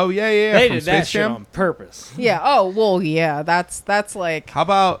Bunny. Oh yeah, yeah. They from did that Space shit Jam. on purpose. Yeah. Oh well. Yeah. That's like. How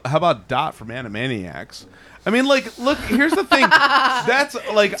about Dot from Animaniacs? I mean, like, look. Here's the thing. That's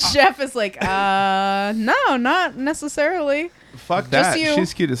like, Jeff is like, no, not necessarily. fuck that. you.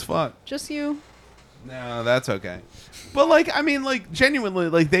 She's cute as fuck. Just you. No, that's okay. But like, I mean, like, genuinely,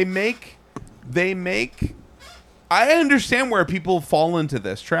 like, they make. I understand where people fall into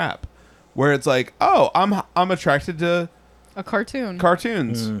this trap, where it's like, oh, I'm attracted to A cartoon.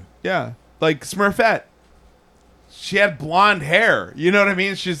 cartoons. Yeah, like Smurfette. She had blonde hair. You know what I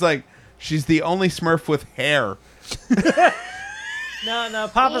mean? She's like, she's the only Smurf with hair. No,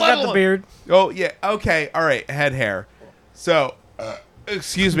 Papa's Let got the alone- beard. Oh yeah. Okay. All right. Head hair. So,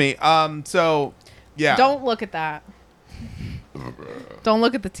 excuse me. So, yeah. Don't look at that. Don't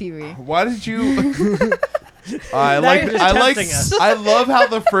look at the TV. Why did you? I Now like. you're just I like. testing us. I love how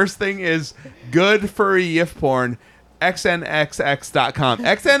the first thing is good furry yiff porn. XNXX.com.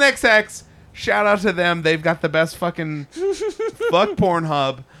 XNXX. Shout out to them. They've got the best fucking. Fuck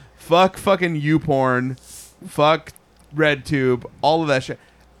Pornhub. Fuck fucking YouPorn. Fuck RedTube. All of that shit.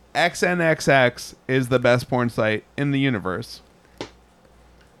 XNXX is the best porn site in the universe.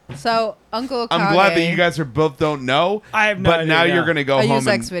 So Uncle Okage. I'm glad that you guys are both don't know. I have no But idea, now yeah. you're gonna go I home use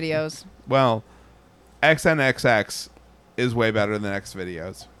and X videos. well, XNXX is way better than X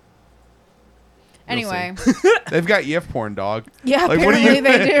videos. Anyway, They've got yiff porn, dog. yeah, Like, what do apparently you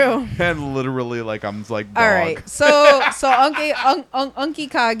they do. And literally, like, I'm like, dog. All right, so Unky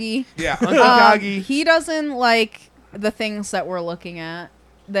Kagi, Yeah, Uncle Kagi. he doesn't like the things that we're looking at.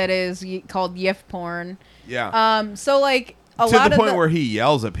 That is called yiff porn. Yeah. So like a To lot the of point where he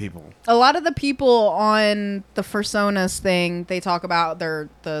yells at people. a lot of the people on the Fursonas thing, they talk about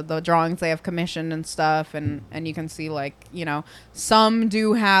the drawings they have commissioned and stuff, and you can see like, you know, some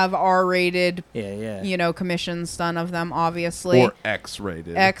do have R-rated, Yeah. you know, commissions done of them, obviously. Or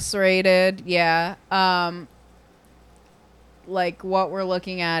X-rated. X-rated, yeah. like what we're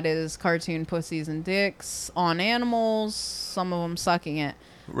looking at is cartoon pussies and dicks on animals. Some of them sucking it.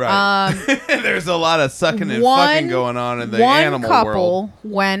 Right. There's a lot of sucking and fucking going on in the animal couple world.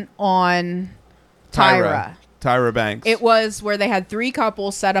 went on Tyra. Tyra Banks. It was where they had 3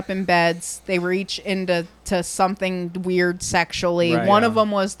 couples set up in beds. They were each into something weird sexually. Right, One yeah. of them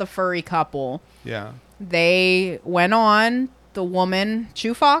was the furry couple. Yeah. They went on. The woman,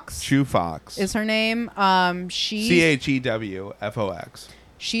 Chew Fox, Chew Fox. is her name. She CHEWFOX.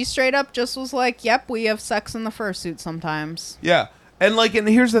 she straight up just was like, "Yep, we have sex in the fursuit sometimes." Yeah. And like, and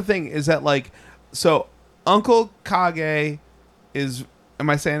here's the thing is that like, so Uncle Kage is, am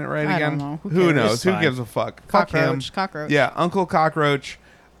I saying it right I again? don't know. Who Who cares? knows? It's Who fine. gives a fuck? Fuck him. Cockroach. Yeah, Uncle Cockroach.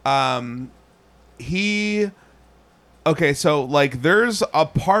 He. Okay, so like, there's a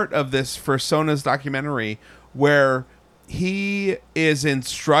part of this Fursona's documentary where he is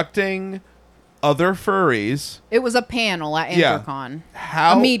instructing other furries It was a panel at Yeah. Intercon.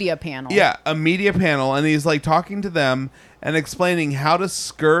 how A media panel. Yeah, a media panel, and he's like talking to them and explaining how to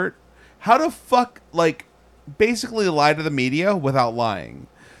skirt, how to fuck, like basically lie to the media without lying.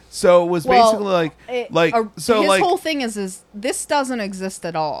 So it was Well, basically his whole thing is this doesn't exist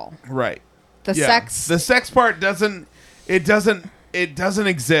at all. right. The Yeah. sex. The sex part doesn't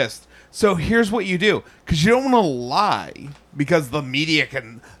exist. So here's what you do, because you don't want to lie, because the media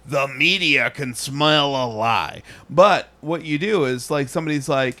can smell a lie. But what you do is like somebody's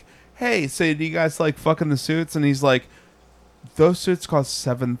like, "Hey, so do you guys like fucking the suits?" And he's like, "Those suits cost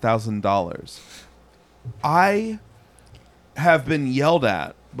 $7,000." I have been yelled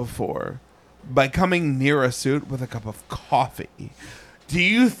at before by coming near a suit with a cup of coffee. Do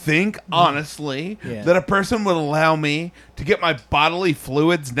you think, honestly, Yeah. that a person would allow me to get my bodily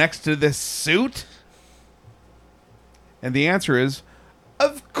fluids next to this suit? And the answer is,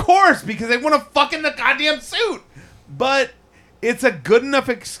 of course, because they want to fuck in the goddamn suit. But it's a good enough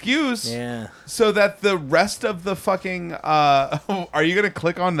excuse Yeah. so that the rest of the fucking... are you going to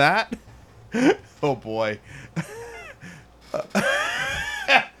click on that? Oh, boy.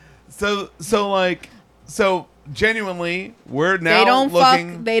 So genuinely, we're now they don't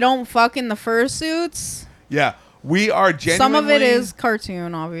looking. fuck. They don't fuck in the fursuits. Yeah, we are genuinely. Some of it is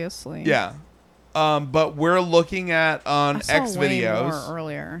cartoon, obviously. Yeah, but we're looking at on I saw X way more videos.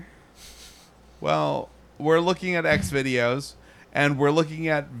 earlier. Well, we're looking at X videos, and we're looking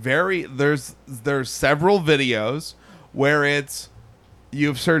at there's several videos where it's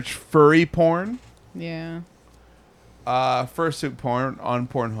you've searched furry porn, Yeah. fursuit porn on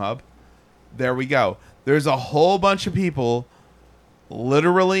Pornhub. There we go. There's a whole bunch of people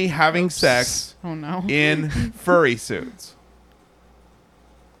literally having sex Oh no. in furry suits.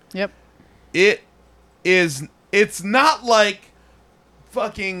 Yep. It's not like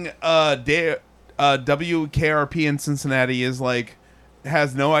fucking WKRP in Cincinnati is like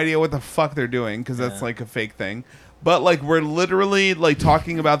has no idea what the fuck they're doing, because that's like a fake thing. But like, we're literally like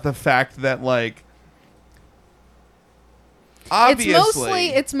talking about the fact that like obviously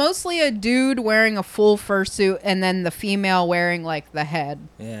It's mostly a dude wearing a full fursuit and then the female wearing like the head.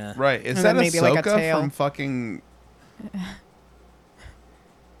 Yeah. right. Is And that then maybe, like, a Ahsoka tail. from fucking?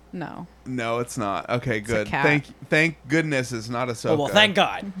 No. No, it's not. Okay, a good. cat. Thank goodness it's not Ahsoka. Oh, well, thank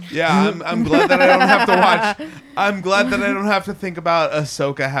God. Yeah, I'm glad that I don't have to watch. I'm glad that I don't have to think about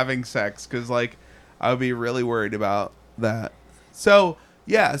Ahsoka having sex, because like I would be really worried about that. So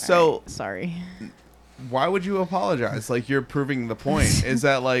yeah, so Alright, sorry. why would you apologize? Like, you're proving the point. Is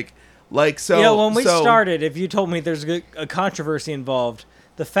that like so? Yeah, when we so- started, if you told me there's a controversy involved,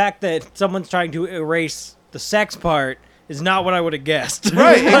 the fact that someone's trying to erase the sex part is not what I would have guessed.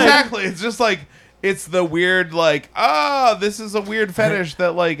 right? Like, Exactly. It's just like it's the weird like this is a weird fetish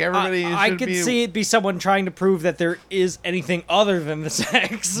that like everybody I should could be see it be someone trying to prove that there is anything other than the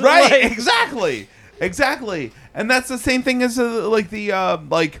sex. right. Like, Exactly. And that's the same thing as like the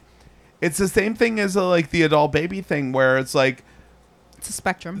it's the same thing as like the adult baby thing, where it's like It's a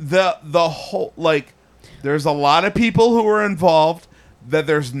spectrum. the whole like there's a lot of people who are involved that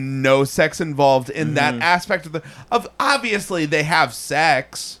there's no sex involved in that aspect of obviously they have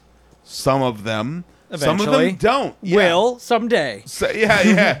sex, some of them some of Eventually. them don't. Yeah. Will someday. So,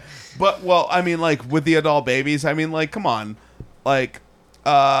 yeah but well, I mean, like with the adult babies, I mean, like, come on, like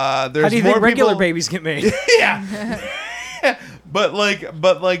there's How do you more think regular people- babies get made? yeah but like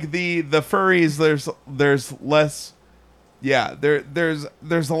the furries, there's less. Yeah,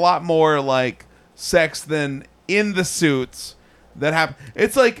 there's a lot more like sex than in the suits that happen.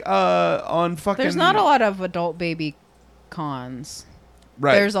 It's like on fucking. There's not a lot of adult baby cons.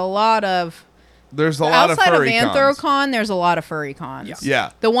 Right. There's a lot of There's a lot of outside of furry cons. Anthrocon. There's a lot of furry cons.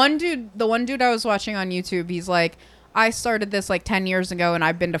 Yeah. The one dude I was watching on YouTube, he's like, I started this like 10 years ago, and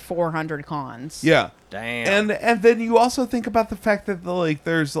I've been to 400 cons. Yeah. Damn. And then you also think about the fact that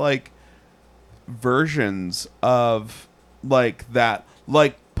there's like versions of like that,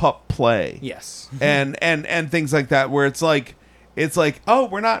 like pup play. Yes. and things like that, where it's like oh,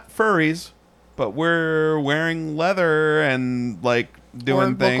 we're not furries, but we're wearing leather and like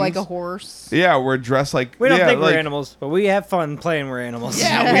doing or things look like a horse. Yeah, we're dressed like We don't think like, we're animals, but we have fun playing we're animals.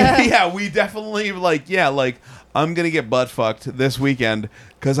 Yeah, we definitely like I'm gonna get butt fucked this weekend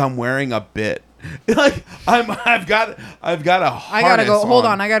because I'm wearing a bit. Like I've got a harness I gotta go. Hold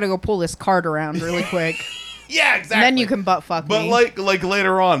on. on, I gotta go pull this cart around really quick. Yeah, exactly. And then you can butt fuck But me. like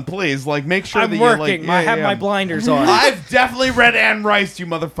later on, please, like make sure I'm that working. you're like I have my blinders on. I've definitely read Anne Rice, you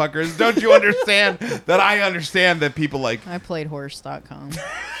motherfuckers. Don't you understand that I understand that people like I played horse.com.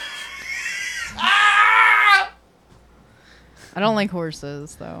 ah! I don't like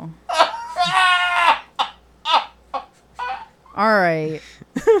horses though. All right.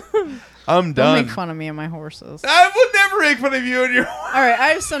 I'm Don't done. make fun of me and my horses. I would never make fun of you and your All right, I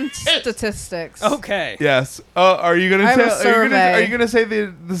have some statistics. Okay. Yes. Are you gonna I have say? a survey. Are you gonna say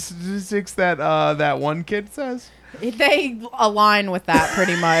the statistics that that one kid says? They align with that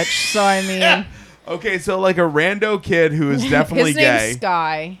pretty much. So I mean, Okay, so like a rando kid who is definitely his name's gay.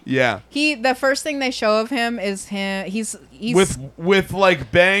 Sky. Yeah. The first thing they show of him is him. He's With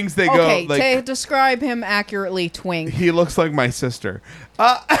like bangs, they okay. go like To describe him accurately, twink, he looks like my sister.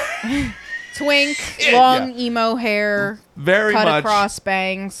 twink, Yeah. long emo hair, Very cut much. across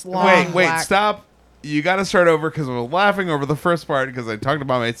bangs, long. Wait, black. stop. You got to start over because I was laughing over the first part because I talked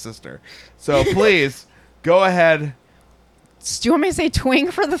about my sister. So please go ahead. Do you want me to say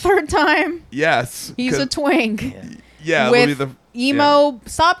twink for the third time? Yes. He's a 'cause- twink. Yeah. it'll be With the emo.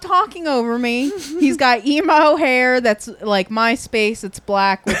 Stop talking over me. He's got emo hair that's like MySpace. It's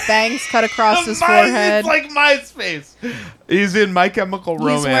black with bangs cut across his forehead. It's like MySpace. He's in My Chemical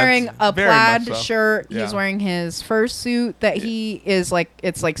Romance. He's wearing a Very plaid much so. shirt. Yeah. He's wearing his fursuit that he is like,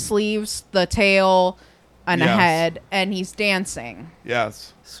 it's like sleeves, the tail, and a Yes. head, and he's dancing.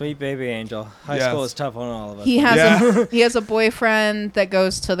 Yes. Sweet baby angel. High Yes. school is tough on all of us. He has Yeah. he has a boyfriend that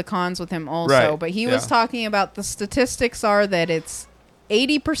goes to the cons with him also, Right. but he Yeah. was talking about the statistics are that it's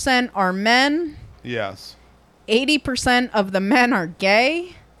 80% are men, Yes. 80% of the men are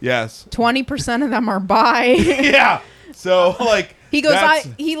gay, Yes. 20% of them are bi. Yeah. So like He goes, that's-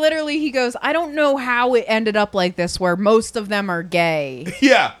 he goes, I don't know how it ended up like this where most of them are gay.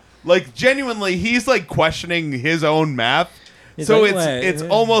 Yeah. Like genuinely, he's like questioning his own math. He's So like, it's "Wait, it's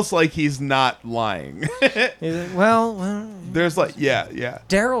almost like he's not lying. He's like, well, There's like yeah.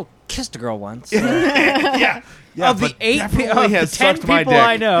 Daryl kissed a girl once. Yeah. Yeah, of the but 8 definitely of the has 10 sucked my people dick.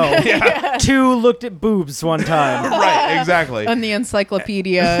 I know, 2 looked at boobs one time. Right, exactly. On the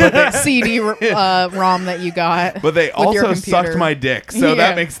encyclopedia CD ROM that you got. But they with your also sucked computer. my dick, so Yeah.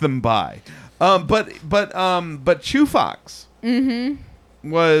 that makes them bi. But Chew Fox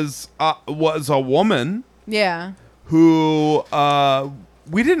was a woman Yeah. who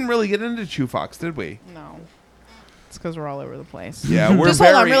we didn't really get into Chew Fox, did we? No. It's because we're all over the place. Yeah, we're Just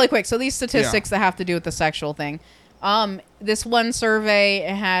very, hold on really quick. So these statistics that have to do with the sexual thing. This one survey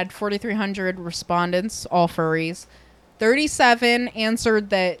had 4,300 respondents, all furries. 37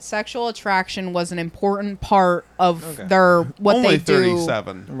 answered that sexual attraction was an important part of their what only they do.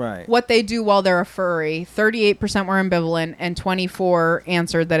 37. Right. What they do while they're a furry. 38% were ambivalent, and 24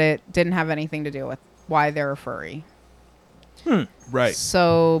 answered that it didn't have anything to do with why they're a furry. Right.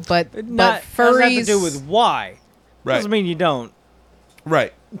 So, but Not furries doesn't have to do with why. Right. Doesn't mean you don't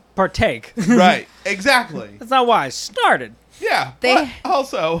Right. partake. Right. Exactly. That's not why I started. Yeah. They- but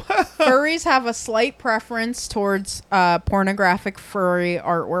also furries have a slight preference towards pornographic furry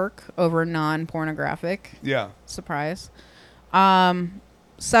artwork over non-pornographic. yeah. Surprise.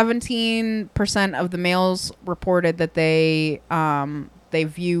 17% of the males reported that they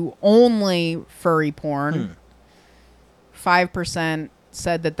view only furry porn. 5%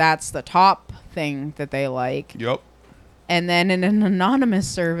 said that that's the top thing that they like. Yep. And then in an anonymous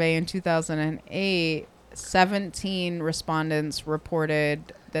survey in 2008, 17 respondents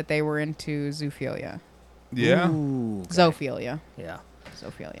reported that they were into zoophilia. Yeah. Ooh. Zoophilia. Yeah.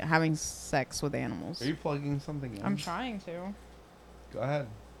 Zoophilia. Having sex with animals. Are you plugging something in? I'm trying to. Go ahead.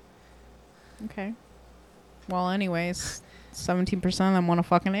 Okay. Well, anyways, 17% of them want to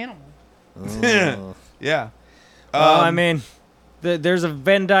fuck an animal. Yeah. Well, I mean, there's a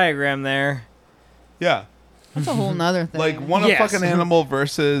Venn diagram there. Yeah. That's a whole nother thing. Like want to Yes. fuck an animal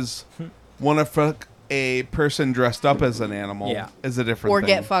versus want to fuck a person dressed up as an animal Yeah. is a different or thing.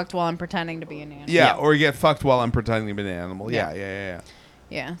 get fucked while I'm pretending to be an animal. Yeah, Yeah. or get fucked while I'm pretending to be an animal. Yeah, Yeah. yeah, yeah.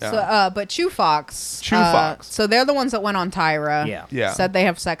 Yeah. Yeah. So, but Chew Fox. Chew Fox. So they're the ones that went on Tyra. Yeah. Yeah. Said they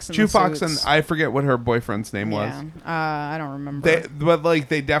have sex in Chew the Fox suits. and I forget what her boyfriend's name was. Yeah. I don't remember. But like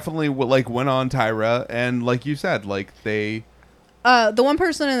they definitely like went on Tyra, and like you said, like they. The one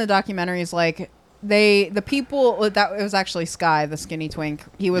person in the documentary is like the people that it was actually Sky, the skinny twink.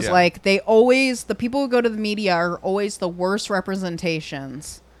 He was Yeah. like the people who go to the media are always the worst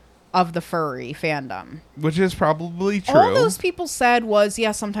representations of the furry fandom. Which is probably true. All those people said was,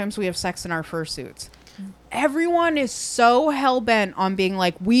 yeah, sometimes we have sex in our fursuits. Everyone is so hell-bent on being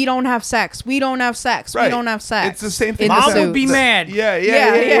like, we don't have sex, we don't have sex, we Right. don't have sex. It's the same thing. in the Mom would be suits. mad. Yeah.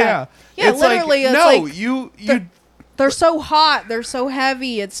 Yeah, It's literally, like, it's no, like you. They're so hot, they're so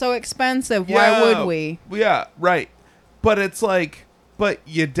heavy, it's so expensive. Why would we? Yeah, right. But it's like, but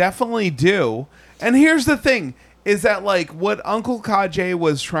you definitely do. And here's the thing: is that like what Uncle Kajay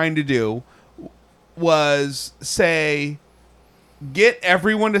was trying to do was say, get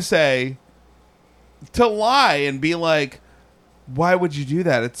everyone to lie and be like, why would you do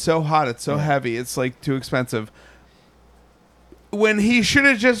that? It's so hot, it's so heavy, it's like too expensive. When he should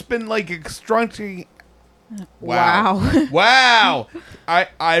have just been like instructing. Wow. Wow.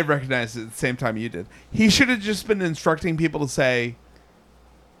 I recognized it at the same time you did. He should have just been instructing people to say,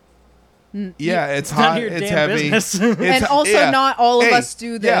 yeah, it's none of hot, your it's damn heavy. business. And also not all of us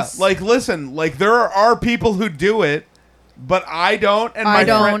do this. Yeah, like listen, like there are people who do it, but I don't, and I my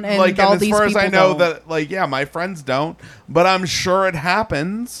don't, friend, and like, all and as these far as I people know, don't. that like, yeah, my friends don't, but I'm sure it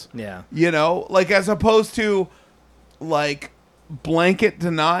happens. Yeah. You know, like as opposed to like blanket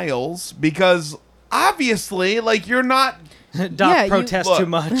denials, because obviously, like you're not. Doc Yeah, you- protest Look, too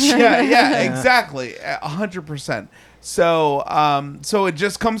much. Yeah, exactly, 100%. So, so it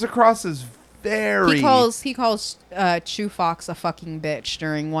just comes across as very. He calls Chew Fox a fucking bitch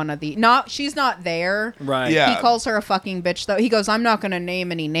during one of the she's not there. Right. Yeah. He calls her a fucking bitch though. He goes, I'm not gonna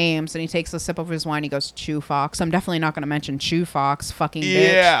name any names, and he takes a sip of his wine. He goes, Chew Fox. I'm definitely not gonna mention Chew Fox, fucking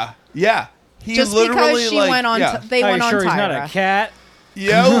bitch. Yeah, yeah. He Just literally because she like, went on, yeah. they Are went you on sure he's Tyra. not a cat?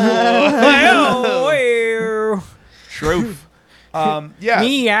 Yo, truth. Yeah.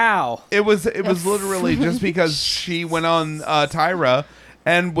 Meow. It was literally just because she went on Tyra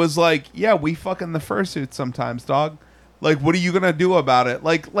and was like, yeah, we fucking the fursuit sometimes, dog. Like, what are you gonna do about it?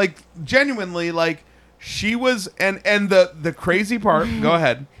 Like genuinely, like she was, and the crazy part. Go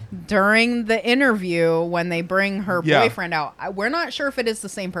ahead. During the interview, when they bring her Yeah. boyfriend out, we're not sure if it is the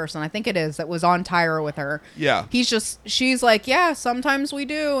same person. I think it is. That was on Tyra with her. Yeah. She's like, yeah, sometimes we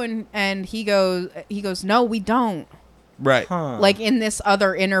do, and he goes, no, we don't. Right. Huh. Like in this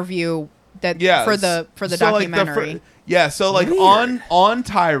other interview that Yeah. for the so, like, documentary. yeah. So like on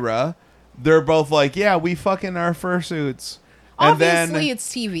Tyra, they're both like, yeah, we fucking our fursuits. And Obviously, then, it's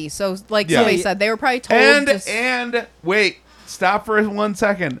TV, so like Yeah. somebody said, they were probably told. and wait, stop for 1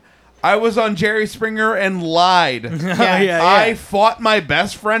 second. I was on Jerry Springer and lied. Yeah. I fought my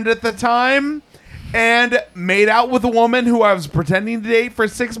best friend at the time and made out with a woman who I was pretending to date for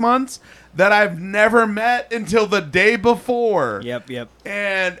 6 months that I've never met until the day before. Yep.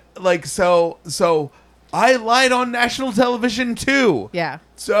 And like so I lied on national television too. Yeah.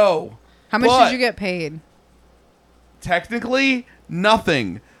 So How much but did you get paid? technically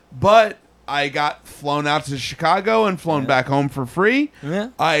nothing. But I got flown out to Chicago and flown back home for free. Yeah.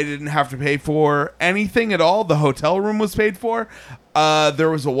 I didn't have to pay for anything at all. The hotel room was paid for. There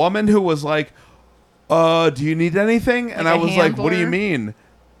was a woman who was like, do you need anything? And Like I a was like, what do you handler? mean?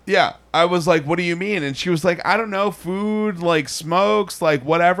 Yeah. I was like, what do you mean? And she was like, I don't know, food, like smokes, like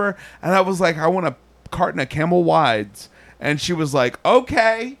whatever. And I was like, I want a carton of Camel Wides. And she was like,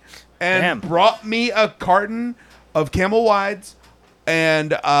 okay. And Damn. brought me a carton of Camel Wides.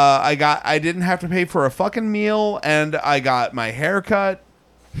 And I didn't have to pay for a fucking meal, and I got my hair cut,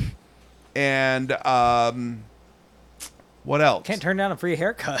 and what else? Can't turn down a free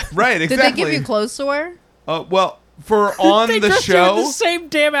haircut. Right, Did exactly. they give you clothes to wear? Well, for on They the dressed you show. in the same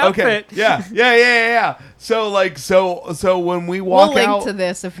damn Okay, outfit. yeah. So like, so when we walk We'll link out, to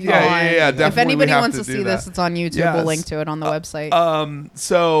this if you Yeah, want. yeah, If definitely we anybody have wants to to do see that. this, it's on YouTube. Yes. We'll link to it on the website.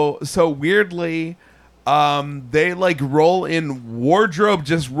 So weirdly, they like roll in, wardrobe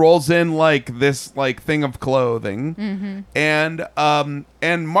just rolls in like this like thing of clothing, and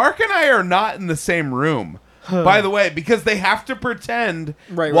Mark and I are not in the same room. By the way, because they have to pretend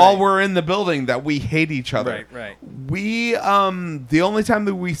Right, while right. we're in the building that we hate each other. Right. We the only time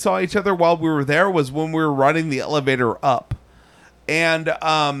that we saw each other while we were there was when we were riding the elevator up. And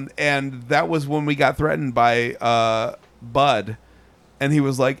that was when we got threatened by Bud, and he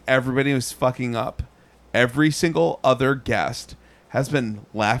was like, everybody was fucking up. Every single other guest has been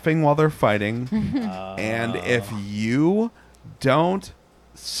laughing while they're fighting, and if you don't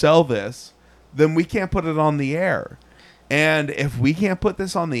sell this, then we can't put it on the air. And if we can't put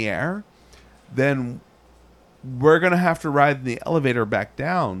this on the air, then we're going to have to ride the elevator back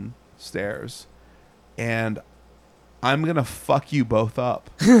downstairs. And I'm going to fuck you both up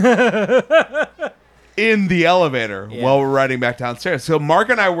in the elevator while we're riding back downstairs. So Mark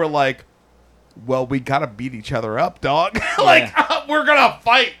and I were like, well, we got to beat each other up, dog. Like, we're going to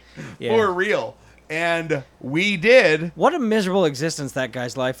fight for real. And we did. What a miserable existence that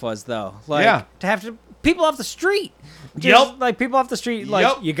guy's life was, though. Like, to have to people off the street. Like people off the street.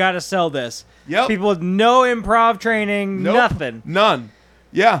 Like you got to sell this. People with no improv training. Nothing. None.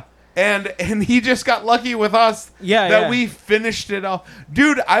 Yeah. And he just got lucky with us. We finished it off.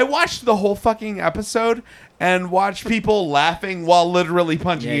 Dude, I watched the whole fucking episode and watched people laughing while literally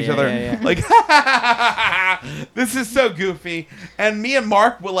punching each other. Like, this is so goofy. And me and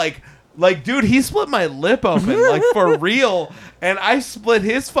Mark were like, dude, he split my lip open, like, for real. And I split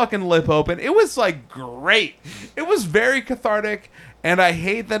his fucking lip open. It was, like, great. It was very cathartic, and I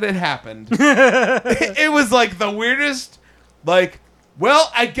hate that it happened. It was, like, the weirdest, like,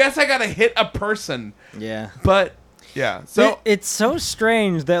 well, I guess I gotta hit a person. Yeah. But, yeah. So it's so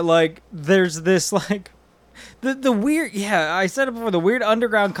strange that, like, there's this, like, the weird, I said it before, the weird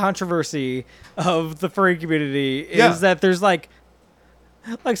underground controversy of the furry community is that there's, like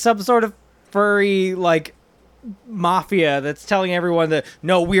some sort of furry, like, mafia that's telling everyone that,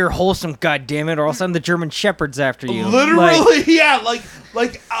 no, we're wholesome, goddammit, or I'll send the German Shepherds after you. Literally,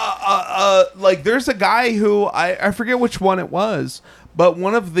 like there's a guy who I forget which one it was, but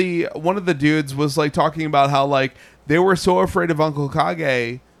one of the dudes was, like, talking about how, like, they were so afraid of Uncle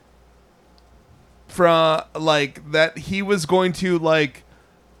Kage from, like, that he was going to, like,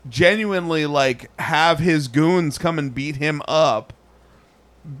 genuinely, like, have his goons come and beat him up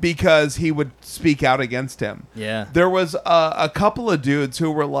because he would speak out against him. Yeah. There was a couple of dudes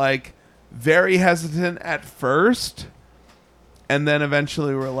who were, like, very hesitant at first, and then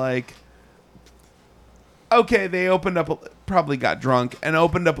eventually were like, okay, they opened up, probably got drunk, and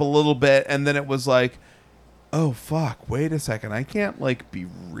opened up a little bit, and then it was like, oh, fuck, wait a second. I can't, like, be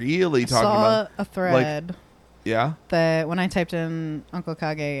really talking about... a thread. Like, yeah? That when I typed in Uncle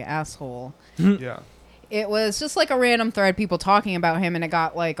Kage asshole... Yeah. It was just like a random thread, people talking about him, and it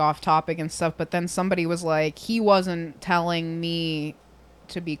got, like, off topic and stuff. But then somebody was like, he wasn't telling me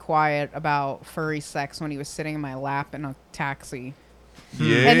to be quiet about furry sex when he was sitting in my lap in a taxi.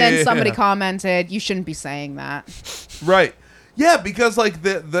 Yeah. And then somebody commented, you shouldn't be saying that. Right. Yeah, because, like,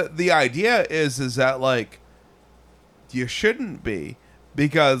 the idea is that, like, you shouldn't be,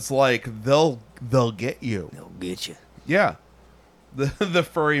 because, like, they'll get you. They'll get you. Yeah. The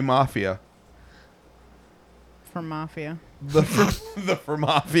furry mafia. For mafia. The for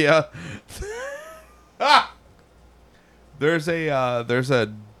mafia. There's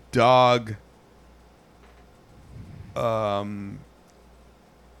a dog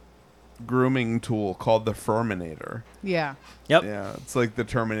grooming tool called the Furminator. Yeah. Yep. Yeah, it's like the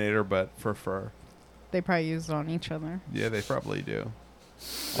Terminator but for fur. They probably use it on each other. Yeah, they probably do.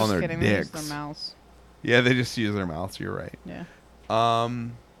 Just on their kidding, dicks. They use their mouths. Yeah, they just use their mouths. You're right. Yeah.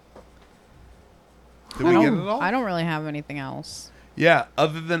 Did we get it all? I don't really have anything else. Yeah,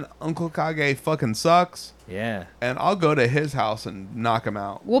 other than Uncle Kage fucking sucks. Yeah. And I'll go to his house and knock him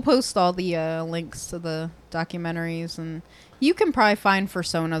out. We'll post all the links to the documentaries, and you can probably find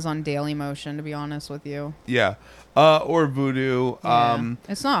Fursonas on Dailymotion, to be honest with you. Yeah. Or Voodoo. Yeah.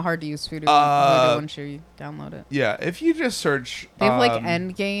 It's not hard to use Voodoo once you download it. Yeah, if you just search... They have, like,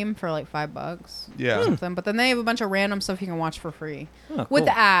 Endgame for, like, $5. Yeah. Or something, but then they have a bunch of random stuff you can watch for free. Oh, cool. With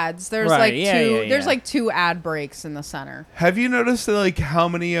ads. There's, right. like, There's, like, 2 ad breaks in the center. Have you noticed, like, how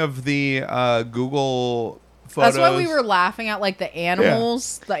many of the Google photos... That's why we were laughing at, like, the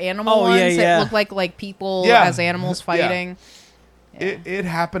animals. Yeah. The animal ones that look like people as animals fighting. Yeah. It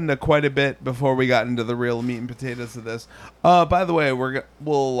happened quite a bit before we got into the real meat and potatoes of this. By the way,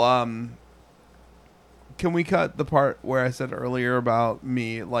 we'll can we cut the part where I said earlier about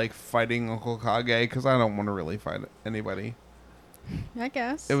me, like, fighting Uncle Kage, because I don't want to really fight anybody. I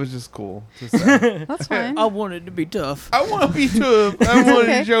guess it was just cool to say. That's fine. I wanted to be tough. I want to be tough. I want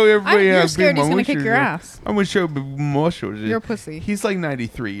to show everybody. You're scared he's gonna kick your ass. I'm gonna show muscles. You're a pussy. He's like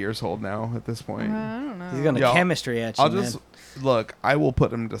 93 years old now at this point. I don't know. He's gonna chemistry at you. I'll just look. I will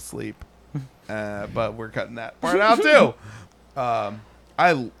put him to sleep. But we're cutting that part out too.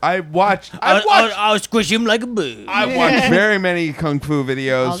 I'll squish him like a bug. I've watched very many kung fu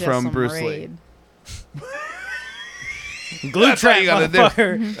videos from Bruce Lee. Glue trap,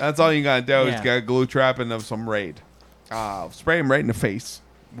 motherfucker. That's all you gotta do. Is got a glue trap and some Raid. Spray him right in the face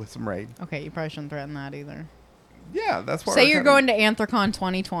with some Raid. Okay, you probably shouldn't threaten that either. Yeah, that's why. Say you're going to Anthrocon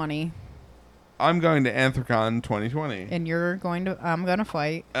 2020, I'm going to Anthrocon 2020, and you're going to. I'm gonna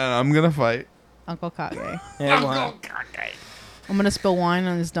fight and I'm gonna fight. Uncle Kage. Yeah, well, I'm gonna spill wine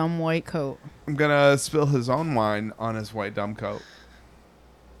on his dumb white coat. I'm gonna spill his own wine on his white dumb coat.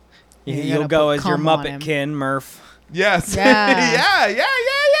 You're you'll gonna go put as your cum on Muppet him. kin, Murph. Yes. Yeah. yeah.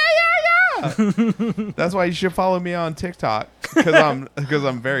 That's why you should follow me on TikTok because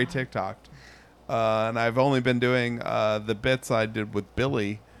I'm very TikToked, and I've only been doing the bits I did with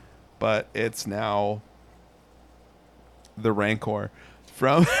Billy, but it's now the Rancor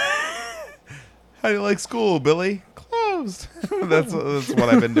from How Do You Like School, Billy? Closed. that's what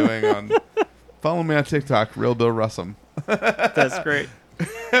I've been doing on. Follow me on TikTok, Real Bill Russum. That's great.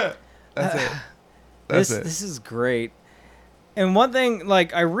 That's it. That's it. This is great. And one thing,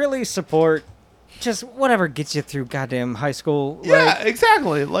 like, I really support just whatever gets you through goddamn high school. Yeah, Like,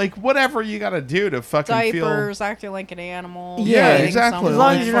 exactly. Like whatever you gotta do to fucking feel. Diapers, acting like an animal. Yeah, petting exactly. someone. as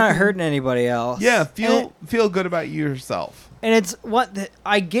long as Like you're not fucking- hurting anybody else. Yeah, And, feel good about yourself. and it's what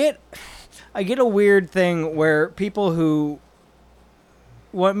I get a weird thing where people who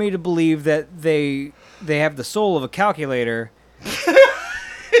want me to believe that they have the soul of a calculator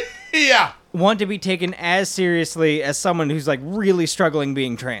Yeah. want to be taken as seriously as someone who's like really struggling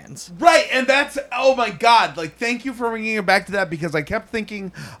being trans. Right, and that's oh my god! Like, thank you for bringing it back to that because I kept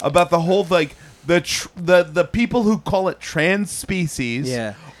thinking about the whole like the people who call it trans species,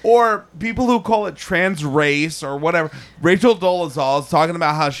 Yeah. or people who call it trans race or whatever. Rachel Dolezal is talking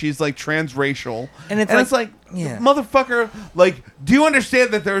about how she's like transracial, And it's it's like- like yeah. motherfucker. Like, do you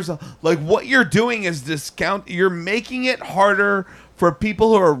understand that there's like what you're doing is discount? You're making it harder for people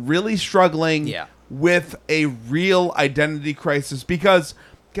who are really struggling Yeah. with a real identity crisis because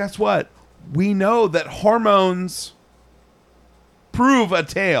guess what? We know that hormones prove a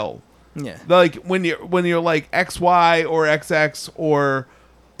tale. Yeah. Like when you're like XY or XX or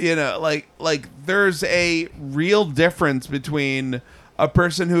like there's a real difference between a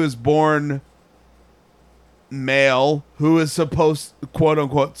person who is born male who is quote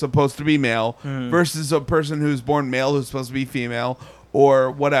unquote supposed to be male versus a person who's born male who's supposed to be female or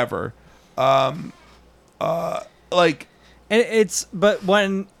whatever. Like And but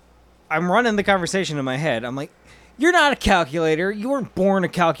when I'm running the conversation in my head, I'm like, you're not a calculator. You weren't born a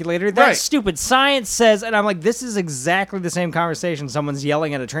calculator. That's Right. stupid. Science says, and I'm like, this is exactly the same conversation someone's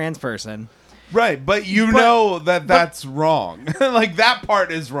yelling at a trans person. right, but you know that's wrong. Like that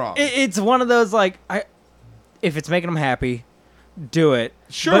part is wrong. It's one of those like, if it's making them happy, do it.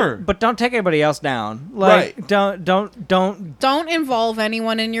 Sure. but don't take anybody else down. Like, Right. don't. Don't involve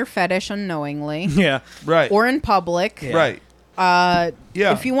anyone in your fetish unknowingly Yeah. right. or in public. Yeah. Right.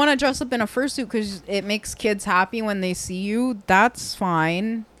 Yeah. If you want to dress up in a fursuit because it makes kids happy when they see you, that's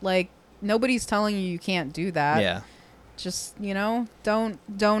fine. Like, nobody's telling you can't do that. Yeah. Just,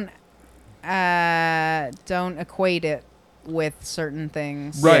 don't equate it with certain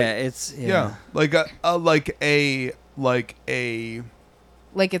things. Right. Yeah. It's Yeah. Like a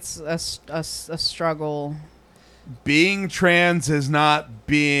Like it's a struggle. being trans is not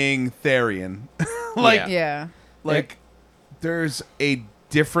being Therian. like Yeah. like there's a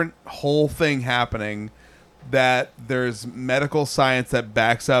different whole thing happening that there's medical science that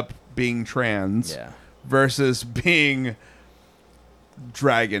backs up being trans Yeah. versus being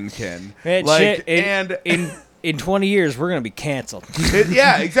dragonkin. Man, Like shit, in 20 years we're gonna be canceled.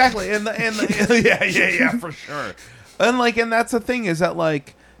 yeah, exactly. And yeah, for sure. And that's the thing is that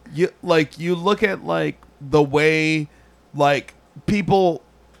you look at like the way like people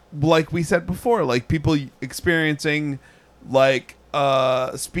like we said before, like people experiencing like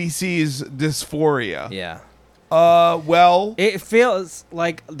species dysphoria. Yeah. Well, It feels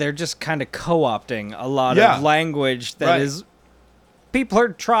like they're just kind of co-opting a lot Yeah. of language that Right. is people are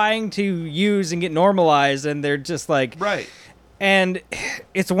trying to use and get normalized, and they're just like, right. and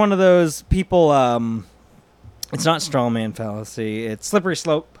it's one of those people. It's not strawman fallacy. It's slippery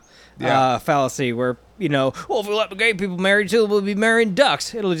slope Yeah. fallacy, where well, if we let the gay people marry too, we'll be marrying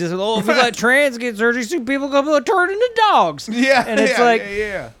ducks. It'll just if we let trans get surgery too, people will turn into dogs. Yeah. and it's yeah, like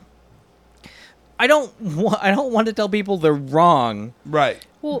yeah. I don't want to tell people they're wrong. Right.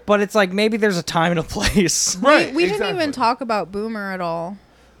 Well, But it's like maybe there's a time and a place. Right. we didn't even exactly. talk about Boomer at all.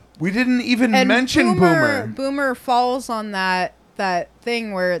 We didn't even And mention Boomer. Boomer falls on that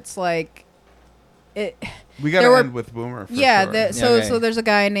thing where it's like it. We gotta there were- end with Boomer. For Yeah. sure. So Okay. so there's a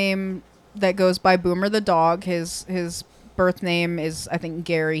guy named that goes by Boomer the dog. His birth name is I think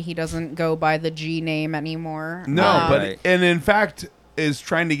Gary. He doesn't go by the G name anymore. No, but Right. and in fact is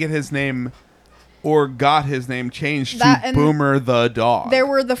trying to get his name or got his name changed That- to and Boomer the dog. there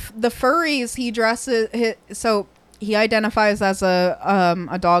were the furries. He dresses so he identifies as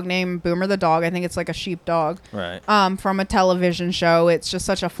a dog named Boomer the dog. I think it's like a sheepdog. Right. From a television show. It's just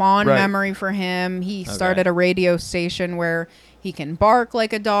such a fond Right. memory for him. He started a radio station where he can bark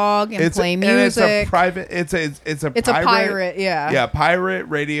like a dog and play and music. it's a private. It's a pirate. Yeah. Yeah, pirate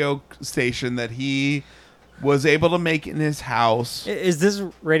radio station that he was able to make in his house. Is this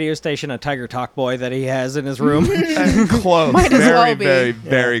radio station a Tiger Talk Boy that he has in his room? Close. Might as very, well be.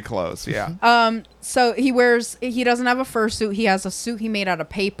 very close. Yeah. So he doesn't have a fursuit. He has a suit he made out of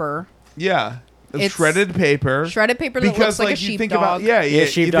paper. Yeah. It's shredded paper. Shredded paper that looks like a you sheepdog. think about yeah, Yeah, you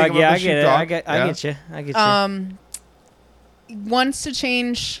sheepdog. think about Yeah, the I get it. sheepdog. I get you. I get you. Wants to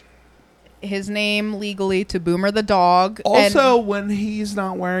change his name legally to Boomer the dog. Also, when he's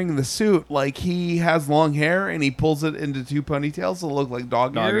not wearing the suit, like he has long hair and he pulls it into two ponytails to look like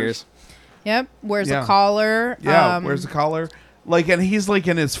dog ears. Yep. Wears Yeah. a collar. Yeah, wears a collar. Like, and he's like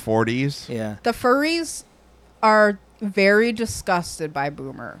in his 40s. Yeah. The furries are very disgusted by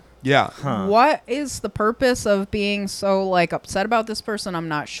Boomer. Yeah. Huh. What is the purpose of being so like upset about this person? I'm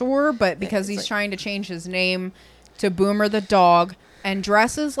not sure, but because he's trying to change his name to Boomer the dog and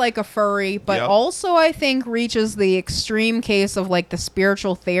dresses like a furry, but Yep. also I think reaches the extreme case of like the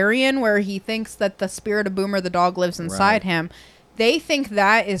spiritual Therian where he thinks that the spirit of Boomer the dog lives inside Right. him. They think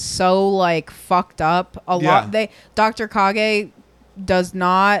that is so like fucked up. Yeah. Dr. Kage does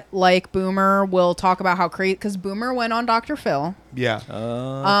not like Boomer, will talk about how crazy because Boomer went on Dr. Phil. Yeah.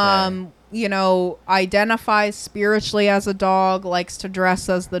 You know, identifies spiritually as a dog, likes to dress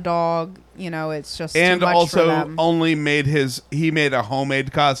as the dog. You know, it's just And too much for also them. only made a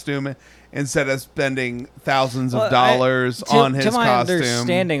homemade costume instead of spending thousands of Well, dollars on his to my costume.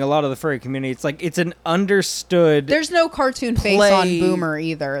 understanding, a lot of the furry community, it's an understood There's no cartoon face play on Boomer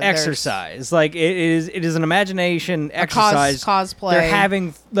either. There's exercise. Like it is an imagination exercise. cosplay. They're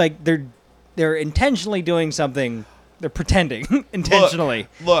having like they're intentionally doing something. They're pretending intentionally.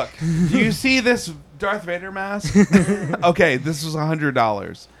 Look, do you see this Darth Vader mask? Okay, this was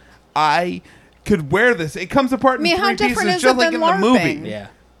 $100. I could wear this. It comes apart in I mean, how three different pieces, is just it like than in the LARPing? movie. Yeah.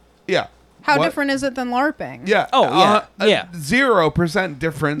 Yeah. How What? different is it than LARPing? Yeah. Oh, yeah. Yeah. 0%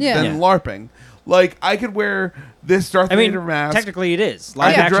 different Yeah. than Yeah. LARPing. Like, I could wear this Darth I mean, Vader mask. technically it is. I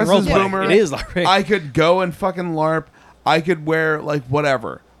Live could action dress role as play. Boomer. It is LARPing. I could go and fucking LARP. I could wear, like,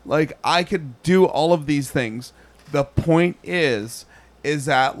 whatever. Like, I could do all of these things. The point is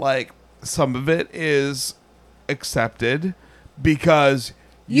that, like, some of it is accepted because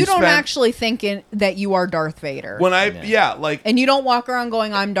You don't spent- actually think that you are Darth Vader. When I, Yeah. yeah, like, and you don't walk around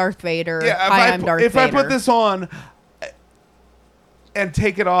going, I'm Darth Vader. yeah, Hi, I'm Darth if Vader. I put this on and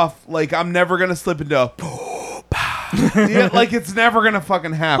take it off, like, I'm never going to slip into yeah, like, it's never going to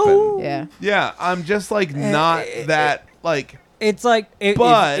fucking happen. Yeah. Yeah, I'm just, like, not that, like... It's like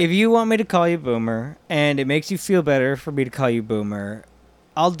But- if you want me to call you Boomer and it makes you feel better for me to call you Boomer,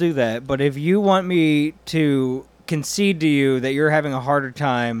 I'll do that. But if you want me to concede to you that you're having a harder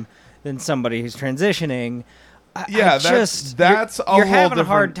time than somebody who's transitioning, Yeah, that's a you're whole having a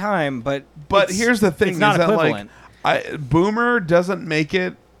hard different- time. But Here's the thing: it's not is that equivalent. Boomer doesn't make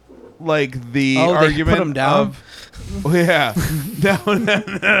it like the Oh, they argument put him down? of. Yeah,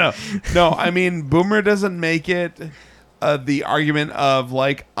 no. I mean, Boomer doesn't make it the argument of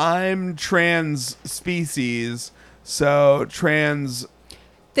like I'm trans species, so trans.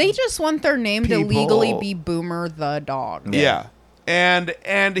 They just want their name to People- legally be Boomer the dog. Yeah.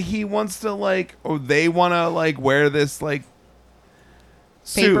 And he wants to like, or they want to like wear this like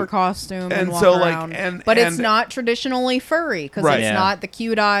Paper suit. costume and And walk so, like, around. But it's and- not traditionally furry because Right. it's Yeah. not the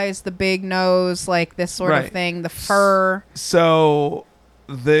cute eyes, the big nose, like this sort Right. of thing, the fur. So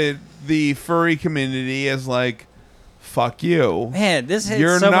the furry community is like, fuck you. man, this hits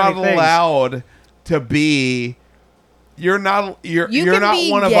You're so not many things. allowed to be. You're not. You're You can not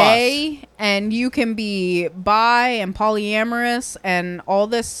be one of us. gay and you can be bi and polyamorous and all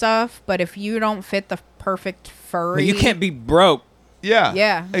this stuff, but if you don't fit the perfect furry, But you can't be broke. Yeah.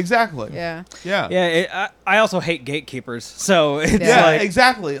 Yeah. Exactly. Yeah. Yeah. Yeah, I also hate gatekeepers. So it's Yeah, like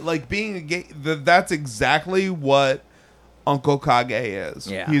exactly. Like being a gate. That's exactly what Uncle Kage is.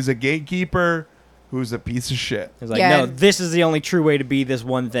 Yeah. He's a gatekeeper who's a piece of shit. it's like Yeah. no, this is the only true way to be this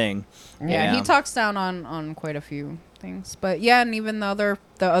one thing. Yeah, he talks down on quite a few things, but yeah, and even the other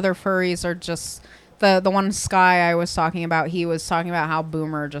furries are just the one Sky I was talking about. He was talking about how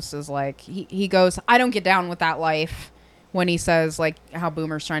Boomer just is like he goes, I don't get down with that life. When he says like how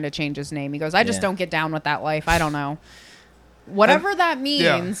Boomer's trying to change his name, he goes, I just Yeah. don't get down with that life. I don't know. Whatever that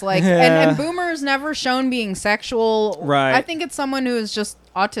means, yeah. like, Yeah. and Boomer is never shown being sexual. Right. I think it's someone who is just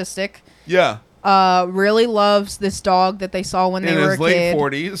autistic. Yeah. Really loves this dog that they saw when In they were his a late kid.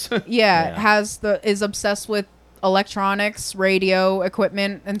 40s. Yeah, Yeah. is obsessed with electronics, radio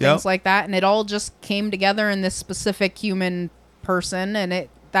equipment, and things like that, and it all just came together in this specific human person, and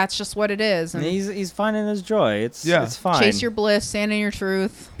that's just what it is. And he's finding his joy. It's fine. Chase your bliss, stand in your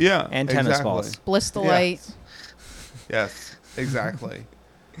truth. Yeah, and tennis balls. Bliss the light. Yes, exactly.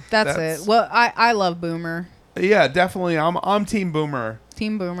 That's it. Well, I love Boomer. Yeah, definitely. I'm Team Boomer.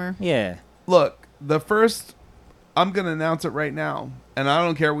 Team Boomer. Yeah. Look, I'm gonna announce it right now, and I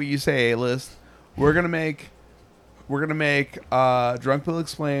don't care what you say, A-list. We're gonna make Drunk Bill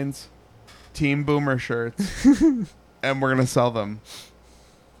Explains Team Boomer shirts, and we're gonna sell them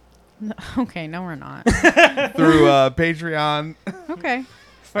Okay, no, we're not. through Patreon. Okay.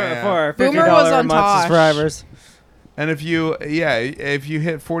 For $50 Boomer was a on month Tosh. subscribers. And if you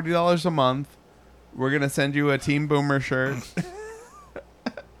hit $40 a month, we're gonna send you a Team Boomer shirt.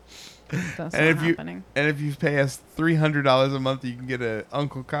 That's And not happening. if you pay us $300 a month, you can get a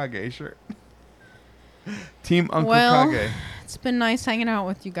Uncle Kage shirt. Team Uncle Kage. It's been nice hanging out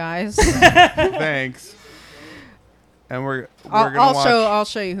with you guys. Thanks. And we're gonna watch. I'll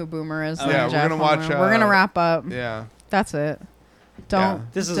show you who Boomer is. Yeah, we're gonna watch. We're gonna wrap up. Yeah. That's it.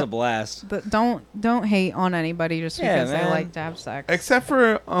 This is a blast. Don't hate on anybody just because they man. like to have sex. Except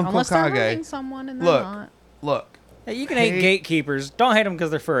for Uncle Unless they're Kage. hurting someone and they're not. Look. Hey, you can hate gatekeepers. Don't hate them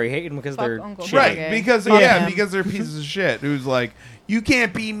because they're furry. Hate them because Fuck they're Uncle shitty. Right, Kage. because Fuck him. because they're pieces of shit. Who's like, you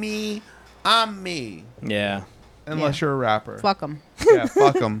can't be me, I'm me. Yeah. Unless you're a rapper. Fuck them. Yeah,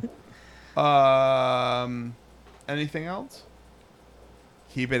 fuck them. Anything else?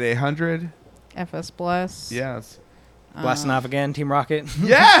 Keep it 800. FS Bless. Yes. Blasting off again, Team Rocket.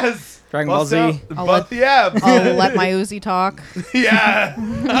 Yes. Dragon Ball Bust Z. out- Bust the abs. I'll let my Uzi talk. Yeah.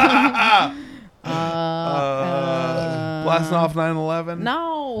 Blasting off 9/11.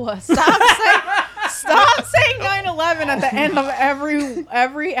 No, stop saying 9/11 at the end of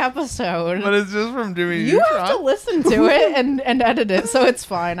every episode. But it's just from doing You have to listen to it and edit it, so it's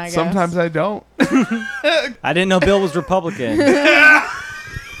fine. I guess. Sometimes I don't. I didn't know Bill was Republican.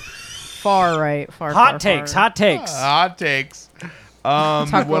 Far right. Hot takes. Hot takes.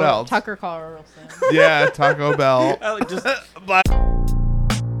 What else? Tucker Carlson. Yeah, Taco Bell. Just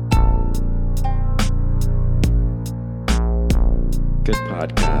Good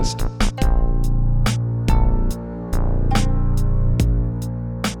podcast.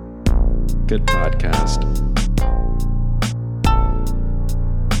 Good podcast.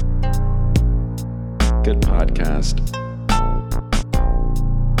 Good podcast.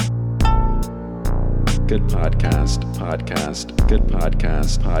 Good podcast. Podcast. Good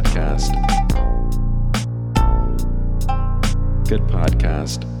podcast. Podcast. Good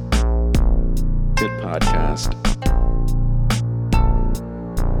podcast. Good podcast.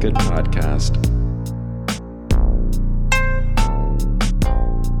 Good podcast.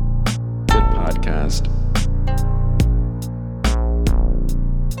 Good podcast.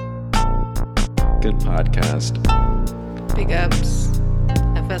 Good podcast. Big ups.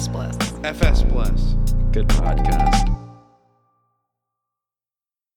 FS Bless. FS Bless. Good podcast.